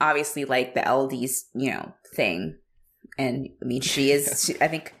 obviously, like, the LD's, thing. And, I mean, she is,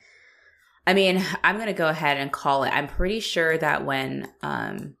 I'm going to go ahead and call it. I'm pretty sure that when,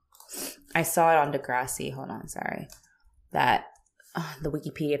 I saw it on Degrassi. Hold on, sorry. That the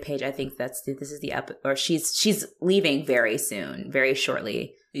Wikipedia page. I think this is the or she's leaving very soon, very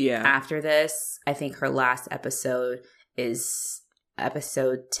shortly. Yeah. After this, I think her last episode is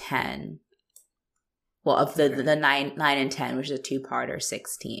episode 10. Well, of the 9 and 10, which is a 2-parter.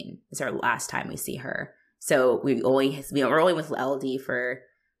 16 is our last time we see her. So we're only with LD for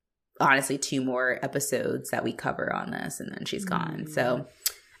honestly 2 more episodes that we cover on this, and then she's gone. So.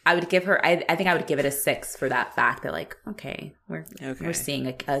 I would give her. I think I would give it a 6 for that fact that, like, okay, we're seeing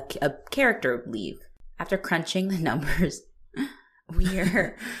a character leave. After crunching the numbers,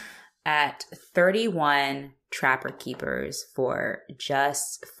 we're at 31 Trapper Keepers for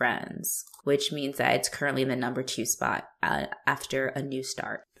Just Friends, which means that it's currently in the number 2 spot after a new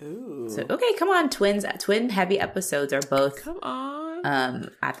start. Ooh. So okay, come on, twin heavy episodes are both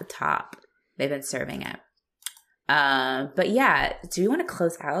at the top. They've been serving it. But yeah, do we want to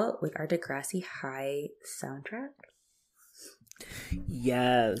close out with our Degrassi High soundtrack?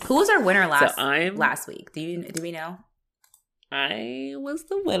 Yes. Who was our winner last week? Do we know? I was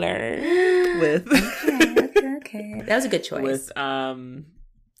the winner with okay. That was a good choice. With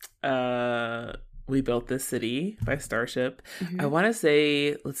We Built This City by Starship. Mm-hmm. I want to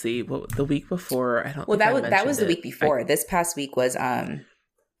say, let's see, the week before. I don't. Well, that was the week before. This past week was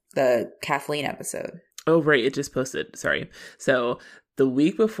the Kathleen episode. Oh, right. It just posted. Sorry. So the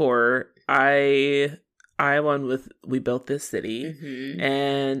week before, I won with We Built This City. Mm-hmm.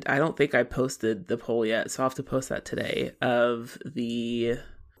 And I don't think I posted the poll yet. So I'll have to post that today of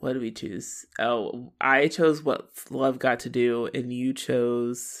what did we choose? Oh, I chose What's Love Got to Do. And you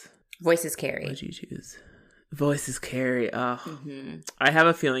chose... Voices Carry. What did you choose? Voices Carry. Oh, mm-hmm. I have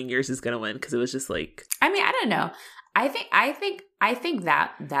a feeling yours is going to win because it was just like... I mean, I don't know. I think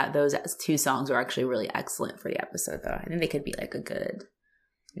that those 2 songs were actually really excellent for the episode, though. I think they could be like a good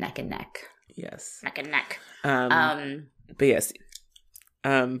neck and neck. Yes, neck and neck. But yes,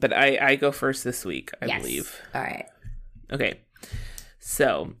 but I go first this week. I believe. All right. Okay.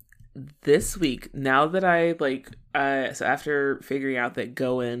 So this week, now that so after figuring out that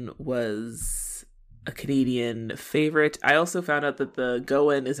Goen was a Canadian favorite, I also found out that the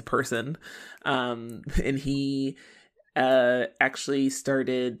Goen is a person, and he. Actually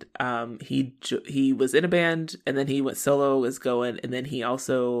started he was in a band and then he went solo as Goen, and then he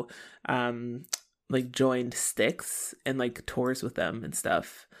also joined Styx and tours with them and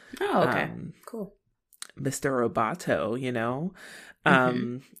stuff. Oh, okay. Cool. Mr. Roboto,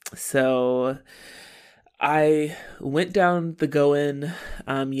 mm-hmm. So I went down the Goen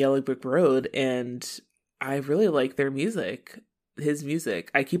Yellow Brick Road, and I really like their music. His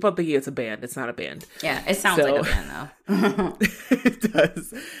music. I keep on thinking it's a band. It's not a band. Yeah, it sounds like a band though. It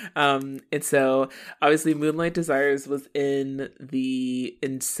does. And so obviously Moonlight Desires was in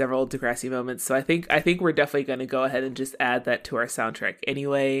several Degrassi moments. So I think we're definitely going to go ahead and just add that to our soundtrack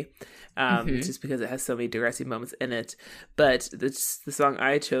anyway. Just because it has so many Degrassi moments in it. But the song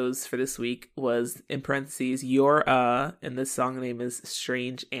I chose for this week was, in parentheses, and the song name is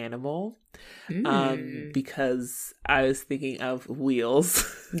Strange Animal. because I was thinking of Wheels.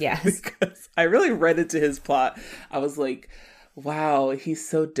 Yes. Because I really read into his plot. I was like, wow, he's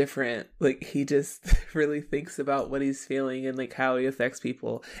so different. Like, he just really thinks about what he's feeling and like how he affects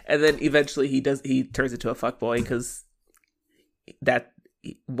people. And then eventually he turns into a fuckboy because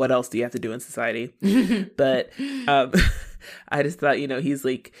what else do you have to do in society? But I just thought,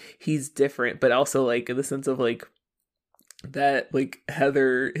 he's different, but also like in the sense of like that, like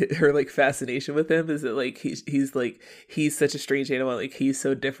Heather, her like fascination with him is that like he's such a strange animal. Like, he's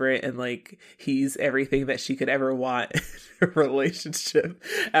so different, and like he's everything that she could ever want in a relationship.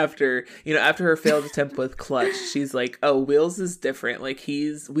 After her failed attempt with Clutch, she's like, oh, Wheels is different. Like,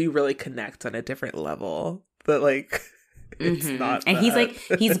 we really connect on a different level. But like, it's not. And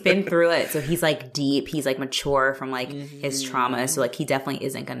he's been through it, so he's like deep. He's like mature from like his trauma. So like he definitely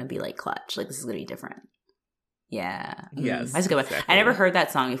isn't gonna be like Clutch. Like, this is gonna be different. Yeah. Yes. That's a good one. Exactly. I never heard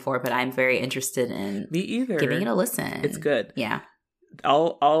that song before, but I'm very interested in Me either. giving it a listen. It's good. Yeah.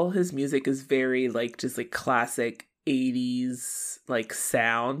 All his music is very like just like classic 80s like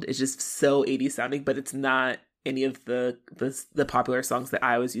sound. It's just so 80s sounding, but it's not any of the popular songs that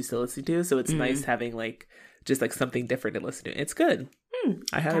I was used to listening to. So it's nice having like just like something different to listen to. It's good.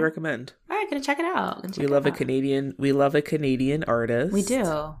 I highly recommend. All right, gonna check it out. We love a Canadian artist. We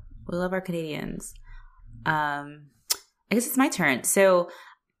do. We love our Canadians. I guess it's my turn. So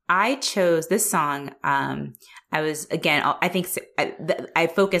I chose this song. I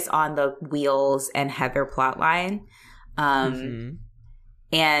focus on the Wheels and Heather plotline. And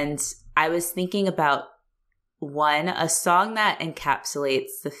I was thinking about a song that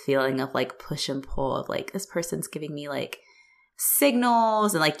encapsulates the feeling of like push and pull of like, this person's giving me like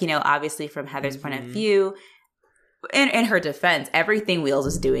signals, and like, obviously from Heather's point of view, in her defense, everything Wheels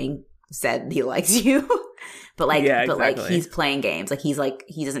is doing said he likes you. But like, like he's playing games. Like,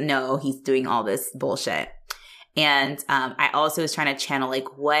 he doesn't know he's doing all this bullshit. And I also was trying to channel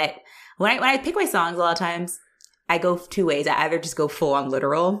like when I pick my songs, a lot of times I go two ways. I either just go full on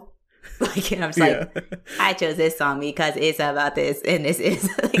literal, like, and I'm just like, I chose this song because it's about this, and this is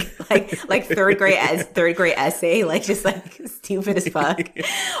like third grade essay, like just like stupid as fuck.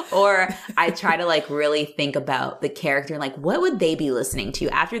 Or I try to like really think about the character and like, what would they be listening to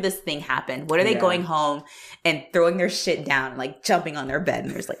after this thing happened? What are they going home and throwing their shit down and like jumping on their bed,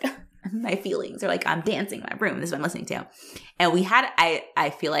 and there's like my feelings, or like I'm dancing in my room. This is what I'm listening to. And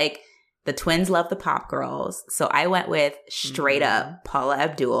I feel like the twins love the pop girls, so I went with straight up Paula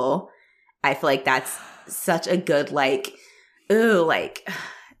Abdul. I feel like that's such a good like, ooh, like,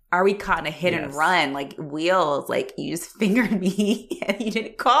 are we caught in a hit and run? Like, Wheels, like, you just fingered me and you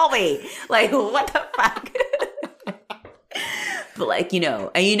didn't call me. Like, what the fuck? But like,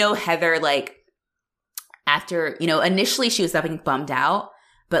 and Heather, like, after, initially she was definitely bummed out,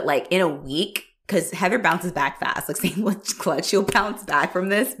 but like in a week, because Heather bounces back fast, like same with Clutch, she'll bounce back from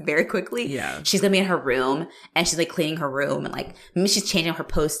this very quickly. Yeah, she's gonna be in her room and she's like cleaning her room, and like maybe she's changing her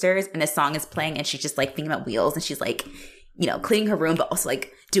posters, and this song is playing, and she's just like thinking about Wheels, and she's like, cleaning her room, but also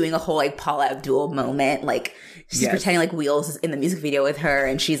like doing a whole like Paula Abdul moment, like she's pretending like Wheels is in the music video with her,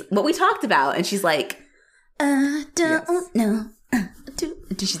 and she's what we talked about, and she's like, don't know,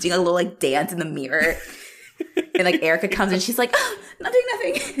 she's doing a little like dance in the mirror. And like Erica comes in, she's like, oh, not doing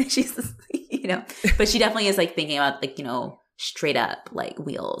nothing. She's just, but she definitely is like thinking about like, straight up like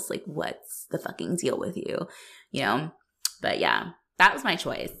Wheels, like what's the fucking deal with you, But yeah, that was my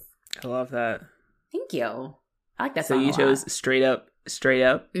choice. I love that. Thank you. I like that song. So you chose straight up.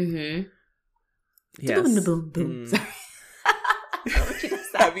 Mm-hmm. Yes. Boom, boom, boom. Sorry.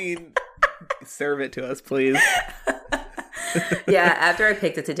 I mean, serve it to us, please. Yeah, after I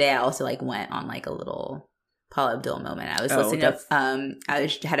picked it today, I also like went on like a little Paula Abdul moment. I was listening to I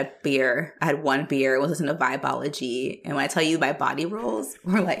had one beer, was listening to Vibology, and when I tell you my body rolls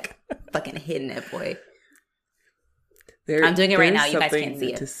were like fucking hitting it, boy. I'm doing it right now. You guys can't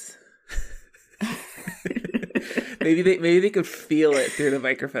see it. Maybe they could feel it through the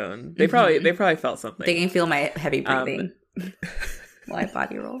microphone. They probably felt something. They can feel my heavy breathing while I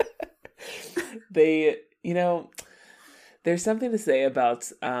body roll. There's something to say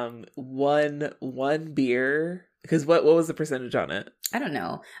about one beer, because what was the percentage on it? I don't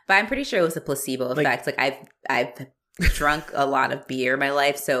know, but I'm pretty sure it was a placebo effect. Like I've drunk a lot of beer in my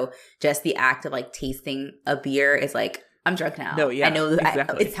life, so just the act of like tasting a beer is like, I'm drunk now. No, yeah, I know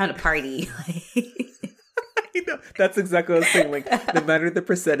exactly. It's time to party. I know. That's exactly what I was saying. Like, no matter the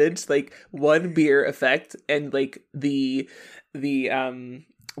percentage, like one beer effect, and like the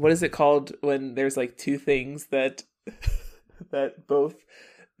what is it called when there's like two things that both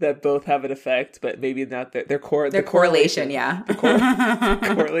that both have an effect, but maybe not their correlation. Yeah. The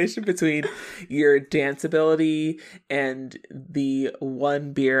correlation between your dance ability and the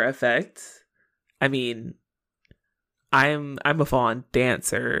one beer effect. I mean, I'm a full-on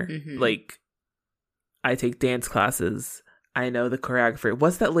dancer. Mm-hmm. Like, I take dance classes. I know the choreographer.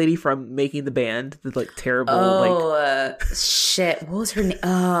 What's that lady from Making the Band? The like terrible shit. What was her name?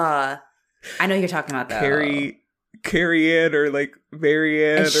 I know you're talking about that. Carrie Ann or like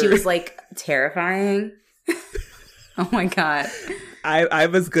Marianne. And she was like terrifying. Oh my god.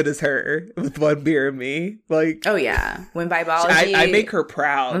 I'm as good as her with one beer in me. Like, oh yeah. When Biology, I make her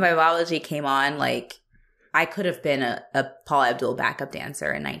proud. When Biology came on, like, I could have been a Paula Abdul backup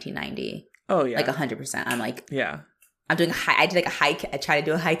dancer in 1990. Oh yeah, like 100%. I'm like, yeah. I'm doing I did like a high. I tried to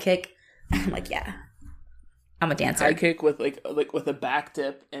do a high kick. I'm like, yeah, I'm a dancer. High kick with like with a back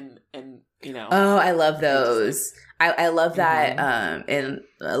dip and you know. Oh, I love those. I love that in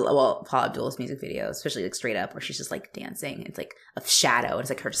Paula Abdul's music videos, especially like Straight Up, where she's just like dancing. It's like a shadow, and it's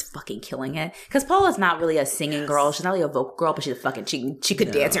like her just fucking killing it. Because Paula's not really a singing girl; she's not really a vocal girl, but she's a fucking she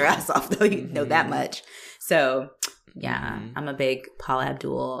could dance her ass off. Though you know that much. So yeah, I'm a big Paula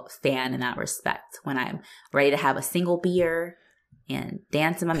Abdul fan in that respect. When I'm ready to have a single beer and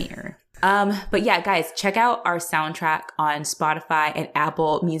dance in my mirror. But yeah, guys, check out our soundtrack on Spotify and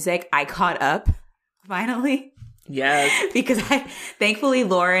Apple Music. I caught up finally. Yes. Because thankfully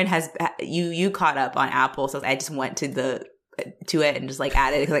Lauren has you caught up on Apple, so I just went to it and just like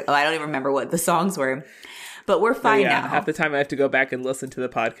added like, oh, I don't even remember what the songs were. But we're fine now. Half the time I have to go back and listen to the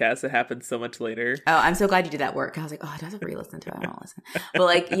podcast. It happens so much later. Oh, I'm so glad you did that work. I was like, oh, I have to re-listen to it. I don't want to listen. But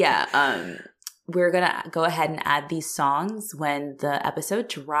like, yeah, we're going to go ahead and add these songs when the episode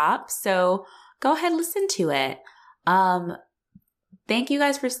drops. So go ahead and listen to it. Thank you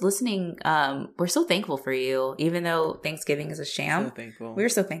guys for listening. We're so thankful for you, even though Thanksgiving is a sham. So thankful. We're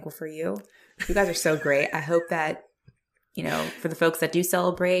so thankful for you. You guys are so great. I hope that, you know, for the folks that do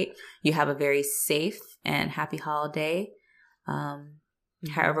celebrate, you have a very safe and happy holiday.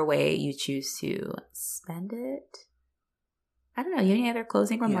 However way you choose to spend it. I don't know. You have any other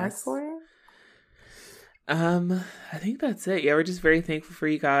closing remarks for it? I think that's it. Yeah, we're just very thankful for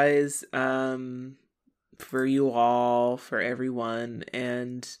you guys. For you all, for everyone,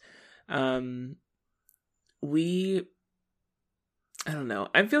 and I don't know.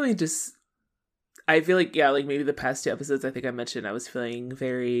 I feel like, yeah, like maybe the past 2 episodes, I think I mentioned I was feeling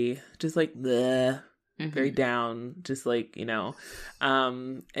very just like bleh, very down, just like, you know,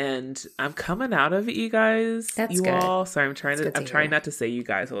 and I'm coming out of it, you guys. That's you good. all. Sorry, I'm trying not to say you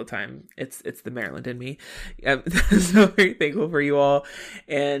guys all the time. It's the Maryland in me. So very thankful for you all,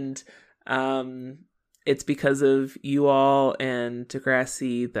 and it's because of you all and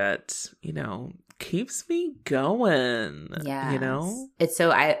Degrassi that, you know, keeps me going. Yeah. You know? It's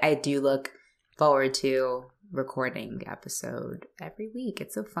so, I do look forward to recording the episode every week.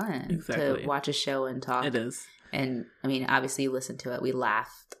 It's so fun to watch a show and talk. It is. And I mean, obviously you listen to it. We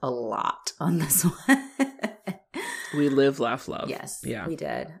laughed a lot on this one. We live, laugh, love. Yes. Yeah. We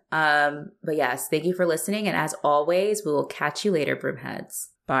did. But yes, thank you for listening. And as always, we will catch you later, Broomheads.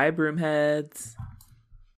 Bye, Broomheads.